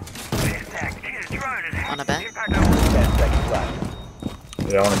 On a bet? 10 seconds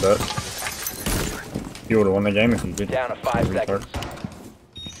left. Yeah, on a bet. You would have won the game if you did. Down to 5 seconds.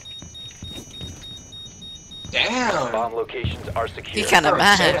 Damn. Bomb locations are secure. He kinda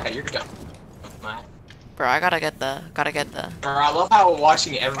mad. You're done. Bro, I gotta get the. Bro, I love how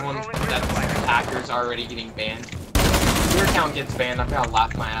watching everyone that's hackers already getting banned. If your account gets banned, I'm gonna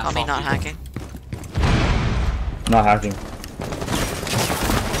laugh my ass Call me off. not hacking. Not hacking.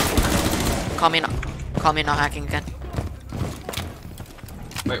 Call me not hacking again.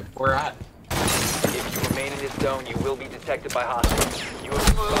 Wait, where at? If you remain in this zone, you will be detected by hostiles. You will be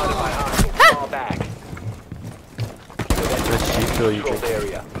spotted by hostiles. Fall back. Let's G Fuel, you Controlled can.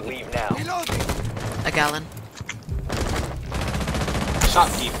 area. Leave now. A gallon. Shot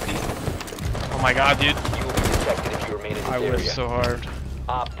deep, please. Oh my god, dude. You will be detected if you remain in this I area. whiffed so hard.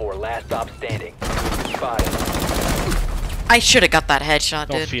 Op 4, last stop standing. Spotted. I should have got that headshot,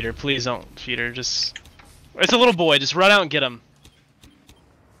 Don't dude. feed her, please don't feed her. Just, it's a little boy. Just run out and get him.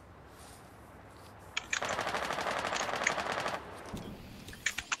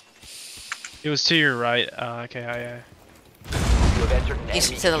 It was to your right. Okay, yeah. You have entered an He's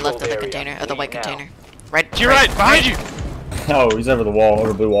enemy to the left of the controlled area. container, of the white Leave now. container. Right. To your right, behind you. Oh, he's over the wall,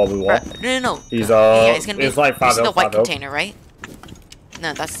 over blue wall, blue wall. No. He's Yeah, he's gonna be. it's like He's in the 5-0, white 5-0. container, right?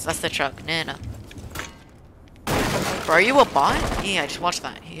 No, that's the truck. No. Bro, are you a bot? Yeah, I just watched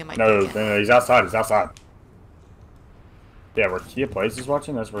that. He might. No, he's outside. He's outside. Yeah, where Kia Plays is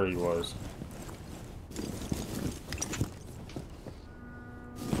watching, that's where he was.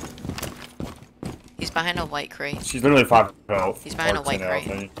 He's behind a white crate. She's literally 5 health. He's behind or a white 10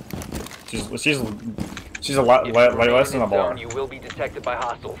 crate. health, she's a lot If way you remain less in than a this bar. zone, you will be detected by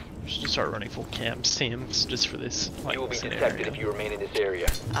hostiles. Should start running full camps teams just for this. Like, You will be scenario. detected if you remain in this area.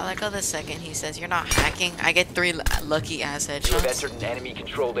 I like how the second he says you're not hacking, I get 3 lucky ass You have headshots. entered an enemy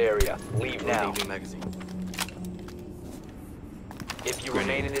controlled area. Leave now. If you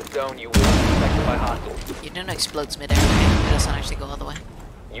remain in this zone, you will be detected by hostiles. You don't know explodes midair, right? It doesn't actually go all the way.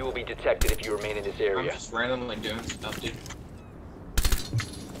 You will be detected if you remain in this I'm area. just randomly doing stuff, dude.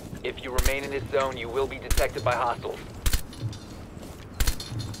 If you remain in this zone, you will be detected by hostiles.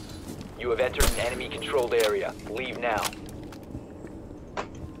 You have entered an enemy controlled area. Leave now.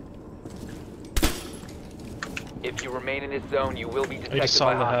 If you remain in this zone, you will be I just detected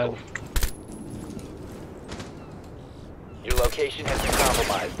saw by the head. hostiles. Your location has been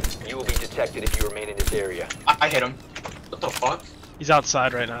compromised. You will be detected if you remain in this area. I hit him. What the fuck? He's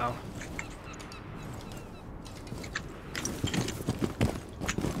outside right now.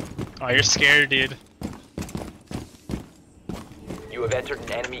 Oh, you're scared, dude. You have entered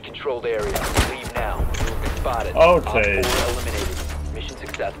an enemy controlled area. Leave now. You have been spotted. Okay. Op 4 eliminated. Mission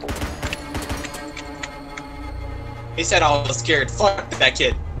successful. He said I was scared. Fuck that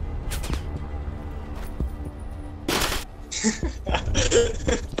kid.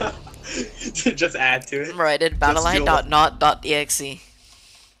 Just add to it. Right, did battleye.not.exe.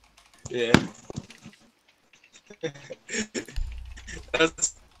 Yeah.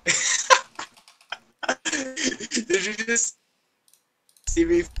 That's Did you just see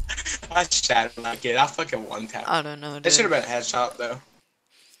me? I shattered my kid. I fucking one tap. I don't know, It dude. should have been a headshot though.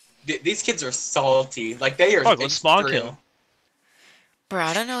 These kids are salty. Like they are. Fuck, let's spawn extreme. kill. Bro,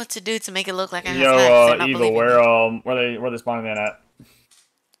 I don't know what to do to make it look like I have hacks. Yo, They're not Evil, believing me. where they spawning in at?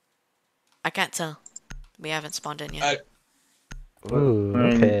 I can't tell. We haven't spawned in yet. Ooh,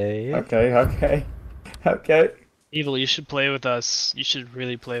 okay. Okay. Evil, you should play with us. You should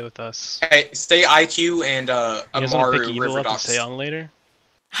really play with us. Hey, stay IQ and You guys want to pick Amaru Evil up and Riverdocs. stay on later?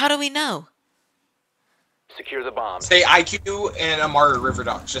 How do we know? Secure the bomb. Say IQ and Amaru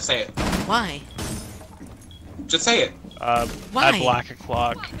Riverdocs. Just say it. Why? Just say it. Why? At Black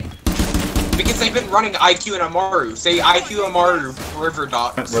O'Clock. Because they've been running IQ and Amaru. Say IQ Amaru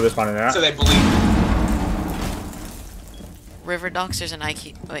Riverdocs. Where they spawning at? So they believe. River Docks, there's an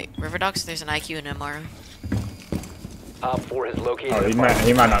IQ. Wait, River Docks, there's an IQ in Amaru. Op 4 has located Oh, the he bomb.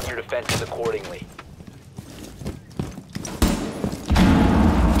 might not. Your defenses accordingly.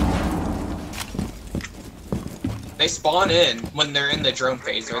 They spawn in when they're in the drone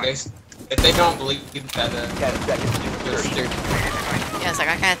phase, or if they don't believe that. 10 seconds to they're insertion. stupid. Yeah, it's like,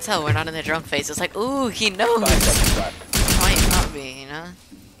 I can't tell. We're not in the drone phase. It's like, ooh, he knows. 5 seconds left. Might not be, you know?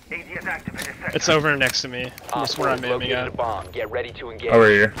 It's over next to me. Op That's 4 where has I'm aiming located at. a bomb. Get ready to engage. Over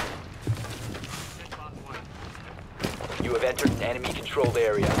here. You have entered an enemy controlled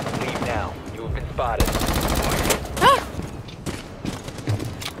area. Leave now. You have been spotted.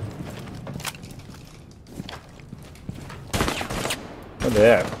 What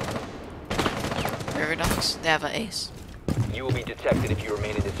they at? River Docks, they have an ace. You will be detected if you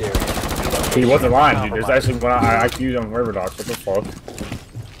remain in this area. He wasn't lying, dude. There's actually one I IQ'd on Riverdocs. What the fuck?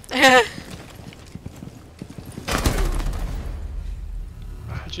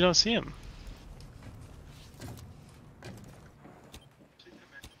 But you don't see him.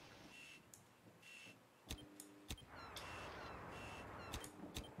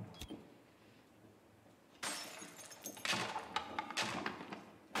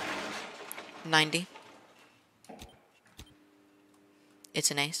 $90.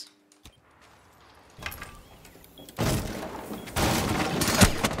 It's an ace.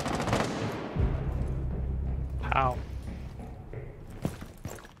 How?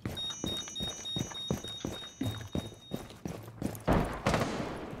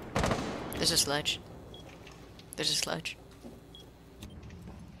 There's a sledge. There's a sledge.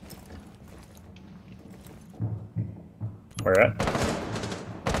 Where at?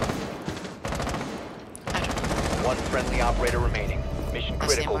 One friendly operator remaining. Mission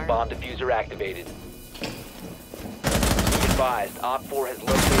That's the critical. MR. Bomb diffuser activated. Be advised, Op 4 has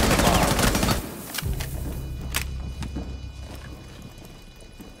located the bomb.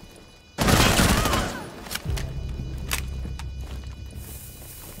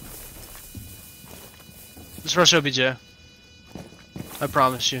 Just rush OBJ. I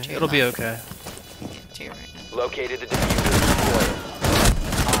promise you. It'll be okay. To your right. Located the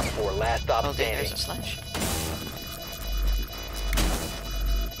diffuser. Op 4, last stop Okay, standing. there's a sledge.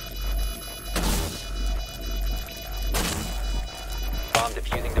 Bomb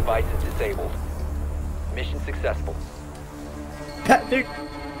diffusing device is disabled. Mission successful. Dude.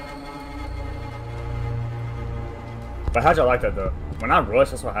 But how'd y'all like that though? When I rush,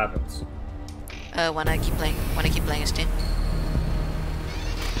 that's what happens. When I keep playing as team.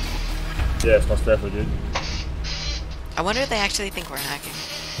 Yes, most definitely, dude. I wonder if they actually think we're hacking.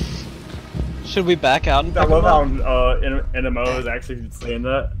 Should we back out and I pick love them how up? NMO is actually saying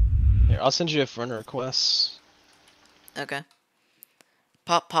that. Here, I'll send you a friend request. Okay.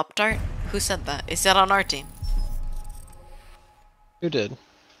 Pop Tart? Who said that? Is that on our team? Who did?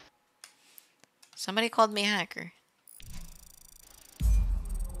 Somebody called me a hacker.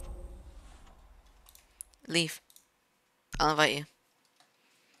 Leave. I'll invite you.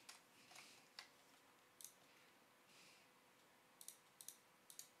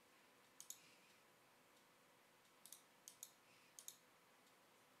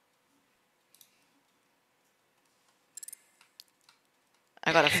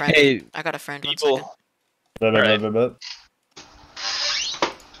 I got a friend. Hey, I got a friend. people. 1 second. Alright.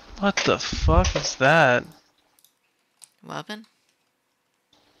 What the fuck is that? What happened?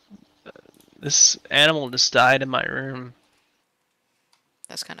 This animal just died in my room.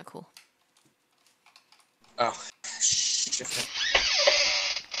 That's kind of cool. Oh, shit.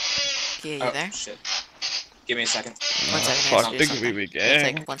 Yeah, you there? Shit. Give me a second. 1 second. Fuck, I have to do think something. we 1 gang.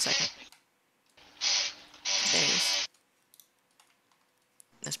 second. 1 second. There he is.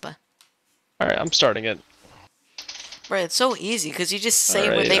 Let's play. Alright, I'm starting it. Bro, it's so easy because you just say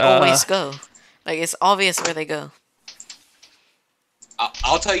where Alright, they always go. Like, it's obvious where they go.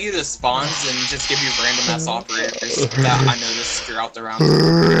 I'll tell you the spawns and just give you random ass operators that I noticed throughout the round.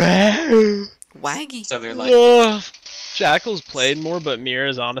 Waggy. So they're like, Jackal's played more, but Mira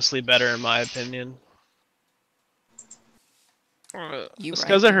is honestly better in my opinion. It's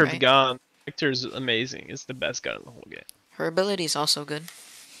because of her gun. Victor's amazing. It's the best gun in the whole game. Her ability is also good.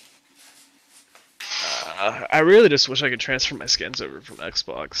 I really just wish I could transfer my skins over from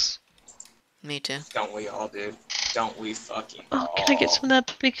Xbox. Me too. Don't we all, dude? Don't we fucking Oh, can I get some of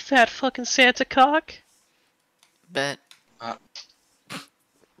that big fat fucking Santa cock? Bet.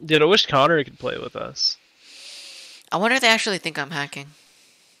 Dude, I wish Connor could play with us. I wonder if they actually think I'm hacking.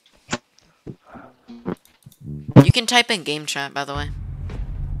 You can type in game chat, by the way.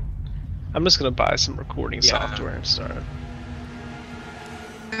 I'm just gonna buy some recording software and start.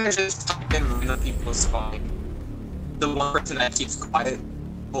 Just type in random people spawning. The one person that keeps quiet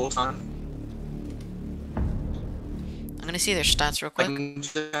the whole time. I'm gonna see their stats real quick.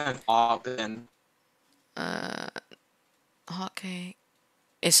 Okay.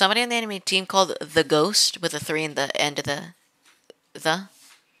 Is somebody on the enemy team called The Ghost with a 3 in the end of the?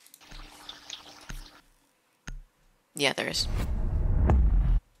 Yeah, there is.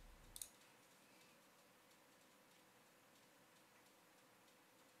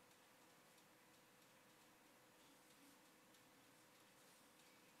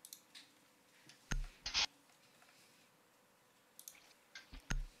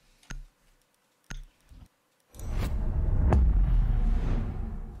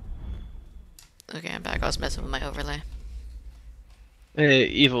 Okay, I'm back. I was messing with my overlay. Hey,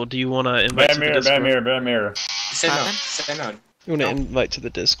 Evil, do you want to invite to the Discord? Bad mirror. Say no. You want to invite to the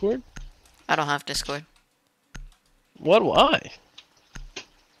Discord? I don't have Discord. What? Why?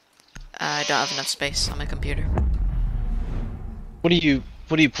 I don't have enough space on my computer. What do you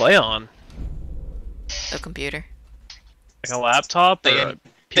play on? A computer. Like a laptop or a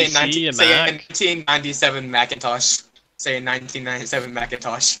PC, a say Mac? 1997 Macintosh. Say a 1997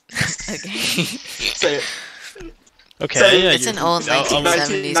 Macintosh. Okay. Say it. Okay, say yeah, it's an old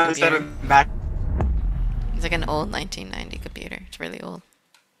 1970s computer. Mac. It's like an old 1990 computer. It's really old.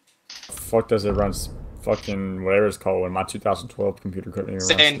 Fuck does it run fucking whatever it's called when my 2012 computer couldn't even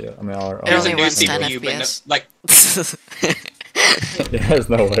run yet. I mean, it only runs 10 FPS. Like, yeah, there's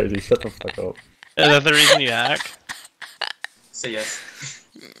no way, dude. Shut the fuck up. Is that the reason you hack? Say yes.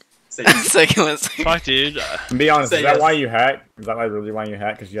 Second one. Fuck, dude. To be honest, is that why you hack? Is that like really why you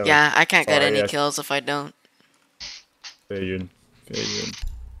hack? Cause you have yeah, I can't get any kills if I don't. Figured.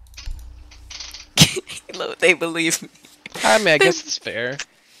 They believe me. I mean, I guess it's fair.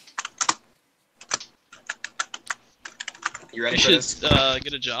 You ready you for this? should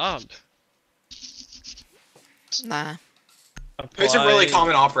get a job. Nah. Who's a really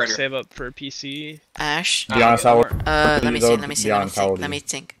common operator? Save up for a PC. Ash. Be honest, let me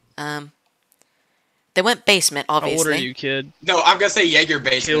think. They went basement, obviously. How old are you, kid? No, I'm gonna say Jaeger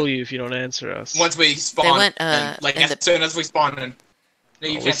basement. Kill you if you don't answer us. Once we spawn. They went, like as soon as we spawn in. No,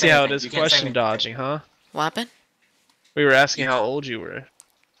 you we can't see how it anything. is. You can't say Question dodging, huh? What happened? We were asking how old you were.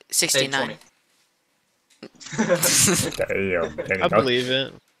 69. I believe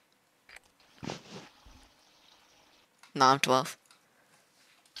it. No, I'm 12.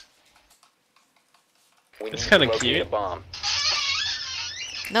 It's kind of cute.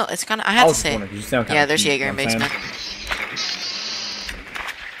 No, it's kind of. I have to say. Yeah, there's Jaeger in basement.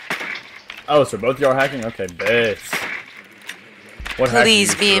 Oh, so both y'all are hacking? Okay, best.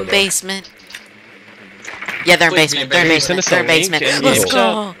 Please be in basement. Yeah, they're in basement. They're in basement. They're in basement. Let's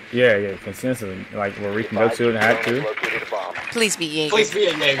go. Yeah. Consensus, like where we can go to and hack to. Please be Jaeger. Please be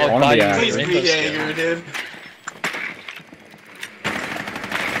a Jaeger. Please be a Jaeger, dude.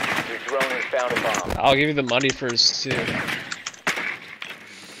 Your drone has found a bomb. I'll give you the money first too.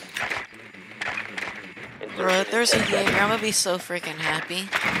 Bro, there's a Jaeger. I'm gonna be so freaking happy.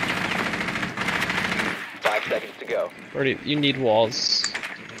 5 seconds to go. You need walls.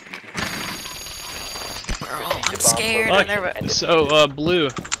 Bro, I'm scared. So, Blue.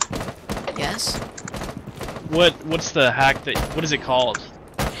 Yes? What's the hack what is it called?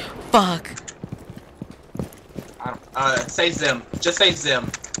 Fuck. Say Zim. Just say Zim.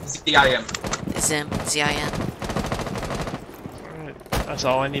 Z-I-M. Zim. Z-I-M. Alright, that's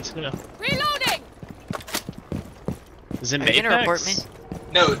all I need to know. Reloading! Zim Are you gonna report me?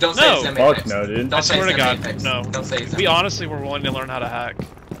 No, don't say Zim Apex. No, dude. I swear to God, Apex. no. Don't say Zim. We honestly were wanting to learn how to hack.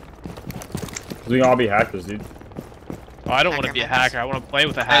 We can all be hackers, dude. Oh, I don't want to be a hacker. I want to play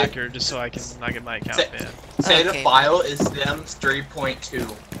with a hacker just so I can not get my account banned. Say the file is Zim 3.2.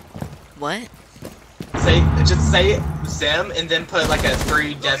 What? say Zim and then put like a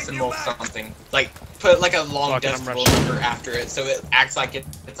 3 decimal something. Like put like a long decimal number after it, so it acts like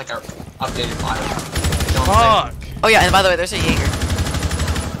it's like our updated file. You know what I'm saying? Oh yeah, and by the way, there's a Jaeger.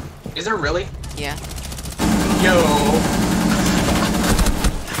 Is there really? Yeah. Yo.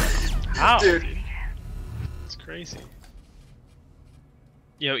 Ow, dude. It's crazy.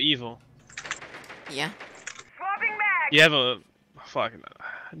 Yo, Evil. Yeah. You have a fuck.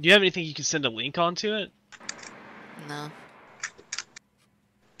 Do you have anything you can send a link onto it? No.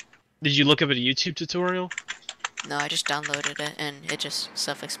 Did you look up a YouTube tutorial? No, I just downloaded it and it just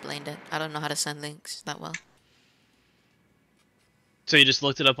self-explained it. I don't know how to send links that well. So you just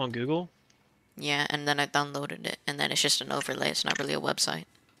looked it up on Google? Yeah, and then I downloaded it, and then it's just an overlay. It's not really a website.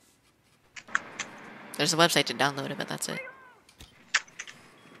 There's a website to download it, but that's it.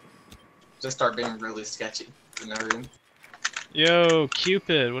 Just start being really sketchy in that room. Yo,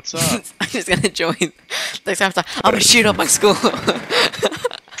 Cupid, what's up? I'm just gonna join. Next time I'm gonna shoot up my school.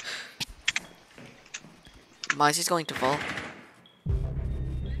 Mozzie's going to vault.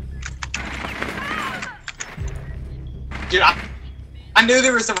 Dude, I knew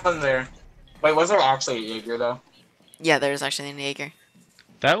there was someone there. Wait, was there actually a Jaeger though? Yeah, there's actually a Jaeger.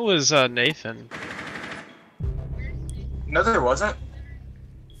 That was Nathan. No, there wasn't.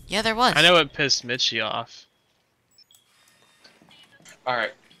 Yeah, there was. I know it pissed Mitchie off.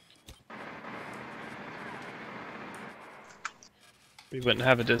 Alright. We wouldn't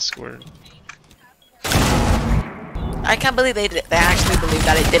have a Discord. I can't believe they actually believe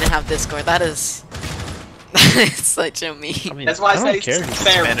that it didn't have Discord. That is such a meme. I mean, that's why I don't say care it's if it's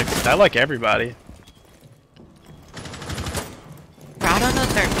fair. Hispanic. I like everybody. Bro, I don't know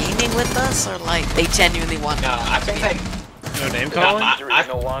if they're memeing with us or like they genuinely want. No, I think they. No name calling? Is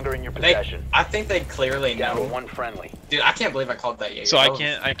no longer in your possession. I think they clearly Down to know. 1 friendly. Dude, I can't believe I called that Jaeger. So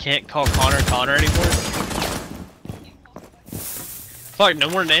I can't call Connor anymore? Fuck, no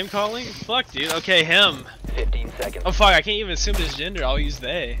more name calling? Fuck, dude. Okay, him. 15 seconds. Oh fuck, I can't even assume his gender. I'll use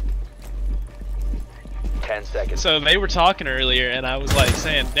they. 10 seconds. So they were talking earlier, and I was like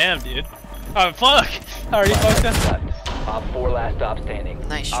saying, "Damn, dude." Oh fuck! I already fucked up. Op 4 last stop standing.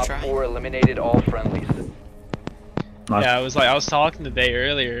 Nice Op try. 4 eliminated all friendlies. Yeah, I was talking to they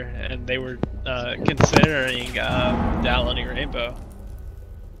earlier, and they were considering downloading Rainbow.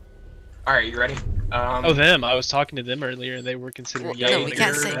 Alright, you ready? Oh, them. I was talking to them earlier, and they were considering. No, we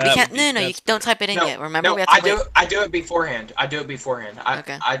can't say. We can't. No, you don't type it in yet. Remember, no, we have to wait. I do it beforehand.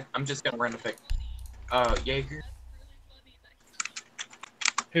 Okay. I'm just gonna random pick. Jaeger.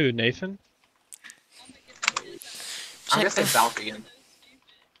 Who, Nathan? I'm gonna say Valk again.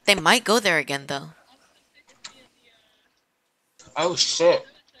 They might go there again, though. Oh shit.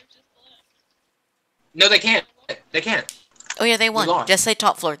 No, they can't. They can't. Oh yeah, they won. lost. Just say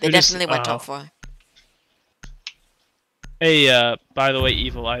top floor. They They're just- definitely went top floor. Hey, by the way,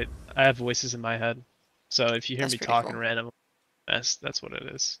 Evil, I have voices in my head, so if you hear That's me pretty talking cool. random, that's what it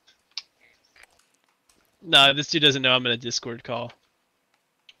is. No, this dude doesn't know I'm in a Discord call.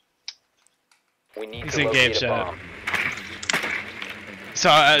 We need He's to in game locate a chat. bomb.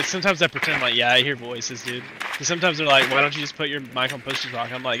 So sometimes I pretend like, yeah, I hear voices, dude. 'Cause sometimes they're like, why don't you just put your mic on push to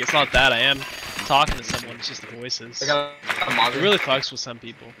talk? I'm like, it's not that. I am talking to someone. It's just the voices. They got a Mozzie. It really fucks with some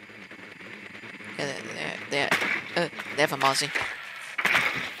people. Yeah, they have a Mozzie.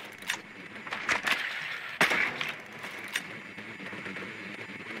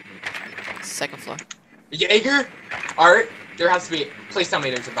 Second floor. Jaeger? Alright, there has to be. Please tell me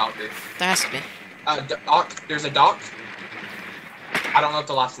there's a Valkyrie. There has to be. Doc. There's a Doc. I don't know what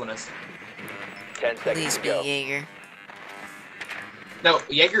the last one is. 10 seconds Please to be go. Jaeger. No,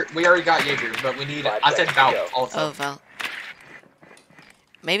 Jaeger. We already got Jaeger, but we need. 5 I said seconds Valk to go. also. Oh, Val.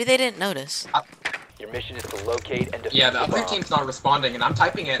 Maybe they didn't notice. Your mission is to locate and defend Yeah, the the other bomb. team's not responding, and I'm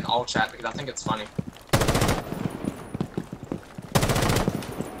typing it in all chat because I think it's funny.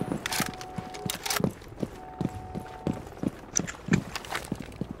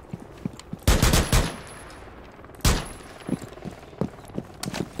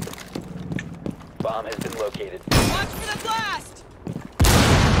 Bomb has been located. Watch for the blast!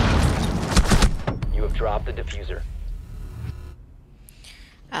 You have dropped the diffuser.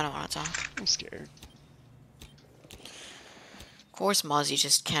 I don't want to talk. I'm scared. Of course, Mozzie's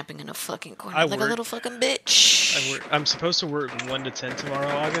just camping in a fucking corner I like a work- little fucking bitch. I'm supposed to work 1 to 10 tomorrow,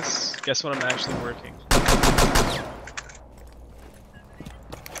 August. Guess what I'm actually working?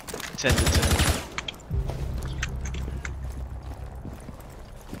 10 to 10.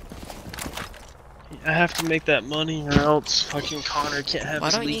 I have to make that money or else fucking Connor can't have Why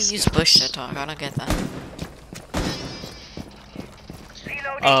his don't you leaks. use Bush to talk? I don't get that.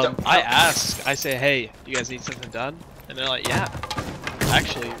 I ask, I say, hey, you guys need something done? And they're like, yeah.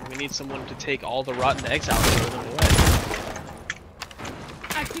 Actually, we need someone to take all the rotten eggs out and throw them away.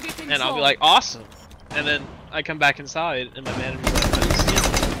 And I'll be like, awesome. And then I come back inside, and my manager's like, what is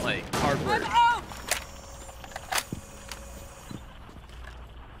this? I'm like, hard work.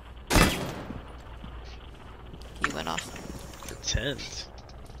 He went off. Tent.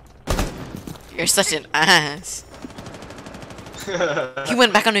 You're such an ass. He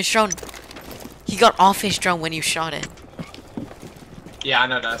went back on his drone. He got off his drone when you shot it. Yeah, I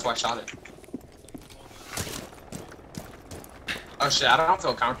know, that's why I shot it. Oh shit, I don't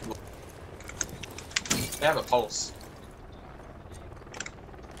feel comfortable. They have a pulse.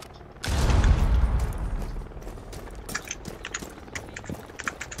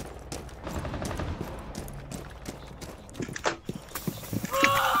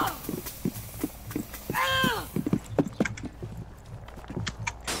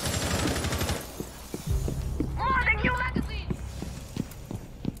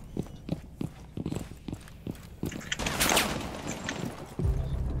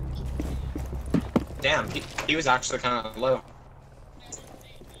 Damn, he was actually kind of low.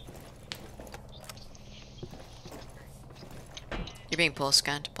 You're being pulse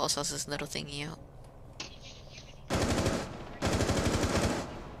scanned. Pulse has this little thingy out.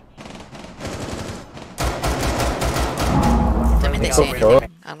 The minute they say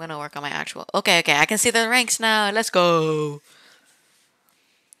anything, I'm gonna work on my actual. Okay, I can see the ranks now. Let's go.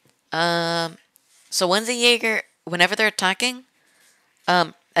 So when's the Jaeger? Whenever they're attacking,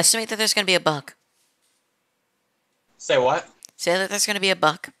 estimate that there's gonna be a bug. Say what? Say that there's gonna be a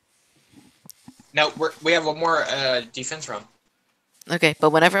bug. No, we have one more defense round. Okay,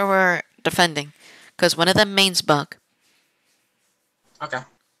 but whenever we're defending, because one of them mains bug. Okay.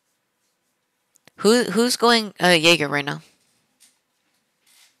 Who's going Jaeger right now?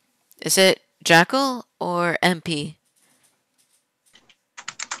 Is it Jackal or MP?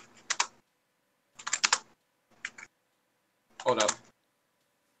 Hold up.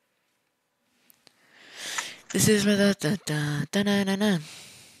 This is where the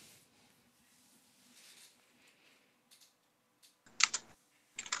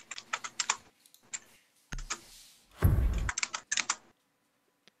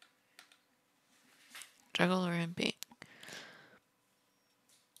Juggle or MP?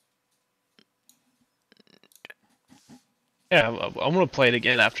 Yeah, I'm gonna play it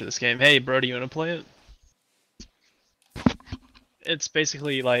again after this game. Hey, bro, do you wanna play it? It's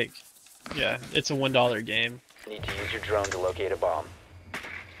basically like, yeah, it's a $1 game. Need to use your drone to locate a bomb.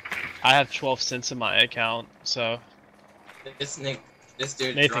 I have 12 cents in my account, so. This dude.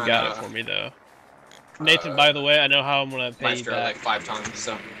 Nathan got it for me though. Nathan, by the way, I know how I'm gonna pay you Maestro back. like 5 times,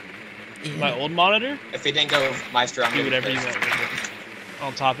 so. My old monitor? If he didn't go Maestro, I'm do gonna whatever you pissed. want with it.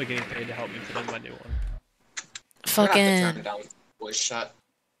 On top of getting paid to help me put in my new one. We're gonna have to turn Fucking it down with voice shot.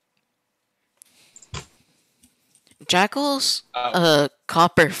 Jackal's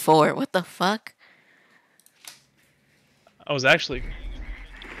copper 4. What the fuck? I was actually.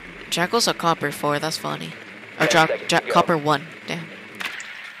 Jackal's a copper 4. That's funny. Or 10 seconds to go. copper 1. Damn.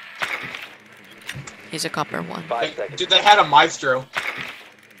 He's a copper 1. 5 seconds. Dude, they had a Maestro.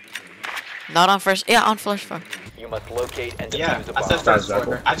 Not on first. Yeah, on first floor. You must locate and Yeah, defuse a I bomb. said first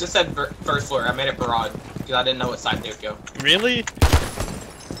floor. I just said first floor. I made it broad because I didn't know what side they would go. Really?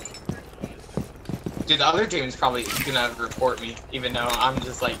 Dude, the other team's probably gonna report me, even though I'm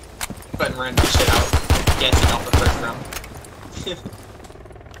just like putting random shit out, guessing off the first round.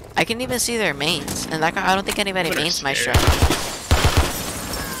 I can even see their mains, and that guy, I don't think anybody What a mains my scare. strap.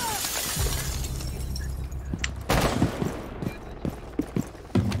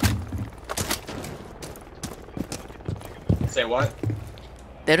 Say what?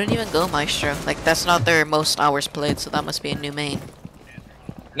 They don't even go Maestro. Like, that's not their most hours played, so that must be a new main.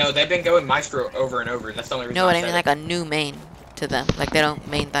 No, they've been going Maestro over and over. That's the only reason. No, but I said mean it. like a new main to them. Like, they don't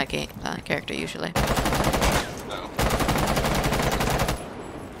main that character usually. No.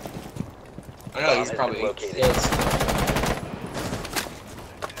 I know he's probably is.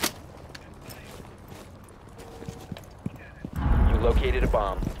 You located a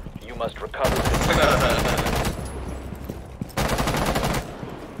bomb. You must recover this.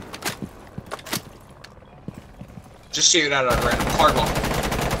 Just shoot it out at a random hard one.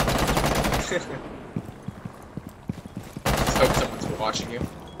 Just hope someone's watching you.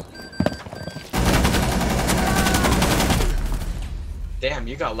 Damn,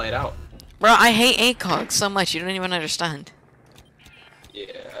 you got laid out. Bro, I hate ACOG so much, you don't even understand. Yeah.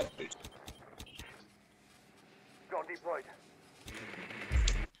 Drone deployed.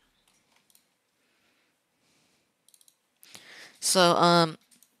 So,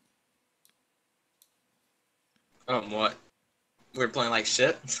 What? We're playing like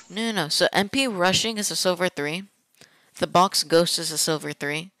shit? No. So MP rushing is a silver 3. The box ghost is a silver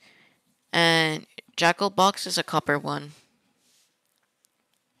 3. And Jackal box is a copper 1.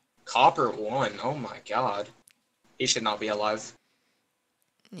 Copper 1? Oh my god. He should not be alive.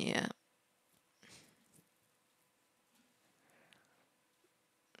 Yeah.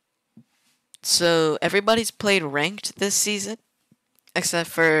 So everybody's played ranked this season, except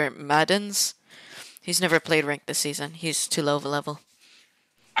for Madden's. He's never played ranked this season. He's too low of a level.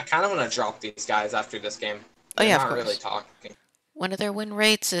 I kind of want to drop these guys after this game. Oh, yeah, of They're not course. really talking. One of their win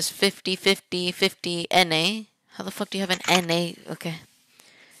rates is 50, 50, 50 NA. How the fuck do you have an NA? Okay.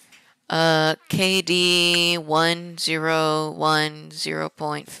 KD 101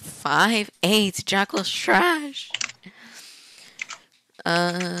 0.58. Jackal's trash.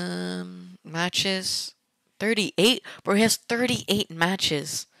 Matches 38. Bro, he has 38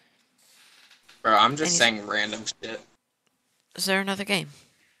 matches. Bro, I'm just saying random shit. Is there another game?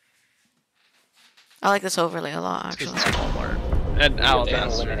 I like this overlay a lot, actually. Walmart and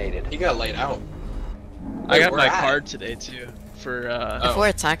Alabaster. He got laid out. I got Where my at? card today too for Before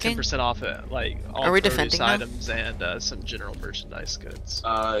attacking? 10% off it, like all Are we produce defending now? items and some general merchandise goods.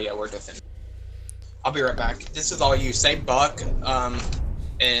 Yeah, we're defending. I'll be right back. This is all you. Say Buck,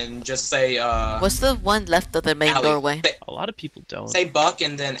 and just say, What's the one left of the main Allie. doorway? A lot of people don't. Say Buck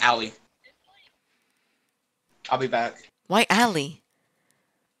and then Allie. I'll be back. Why Alley?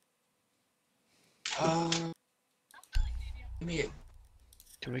 Give me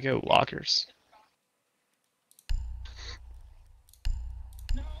Can we go lockers?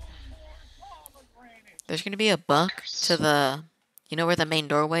 There's gonna be a buck to the... You know where the main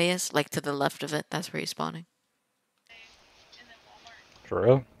doorway is? Like to the left of it. That's where he's spawning. For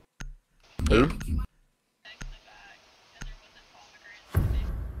real? Who?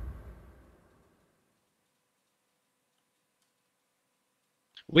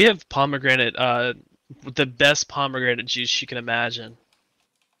 We have pomegranate, the best pomegranate juice you can imagine.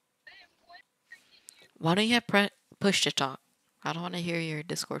 Why don't you have push to talk? I don't want to hear your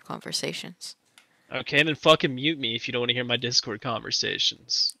Discord conversations. Okay, then fucking mute me if you don't want to hear my Discord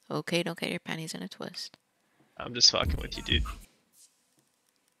conversations. Okay, don't get your panties in a twist. I'm just fucking with you, dude.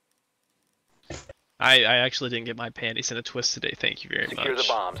 I actually didn't get my panties in a twist today, thank you very much. Secure the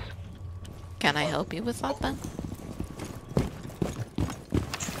bombs. Can I help you with that then?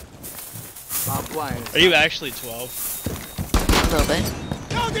 Are you actually 12? A little bit.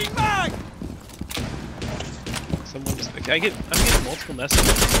 Someone's I'm getting multiple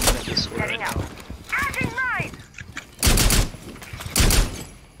messages on Discord right now.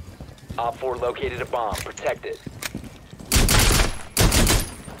 Op 4 located a bomb. Protect it.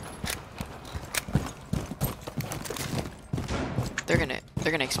 They're gonna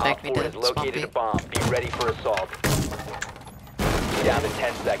expect me Op 4 to has spawn located a peek. bomb. Be ready for assault. Down to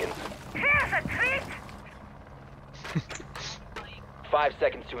 10 seconds. Here's a treat! 5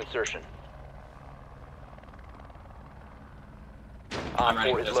 seconds to insertion. Op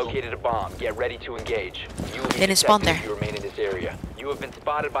 4 has located a bomb. Get ready to engage. You will be They didn't spawn detected there. if you remain in this area. You have been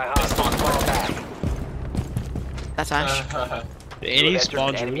spotted by hostiles. Fall back. That's Ash. Did You any have spawn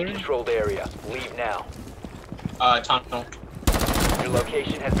entered an jewelry? enemy-controlled area. Leave now. Tunnel. Your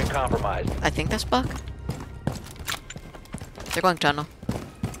location has been compromised. I think that's Buck. They're going tunnel.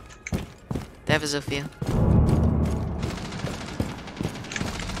 They have a Zofia.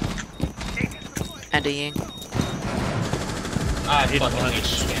 And a Ying. I fucking hate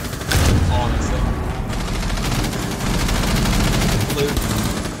this game. Honestly. Blue.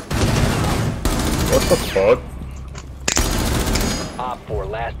 What the fuck? Op 4,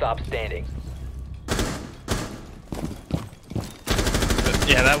 last stop standing.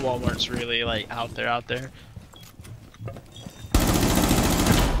 Yeah, that Walmart's really like out there.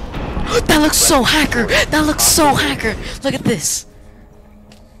 That looks so hacker! That looks so hacker! Look at this!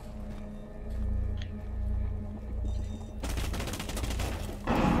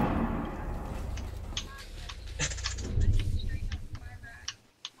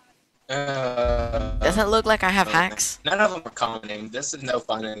 Doesn't look like I have hacks. None of them are commenting. This is no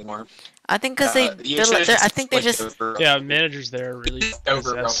fun anymore. I think because I think they just. Yeah, managers there are really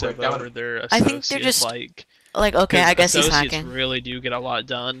over real possessive quick. over their I think they're associates, just like okay, I guess he's associates hacking. really do get a lot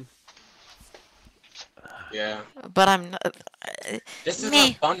done. Yeah. But I'm not. This is Meh.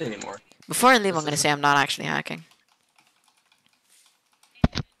 not fun anymore. Before I leave, I'm gonna say I'm not actually hacking.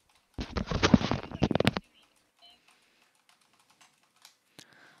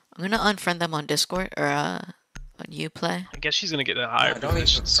 I'm gonna unfriend them on Discord or on Uplay. I guess she's gonna get a higher don't even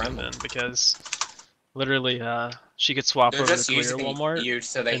position friend soon then because Literally, she could swap They're over to just Clear using Walmart you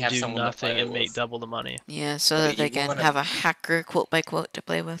so they and have do someone to nothing play and make with. double the money. Yeah, so that they can have a hacker quote by quote to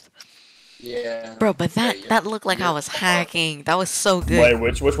play with. Yeah. Bro, but that looked like I was hacking. That was so good. Wait,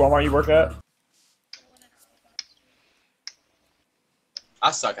 which Walmart you work at?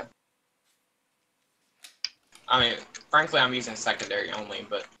 I suck at. I mean, frankly, I'm using secondary only,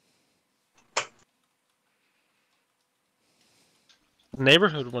 but The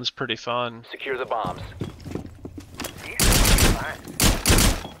neighborhood one's pretty fun. Secure the bombs.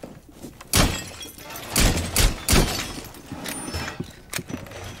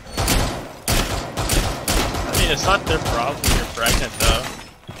 I mean, it's not their problem if you're pregnant, though.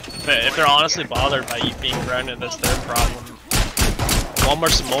 If they're honestly bothered by you being pregnant, that's their problem.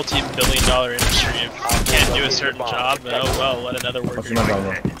 Walmart's a multi-billion-dollar industry. If you can't do a certain job, then oh well, let another worker do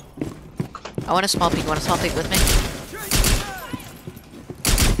it. I want a small peek. Want a small peek with me?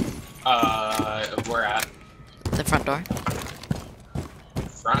 Where at? The front door.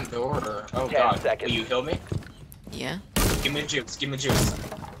 Front door? Or... Oh 10 god, seconds. will you heal me? Yeah. Give me juice, give me juice.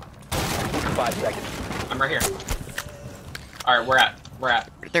 5 seconds. I'm right here. Alright, where at? Where at?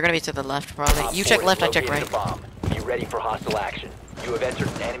 They're gonna be to the left, probably. Op You 4 check has left, I check located right. a bomb. Be ready for hostile action. You have entered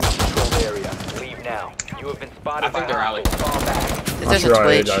an enemy controlled area. Leave now. You have been spotted I think by they're alley. hostiles. Fall back. There's a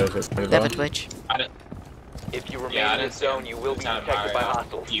Twitch. They have a Twitch. I didn't. If you remain Yeah, I in didn't this see zone, him. you will be It's out of detected my, by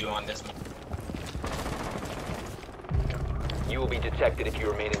hostiles. view on this one. You will be detected if you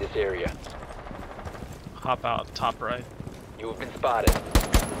remain in this area. Hop out, top right. You have been spotted.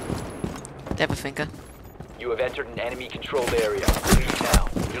 They have a finger. You have entered an enemy controlled area. Leave now.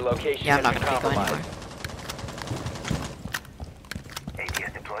 Your location Yeah, I'm has not been gonna be going compromised. anymore.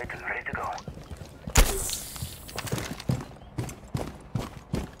 ATS deployed and ready to go.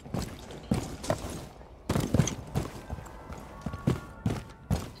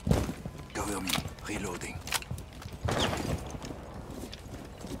 Cover me. Reloading.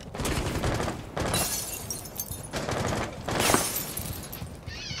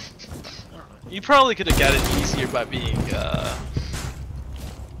 You probably could have got it easier by being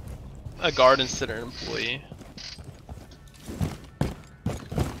a garden center employee.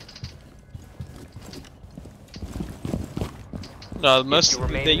 No, most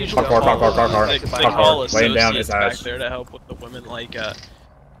they usually Car. they call Laying down associates his back ass. there to help with the women. Like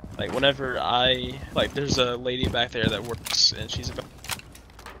whenever there's a lady back there that works and she's about.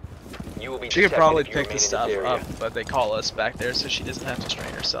 You will be She could detected probably if you pick remain the in stuff this area. up, but they call us back there so she doesn't have to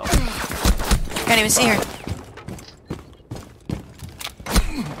strain herself. Can't even see her.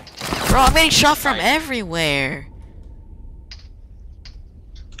 Bro, I'm getting shot from everywhere.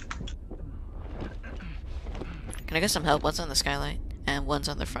 Can I get some help? One's on the skylight, and one's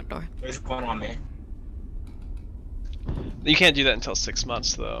on the front door. There's one on me. You can't do that until 6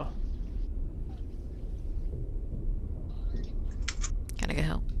 months, though. Can I get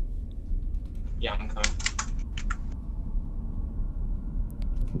help? Yeah, I'm coming.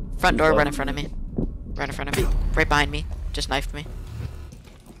 Front door, right in front of me. Right in front of me. Right behind me. Just knifed me.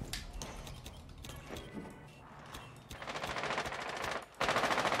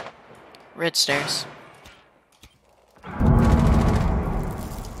 Red stairs.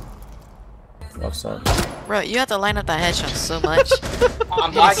 Left side. Bro, you have to line up that headshot so much.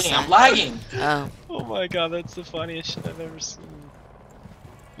 I'm lagging, I'm lagging! Oh. Oh my god, that's the funniest shit I've ever seen.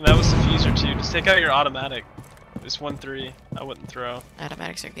 And that was diffuser too. Just take out your automatic. It's 1-3. I wouldn't throw.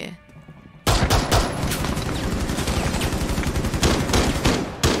 Automatics are good.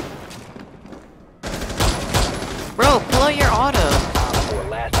 Bro, pull out your auto. For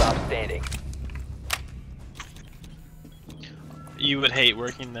last stop standing. You would hate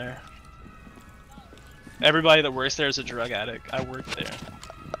working there. Everybody that works there is a drug addict. I work there.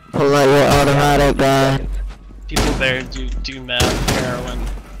 Pull out your automatic, guy. People there do meth, heroin.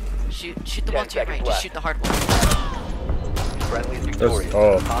 Shoot the one to your right. Just shoot the hard one. Friendly is victorious.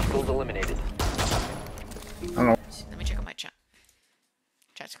 Oh. Hostiles eliminated. I don't know. Let me check on my chat.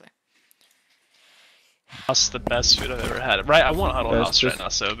 Chat's clear. That's the best food I've ever had. Right, I want Huddle That's House just- right now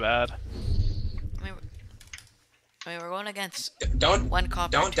so bad. I mean, we're going against Don't one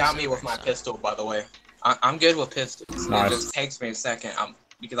Don't doubt me with my pistol, by the way. I'm good with pistols. Nice. It just takes me a second.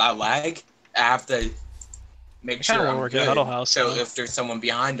 Because I lag, I have to make I sure kinda I'm wanna work at good. Huddle House, So though. if there's someone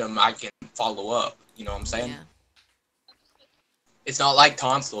behind them, I can follow up. You know what I'm saying? Yeah. It's not like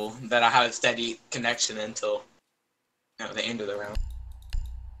Tonsil that I have a steady connection until the end of the round.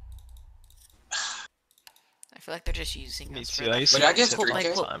 I feel like they're just using Me us too. for I used to But I guess sit we'll all the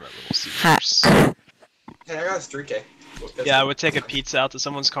like- time at Little Hack. Caesars. Hey, I got a 3K. Yeah, I would take a pizza out to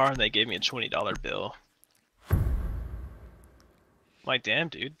someone's car and they gave me a $20 bill. Like, damn,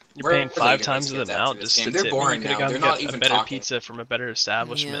 dude. You're Where paying are they 5 gonna times skip the after amount this just game? to They're tip me. You boring could have now. gone They're get not a even better talking. pizza from a better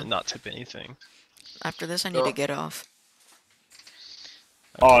establishment Yeah. and not tip anything. After this, I need to get off.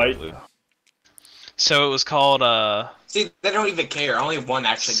 Alright. So it was called, See, they don't even care. Only one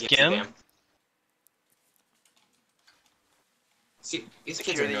actually gets Skim? a damn. See, these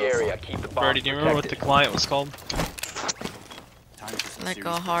kids Secure are the no area. fun. Keep the bomb Brody, do you remember what the client was called? Like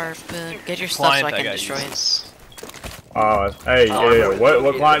a harpoon. Get your stuff so Client I that can guy destroy it. uses. Hey, yeah.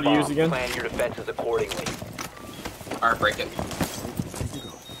 What client do you use again? Plan your defenses accordingly. Alright, break it.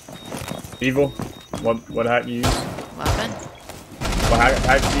 Evil. What hack you use? Weapon? What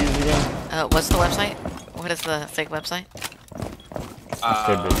hack do you use again? What's the website? What is the fake website?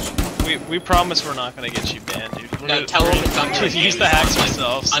 We promise we're not gonna get you banned, dude. We're No, gonna, tell we're them it's gonna under use the hacks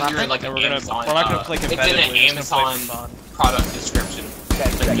ourselves. Under like and an we're Amazon. not gonna play It's in competitively. an we're just gonna play Amazon for fun. product description.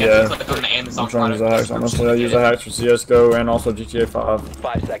 Like, you Yeah. have to click on the Amazon I'm trying to use the product hacks. Honestly, I use the hacks for CS:GO and also GTA 5.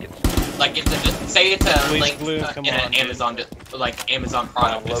 5 seconds. Like it's a, say it's a Please, link Blue, come in on, an dude. Amazon like Amazon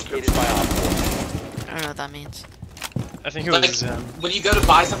product Located description. by Op 4. I don't know what that means. I think it Like was when you go to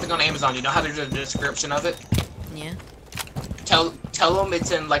buy something on Amazon, you know how there's a description of it. Yeah. Tell them it's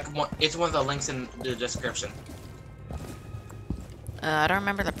in like it's one of the links in the description. I don't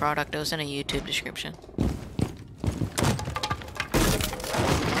remember the product. It was in a YouTube description.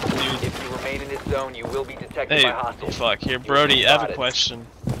 If you remain in this zone, you will be detected Hey, by hostiles. fuck. Here, You'll be Brody, I have a spotted. question.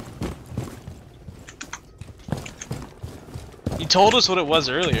 You told us what it was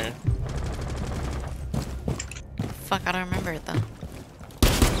earlier. Fuck, I don't remember it though.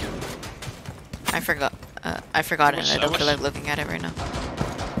 I forgot. I forgot it. I don't feel like looking at it right now.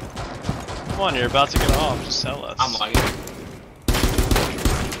 Come on, you're about to get off. Just tell us. I'm like,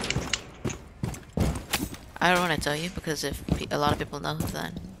 I don't want to tell you because if a lot of people know,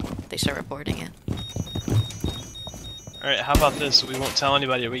 then they start reporting it. Alright, how about this? We won't tell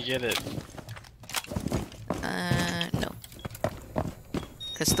anybody we get it. No.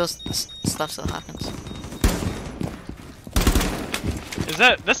 Because stuff still happens.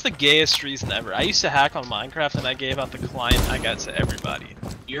 That's the gayest reason ever. I used to hack on Minecraft and I gave out the client I got to everybody.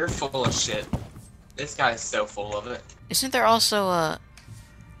 you're full of shit. This guy is so full of it. Isn't there also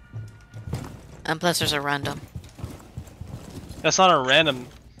and plus there's a random. That's not a random.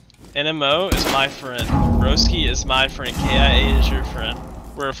 NMO is my friend. Broski is my friend. KIA is your friend.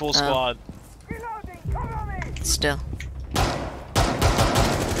 We're a full squad. Still.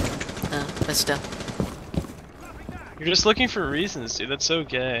 But still. You're just looking for reasons, dude. That's so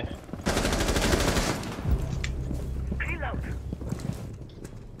gay.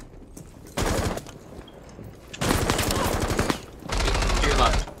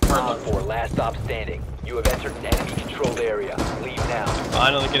 Op 4, last stop standing. You have entered an enemy-controlled area. Leave now.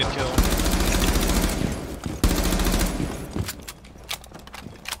 Finally get a kill.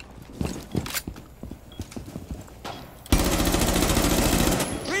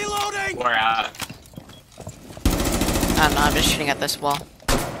 Reloading! We're out. I don't know, I'm just shooting at this wall.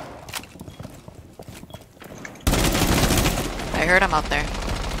 I heard him out there.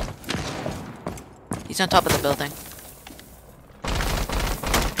 He's on top of the building.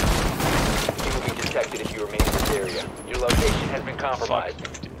 You will be detected if you remain in this area. Your location has been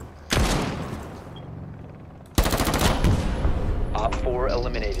compromised. Op 4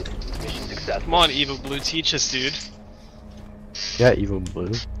 eliminated. Mission successful. Come on, Evil Blue, teach us, dude. Yeah, Evil Blue.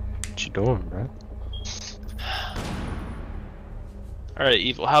 What you doing, bro? Alright,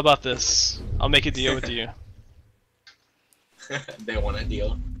 Evil, how about this? I'll make a deal with you. They want a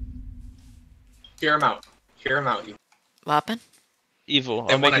deal. Hear him out. Hear him out. What happened? Evil,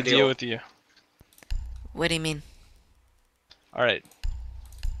 They I'll make want a a deal deal. with you. What do you mean? Alright.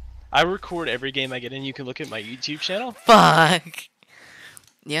 I record every game I get in. You can look at my YouTube channel. Fuck.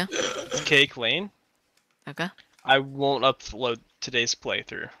 Yeah? It's Cake Lane. Okay. I won't upload today's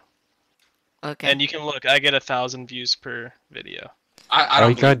playthrough. Okay. And you can look, I get 1,000 views per video. I All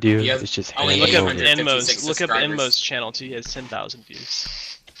don't you gotta believe do he has is just only hand Look up over. 856 Enmo's. Look up subscribers. Enmo's channel too. He has 10,000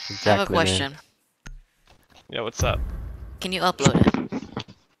 views. Exactly, I have a question. Yeah, what's up? Can you upload it?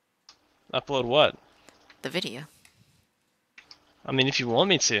 Upload what? The video. I mean, if you want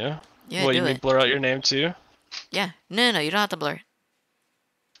me to. Yeah, What, do you mean it. blur out your name too? Yeah. No, you don't have to blur it.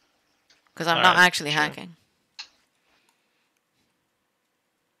 Because I'm Alright, not actually sure. hacking.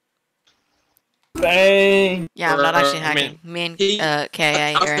 Bang! Yeah, I'm not actually I mean, hacking. Me and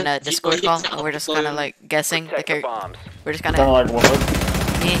KIA are in a Discord call, and we're just kind of like guessing. Protect Like, the bombs. we're just kind Kinda of like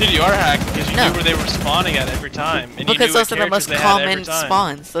what? Dude, you are hacking because you knew where they were spawning at every time. And Because you knew those what are the most characters they had every common time.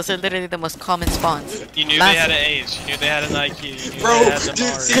 spawns. Those are literally the most common spawns. You knew they had an ace. You knew they had an IQ. You knew Bro, they had the dude,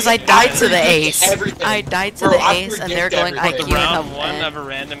 Mars. Because I died to the ace. everything. I died to Bro, the I ace, and they're predict going everything. IQ Round and one of a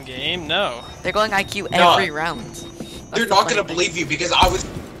random game? No. they're going IQ No. every round. They're not gonna believe you because I was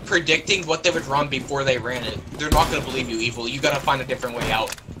predicting what they would run before they ran it. They're not gonna believe you, Evil. You gotta find a different way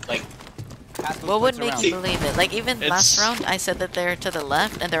out. Like, What would make you believe it? Like even last It's- round, I said that they're to the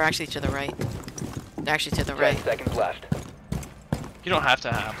left, and they're actually to the right. They're actually to the 10 right. seconds left. You don't have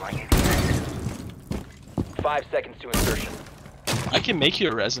to have. 5 seconds to insertion. I can make you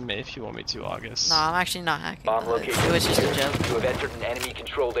a resume if you want me to, August. No, I'm actually not hacking. Bomb location. It was just a joke. You have entered an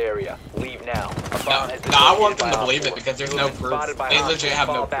enemy-controlled area. Leave now. A bomb has been no, I want located them by to Op believe it 4. because there's You no have been proof. spotted by They Op legit 4. have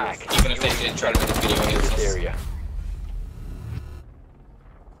no Fall proof, back. even if they didn't try to make this video against us. Area.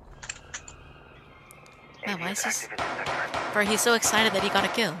 Man, why is this? Bro, he's so excited that he got a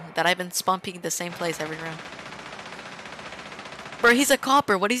kill. That I've been spawn peeking the same place every round. Bro, he's a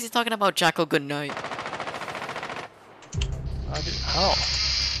copper. What is he talking about, Jackal? Good night. How?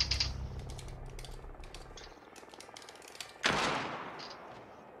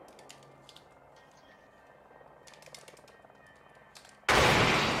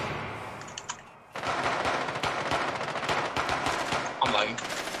 I'm lagging.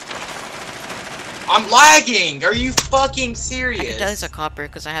 I'm lagging! Are you fucking serious? That is a copper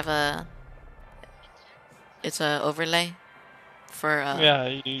because I have a. It's a overlay for. Yeah,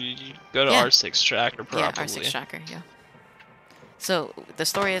 you go to yeah. R6 Tracker probably. Yeah, R6 Tracker. Yeah. So the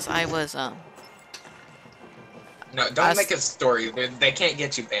story is, I was No, don't make a story. They can't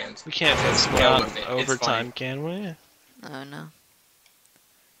get you banned. We can't Just put go on with it. It's overtime, fine. can we? Oh no.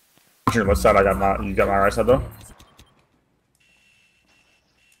 Your left side, I got my. You got my right side though.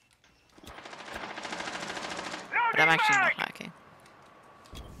 But I'm actually not hacking.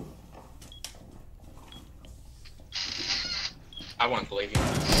 I won't believe you.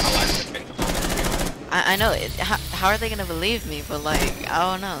 I like the thing. I know. How are they gonna believe me? But like, I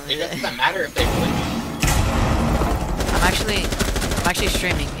don't know. It doesn't matter if they believe you. I'm actually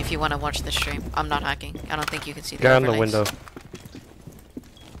streaming. If you want to watch the stream, I'm not hacking. I don't think you can see the Guy on the overlays. window.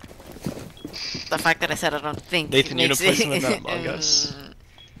 The fact that I said I don't think. Nathan, you know, makes play some it- of that Among Us.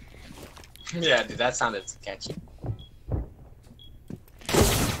 Yeah, dude, that sounded catchy.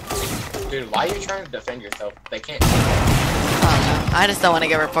 Dude, why are you trying to defend yourself? They can't. Oh, no. I just don't want to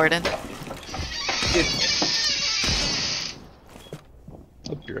get reported.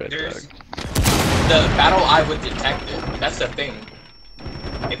 I'll be right There's- back. The Battle Eye would detect it. That's the thing.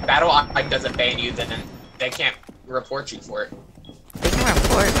 If Battle Eye doesn't ban you, then they can't report you for it. They can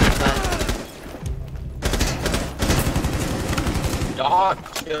report me, but Dog,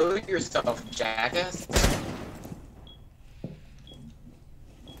 kill yourself, jackass.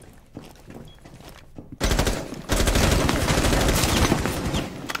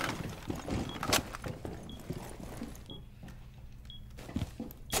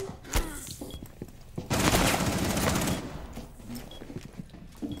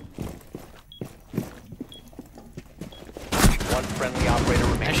 One friendly operator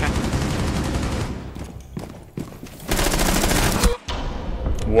remaining.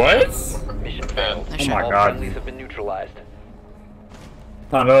 What? Mission failed. Oh my All god, friendlies dude. have been neutralized.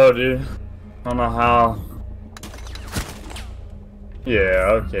 I know, dude. I don't know how.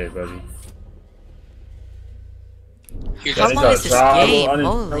 Yeah, okay, buddy. how long is this game?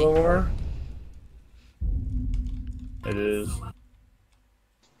 Holy. It is.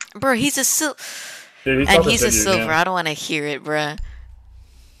 Bro, he's a silver. Dude, And he's a silver. I don't want to hear it, bruh.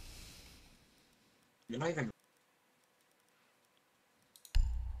 You're not even.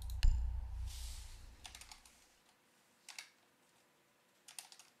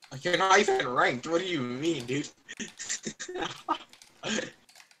 You're not even ranked. What do you mean, dude?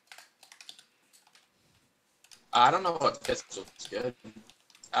 I don't know what pistol's good.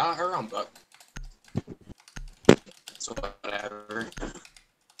 Her own buck. So whatever.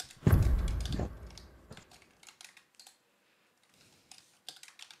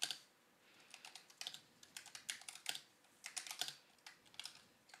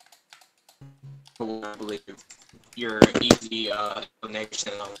 I believe your easy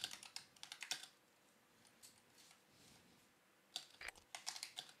explanation on.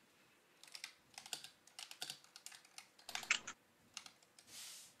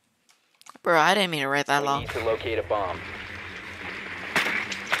 Bro, I didn't mean to write that We long. need to locate a bomb.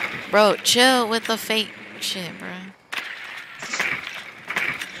 Bro, chill with the fake shit, bro.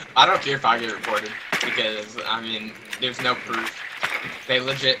 I don't care if I get reported because I mean there's no proof. They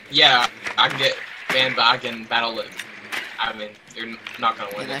legit, yeah, I can get banned, but I can battle it I mean, you're not gonna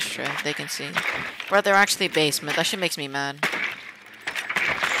Yeah, win that's it. true. They can see. Bro, they're actually basement. That shit makes me mad.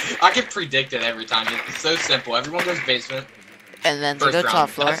 I can predict it every time. It's so simple. Everyone goes basement. And then they First go round. top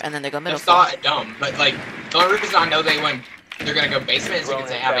floor, That's- and then they go middle That's floor. not dumb, but like the only reason I know they're gonna go basement is because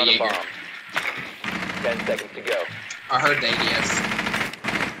they have a Jaeger. 10 seconds to go. I heard the ADS.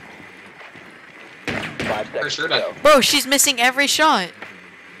 5 seconds For sure to go. Bro, she's missing every shot.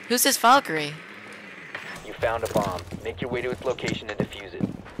 Who's this Valkyrie? You found a bomb. Make your way to its location and defuse it.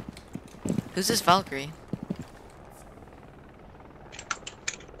 Who's this Valkyrie?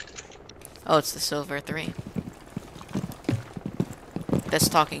 Oh, it's the Silver 3. That's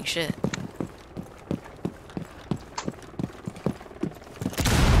talking shit.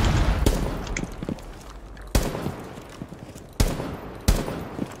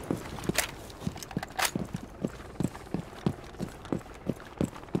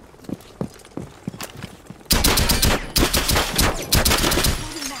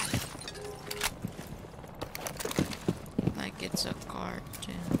 Like it's a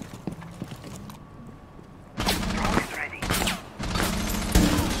cartoon.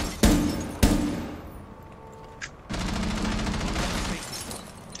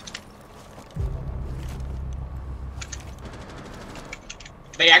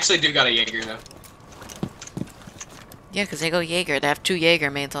 They actually do got a Jaeger though. Yeah, because they go Jaeger. They have 2 Jaeger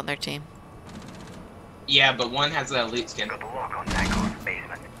mains on their team. Yeah, but one has the elite skin.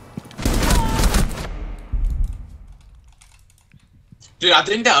 Dude, I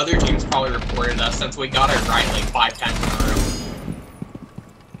think the other team's probably reported us since we got it right like 5 times in a row.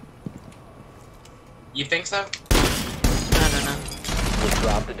 You think so? I don't know. We'll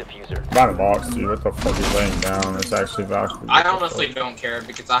drop the diffuser. Behind the box, dude. What the fuck is laying down? It's actually Valkyrie. I honestly don't care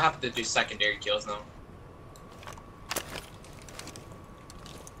because I have to do secondary kills now.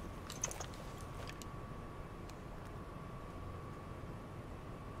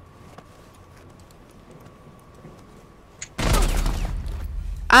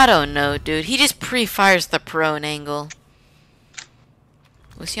 I don't know, dude. He just pre-fires the prone angle.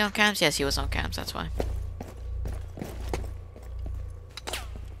 Was he on cams? Yes, he was on cams. That's why.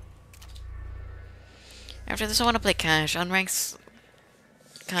 After this, I want to play cash. Unranked's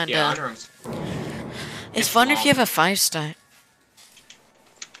kinda. Yeah, unranked. It's fun if you have a 5-star.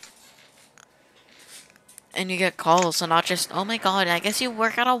 And you get calls, and not just, oh my god, I guess you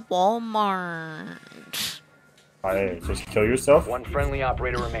work at a Walmart. Hey, just kill yourself. One friendly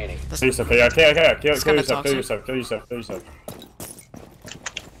operator remaining. Kill yourself. Hey, okay. Kill kinda yourself. Kill toxic. yourself. Kill yourself. Kill yourself.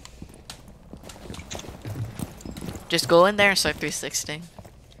 Just go in there and start 360.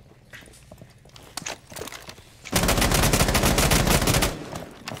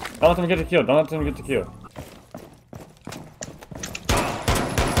 Don't let them get the kill. Don't let them get the kill.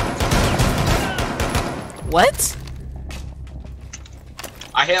 What?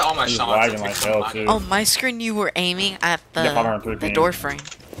 I hit all my He's shots. lagging It's like freaking hell, lagging. too. Oh, my screen, you were aiming at Yeah, 503 the ping. door frame.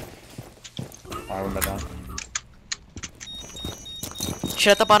 Alright, we're down.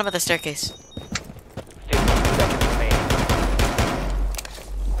 Shut at the bottom of the staircase. 15 seconds remaining.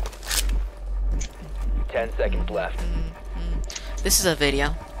 10 seconds left. This is a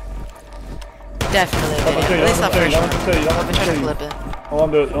video. Definitely a Don't let video. them At least that kill you. first Don't let them kill you. Don't let one. them Try to kill you. flip it. Hold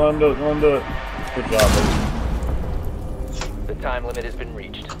on to it. Hold on to it. Hold on to it. Good job, baby. The time limit has been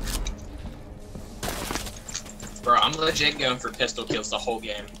reached. Bro, I'm legit going for pistol kills the whole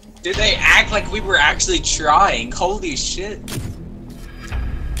game. Did they act like we were actually trying? Holy shit.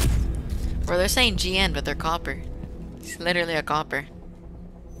 Bro, they're saying GN, but they're copper. It's literally a copper.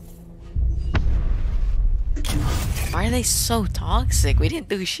 Why are they so toxic? We didn't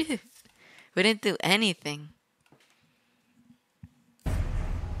do shit. We didn't do anything.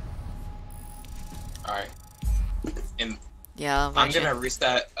 Alright. And Yeah, I'm watch gonna it.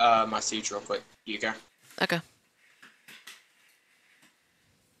 reset my siege real quick. You go. Okay.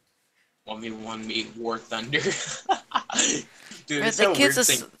 1v1 me, War Thunder. Dude, Bro, it's the so kids weird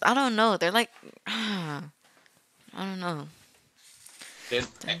is, thing. I don't know. They're like, I don't know. Dude,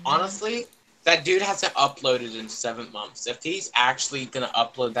 honestly, that dude hasn't uploaded in 7 months. If he's actually gonna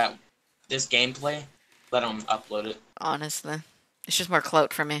upload this gameplay, let him upload it. Honestly, it's just more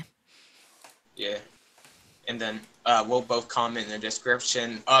clout for me. Yeah. And then we'll both comment in the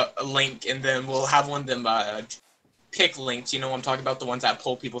description a link, and then we'll have one of them pick links. You know what I'm talking about? The ones that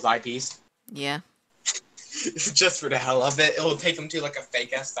pull people's IPs. Yeah. Just for the hell of it. It'll take them to like a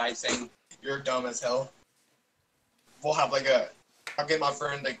fake ass site saying you're dumb as hell. We'll have like I'll get my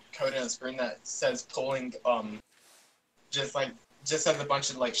friend the code in a screen that says pulling just has a bunch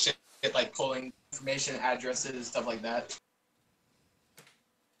of like shit like pulling information, addresses, stuff like that.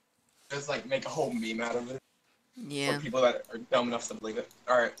 Just like make a whole meme out of it. Yeah. For people that are dumb enough to believe it.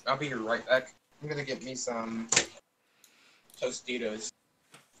 Alright, I'll be right back. I'm gonna get me some Tostitos.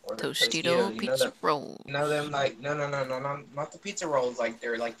 Or Tostito pizza rolls. You know them like no, not the pizza rolls. Like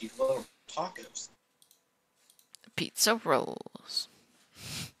they're like these little tacos. Pizza rolls.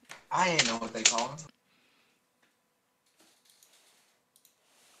 I ain't know what they call them.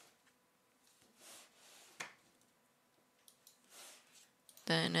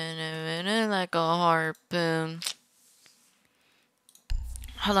 Like a harpoon.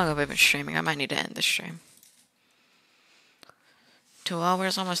 How long have I been streaming? I might need to end the stream. 2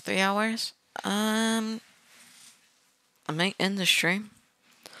 hours, almost 3 hours. I might end the stream.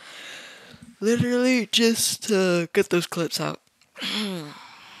 Literally just to get those clips out.